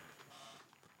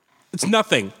 It's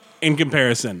nothing in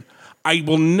comparison. I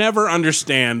will never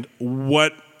understand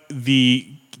what the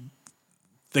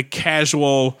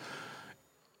casual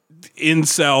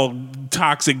incel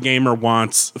toxic gamer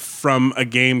wants from a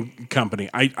game company.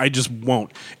 I just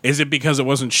won't. Is it because it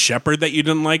wasn't Shepard that you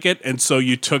didn't like it, and so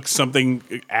you took something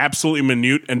absolutely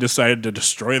minute and decided to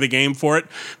destroy the game for it?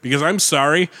 Because I'm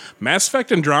sorry, Mass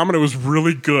Effect Andromeda was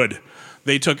really good.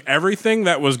 They took everything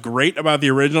that was great about the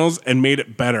originals and made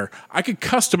it better. I could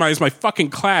customize my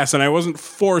fucking class, and I wasn't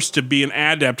forced to be an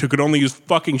adept who could only use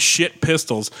fucking shit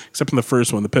pistols. Except in the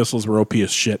first one, the pistols were OP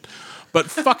as shit. But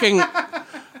fucking,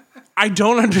 I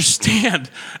don't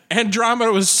understand.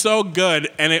 Andromeda was so good,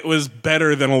 and it was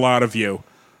better than a lot of you.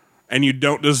 And you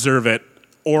don't deserve it,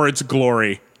 or its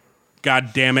glory.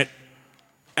 God damn it.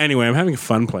 Anyway, I'm having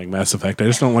fun playing Mass Effect. I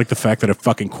just don't like the fact that it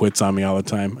fucking quits on me all the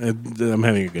time. I'm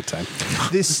having a good time.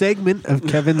 This segment of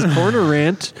Kevin's Corner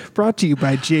Rant brought to you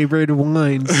by Jaybird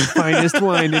Wines, the finest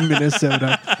wine in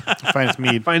Minnesota. Finest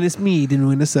mead. Finest mead in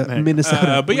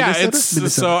Minnesota. But yeah, Minnesota?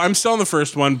 So I'm still in the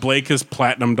first one. Blake has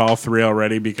platinumed all 3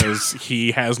 already because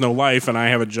he has no life and I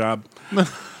have a job.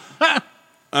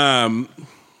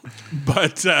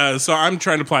 But so I'm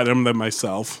trying to platinum them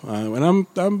myself, and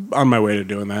I'm on my way to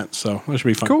doing that. So that should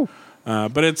be fun. Cool.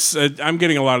 But it's I'm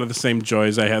getting a lot of the same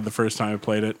joys I had the first time I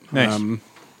played it. Nice.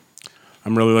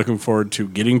 I'm really looking forward to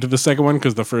getting to the second one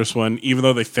because the first one, even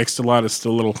though they fixed a lot, is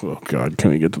still a little. Oh God,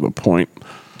 can we get to the point?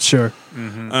 Sure.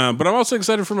 Mm-hmm. But I'm also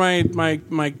excited for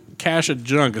my cache of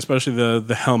junk, especially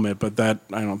the helmet. But that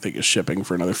I don't think is shipping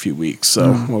for another few weeks,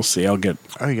 so we'll see. I'll get.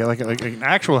 Oh, you got like an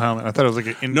actual helmet. I thought it was like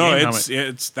an in-game helmet.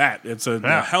 It's that. It's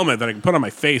a helmet that I can put on my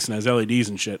face and has LEDs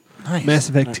and shit. Nice. Mass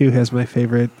Effect 2 has my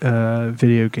favorite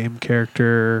video game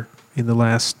character in the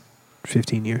last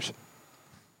 15 years.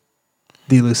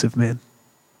 The Elusive Man.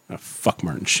 Oh, fuck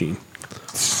Martin Sheen.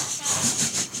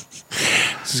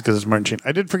 This is because it's Martin Sheen.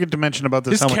 I did forget to mention about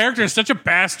this His helmet. character is such a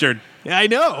bastard. Yeah, I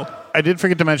know. I did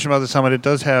forget to mention about this helmet. It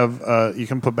does have, you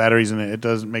can put batteries in it. It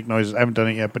does make noises. I haven't done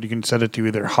it yet, but you can set it to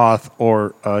either Hoth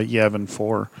or Yevon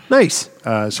 4. Nice.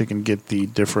 So you can get the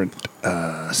different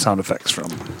sound effects from.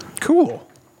 Cool.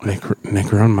 Nick,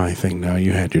 we're on my thing now.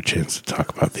 You had your chance to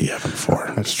talk about the Yevon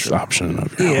 4. That's true. Option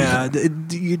of your Yeah,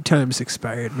 your time's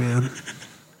expired, man.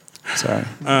 Sorry.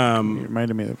 You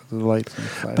reminded me of the lights and the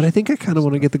flash. But I think I kind of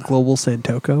want to get the global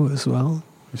Santoku as well.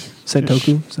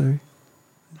 Santoku, sorry.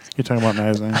 You're talking about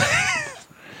Knives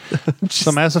Out.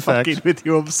 So Mass Effect. Fucking with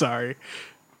you, I'm sorry.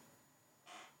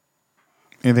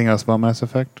 Anything else about Mass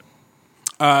Effect?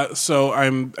 So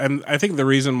I think the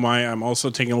reason why I'm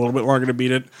also taking a little bit longer to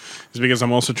beat it is because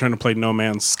I'm also trying to play No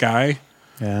Man's Sky.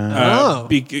 Yeah.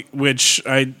 Which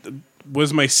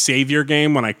was my savior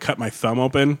game when I cut my thumb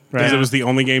open because Right. it was the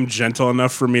only game gentle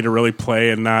enough for me to really play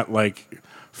and not like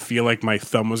feel like my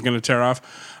thumb was going to tear off.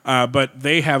 But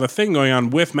they have a thing going on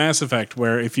with Mass Effect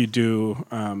where if you do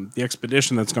the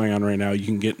expedition that's going on right now, you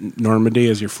can get Normandy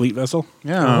as your fleet vessel.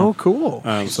 Yeah. Oh, cool. So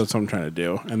that's what I'm trying to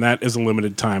do, and that is a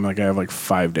limited time. Like I have like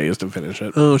 5 days to finish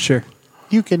it. Oh, sure.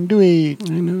 You can do it.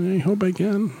 I know. I hope I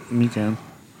can. You can.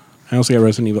 I also got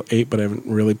Resident Evil 8, but I haven't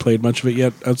really played much of it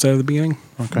yet outside of the beginning.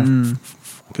 Okay.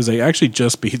 Because I actually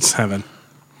just beat 7.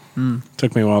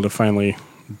 Took me a while to finally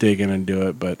dig in and do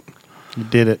it, but You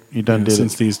did it. You done did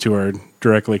since it. these two are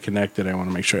directly connected, I want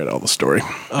to make sure I had all the story.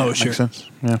 Oh, sure. Makes sense.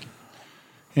 Yeah.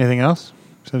 Anything else?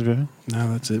 Besides video?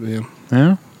 No, that's it, man.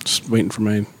 Yeah. Just waiting for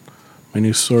my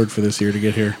new sword for this year to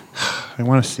get here. I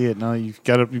want to see it now. You've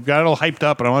got it all hyped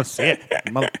up, and I want to see it,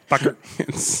 motherfucker.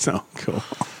 It's so cool.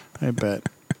 I bet.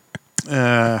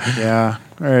 Yeah. Yeah.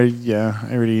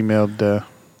 I already emailed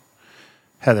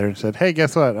Heather and said, "Hey,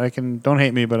 guess what? Don't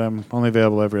hate me, but I'm only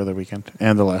available every other weekend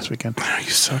and the last weekend." Oh, you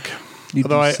suck. You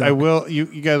Although do suck. I will. You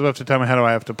guys will have to tell me how do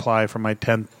I have to apply for my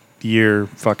 10th year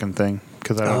fucking thing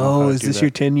because I don't know. Oh, how to is do this that.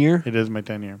 your 10 year? It is my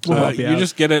 10 year. We'll So, help you You out.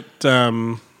 just get it.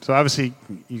 so obviously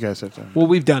you guys have to. Well,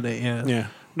 we've done it, yeah. Yeah.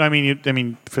 No, I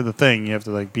mean for the thing you have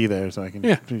to like be there so I can.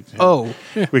 Yeah. Oh,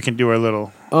 We can do our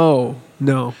little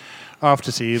no. off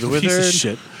to see the Piece wizard. of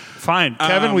shit. Fine,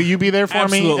 Kevin, will you be there for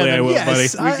me? Absolutely, And then- I will,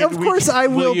 Yes, buddy. of course I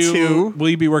will too. Will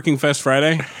you be working Fest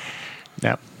Friday?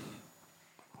 Yeah.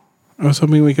 I was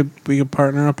hoping we could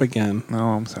partner up again. No,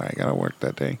 I'm sorry. I gotta work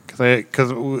that day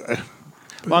because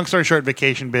long story short,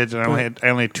 vacation bids, and I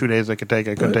only had 2 days I could take.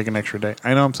 I couldn't take an extra day.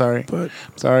 I know. I'm sorry. But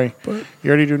I'm sorry. but-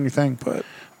 You're already doing your thing. but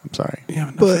I'm sorry.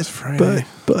 yeah, no, Fest Friday.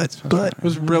 But. It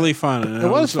was really fun. and It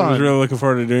was I was fun. really looking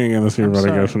forward to doing it this year, I'm but I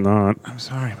sorry. guess not. I'm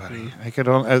sorry, buddy.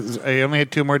 I only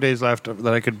had 2 more days left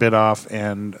that I could bid off,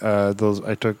 and those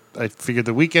I figured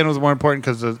the weekend was more important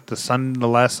because the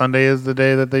last Sunday is the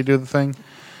day that they do the thing.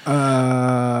 Or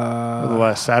the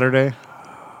last Saturday.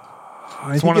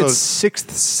 I think one of it's those-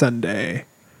 6th Sunday.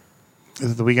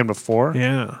 Is it the weekend before?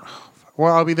 Yeah.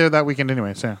 Well, I'll be there that weekend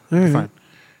anyway, so right. fine.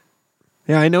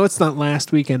 Yeah, I know it's not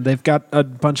last weekend. They've got a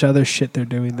bunch of other shit they're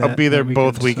doing that. I'll be there that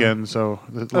both weekend, weekends, so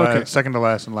the Okay. second to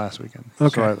last and last weekend.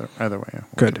 Okay. So either way, yeah, we'll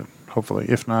Good. get it. Hopefully,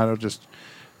 if not, I'll just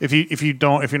if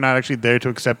you're not actually there to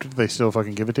accept it, they still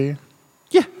fucking give it to you.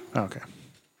 Yeah. Okay.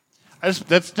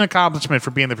 That's an accomplishment for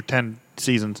being there for 10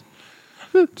 seasons.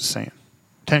 Just saying,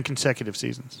 10 consecutive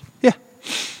seasons. Yeah.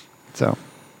 So,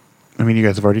 I mean, you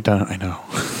guys have already done it. I know.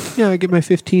 Yeah, I get my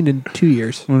 15 in 2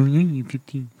 years. Well,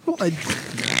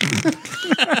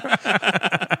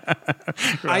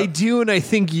 I do, and I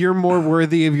think you're more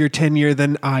worthy of your tenure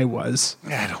than I was.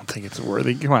 I don't think it's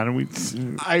worthy. Come on, we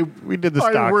did the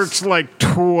I stocks. worked like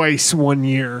twice 1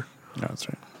 year. No, that's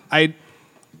right.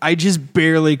 I just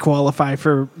barely qualify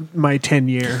for my 10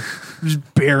 year.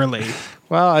 Just barely.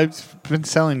 Well, I've been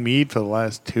selling mead for the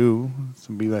last 2. This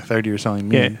will be my 3rd year selling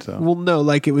mead. So. Well, no,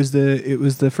 like it was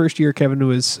the first year Kevin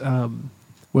was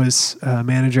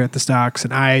manager at the stocks,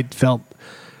 and I felt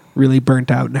really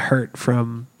burnt out and hurt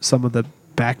from some of the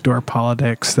backdoor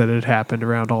politics that had happened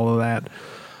around all of that.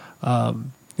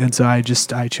 And so I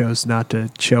chose not to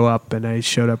show up, and I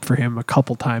showed up for him a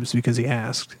couple times because he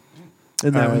asked,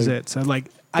 and that was it. So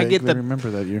I get the remember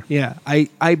that year. Yeah,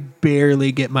 I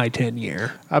barely get my 10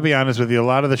 year. I'll be honest with you. A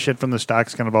lot of the shit from the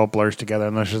stocks kind of all blurs together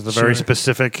unless there's a very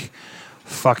specific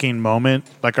fucking moment,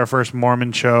 like our first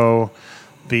Mormon show,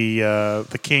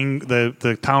 the king,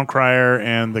 the town crier,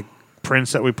 and the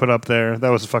prince that we put up there. That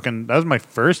was my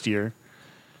first year.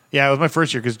 Yeah, it was my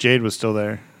first year because Jade was still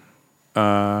there.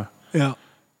 Yeah.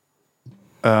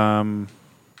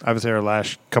 Obviously, our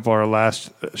last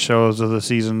shows of the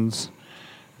seasons,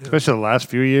 especially the last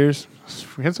few years,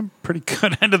 we had some pretty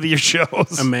good end of the year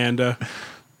shows. Amanda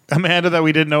That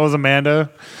we didn't know was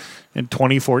Amanda in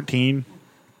 2014.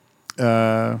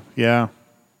 Yeah.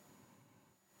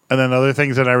 And then other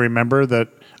things that I remember that,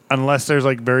 unless there's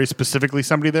like very specifically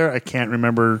somebody there, I can't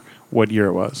remember what year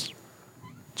it was.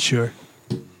 Sure.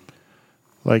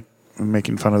 Like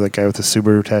making fun of that guy with the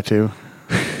Subaru tattoo.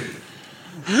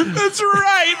 That's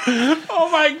right. Oh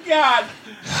my god.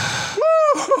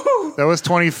 That was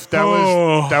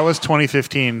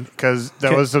 2015 because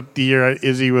that was the year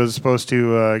Izzy was supposed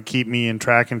to keep me in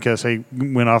track in case I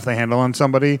went off the handle on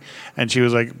somebody, and she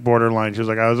was like borderline. She was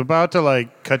like, I was about to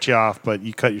like cut you off, but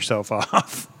you cut yourself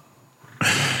off.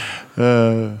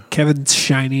 Kevin's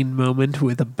shining moment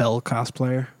with a Belle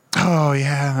cosplayer. Oh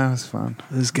yeah, that was fun.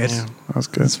 It was good. Yeah, that was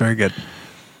good. It's very good.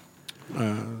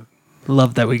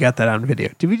 Love that we got that on video.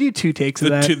 Did we do 2 takes of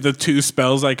that? The 2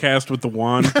 spells I cast with the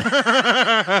wand.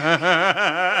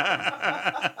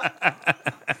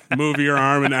 Move your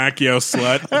arm and Accio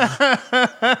slut.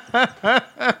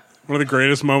 One of the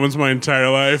greatest moments of my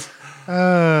entire life.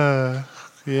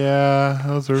 Yeah,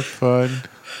 those were fun.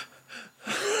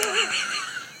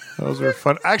 Those were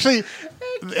fun. Actually,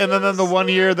 and then the one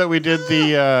year that we did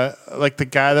the like the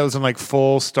guy that was in like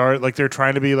full start, like they're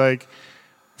trying to be like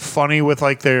funny with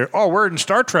like we're in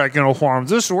Star Trek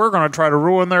uniforms. We're going to try to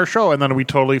ruin their show, and then we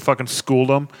totally fucking schooled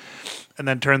them, and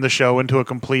then turned the show into a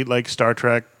complete like Star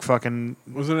Trek fucking.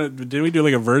 Wasn't it? Didn't we do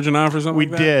like a Virgin off or something? We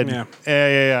like did. That?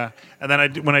 Yeah. And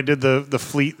then when I did the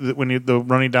fleet the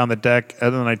running down the deck,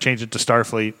 and then I changed it to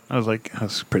Starfleet. I was like,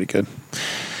 that's pretty good.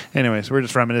 Anyways, we're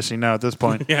just reminiscing now at this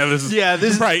point. This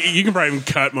is probably, you can probably even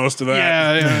cut most of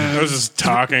that. Yeah. I was just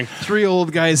talking. 3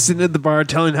 old guys sitting at the bar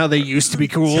telling how they used to be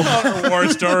cool. War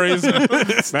stories.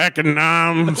 Back in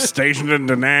Nam, stationed in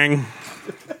Da Nang.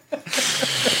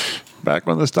 Back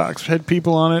when the stocks had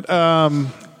people on it. I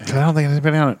don't think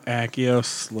anybody on it. Accio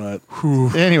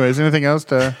slut. Anyways, anything else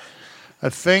to... I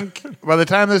think by the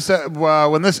time this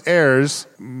when this airs,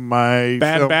 my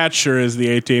Bad Batch sure is the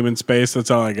A-Team in space. That's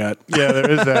all I got. Yeah,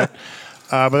 there is that.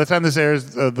 By the time this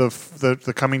airs,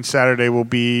 the coming Saturday will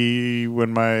be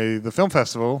when the film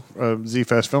festival,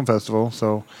 Z-Fest Film Festival.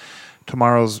 So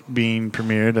tomorrow's being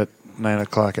premiered at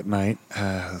 9:00 at night.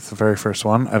 It's the very first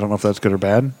one. I don't know if that's good or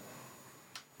bad.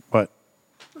 What?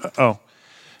 You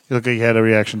look like you had a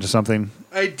reaction to something.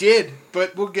 I did,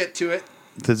 but we'll get to it.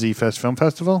 The Z-Fest Film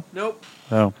Festival? Nope.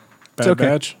 Oh. Bad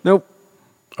Batch? Nope.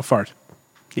 A fart.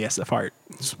 Yes, a fart.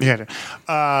 Yeah.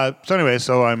 So anyway,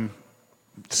 so I'm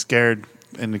scared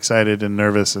and excited and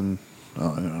nervous and I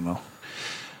don't know.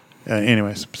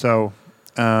 Anyways, so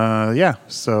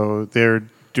so they're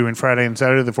doing Friday and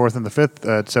Saturday, the 4th and the 5th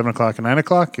at 7:00 and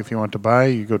 9:00. If you want to buy,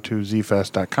 you go to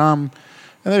zfest.com.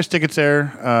 And there's tickets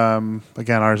there.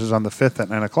 Again, ours is on the 5th at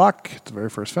 9:00. It's the very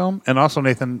first film. And also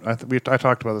Nathan, I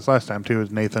talked about this last time too, is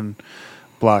Nathan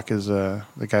Block is the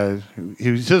guy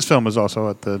his film is also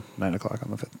at the 9:00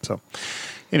 on the 5th. So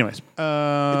anyways.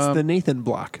 It's the Nathan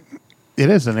Block.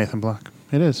 It is the Nathan Block.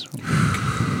 It is.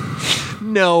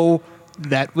 No,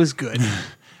 that was good.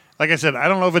 Like I said, I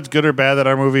don't know if it's good or bad that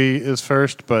our movie is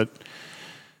first, but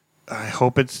I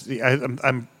hope it's.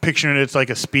 I'm picturing it's like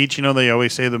a speech. You know, they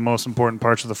always say the most important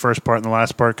parts are the first part and the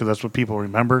last part because that's what people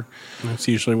remember. That's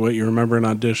usually what you remember in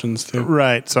auditions too.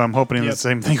 Right. So I'm hoping the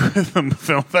same thing with the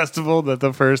film festival, that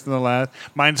the first and the last.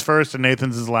 Mine's first and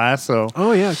Nathan's is last. So.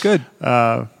 Oh yeah, good.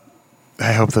 I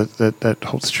hope that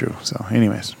holds true. So,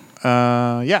 anyways,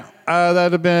 that'll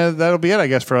be it, I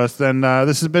guess, for us. Then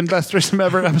this has been Best Threesome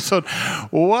Ever, episode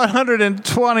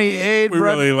 128. We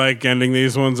really like ending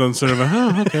these ones on sort of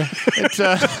a okay.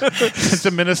 It's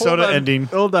a Minnesota ending.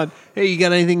 Hold on. Hey, you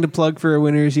got anything to plug for a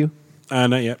Winners You?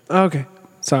 Not yet. Okay.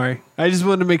 Sorry. I just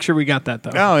wanted to make sure we got that,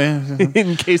 though. Oh, yeah.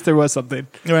 In case there was something.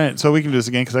 All right, so we can do this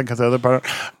again because I cut the other part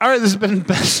out. All right, this has been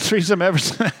Best Threesome Ever.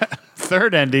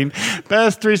 Third ending.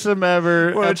 Best Threesome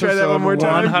Ever. Want to try that one more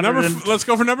time? Let's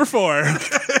go for number 4.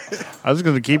 I was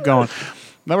going to keep going.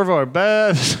 Number 4,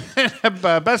 Best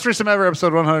Threesome Ever,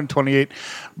 episode 128.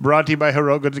 Brought to you by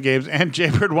Heroic Goods and Games and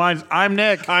Jaybird Wines. I'm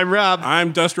Nick. I'm Rob.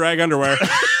 I'm Dust Rag Underwear.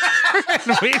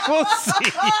 And we will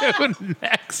see you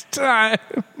next time.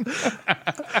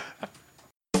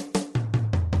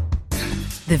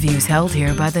 The views held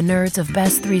here by the nerds of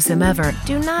Best Threesome Ever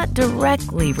do not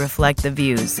directly reflect the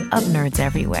views of nerds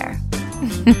everywhere.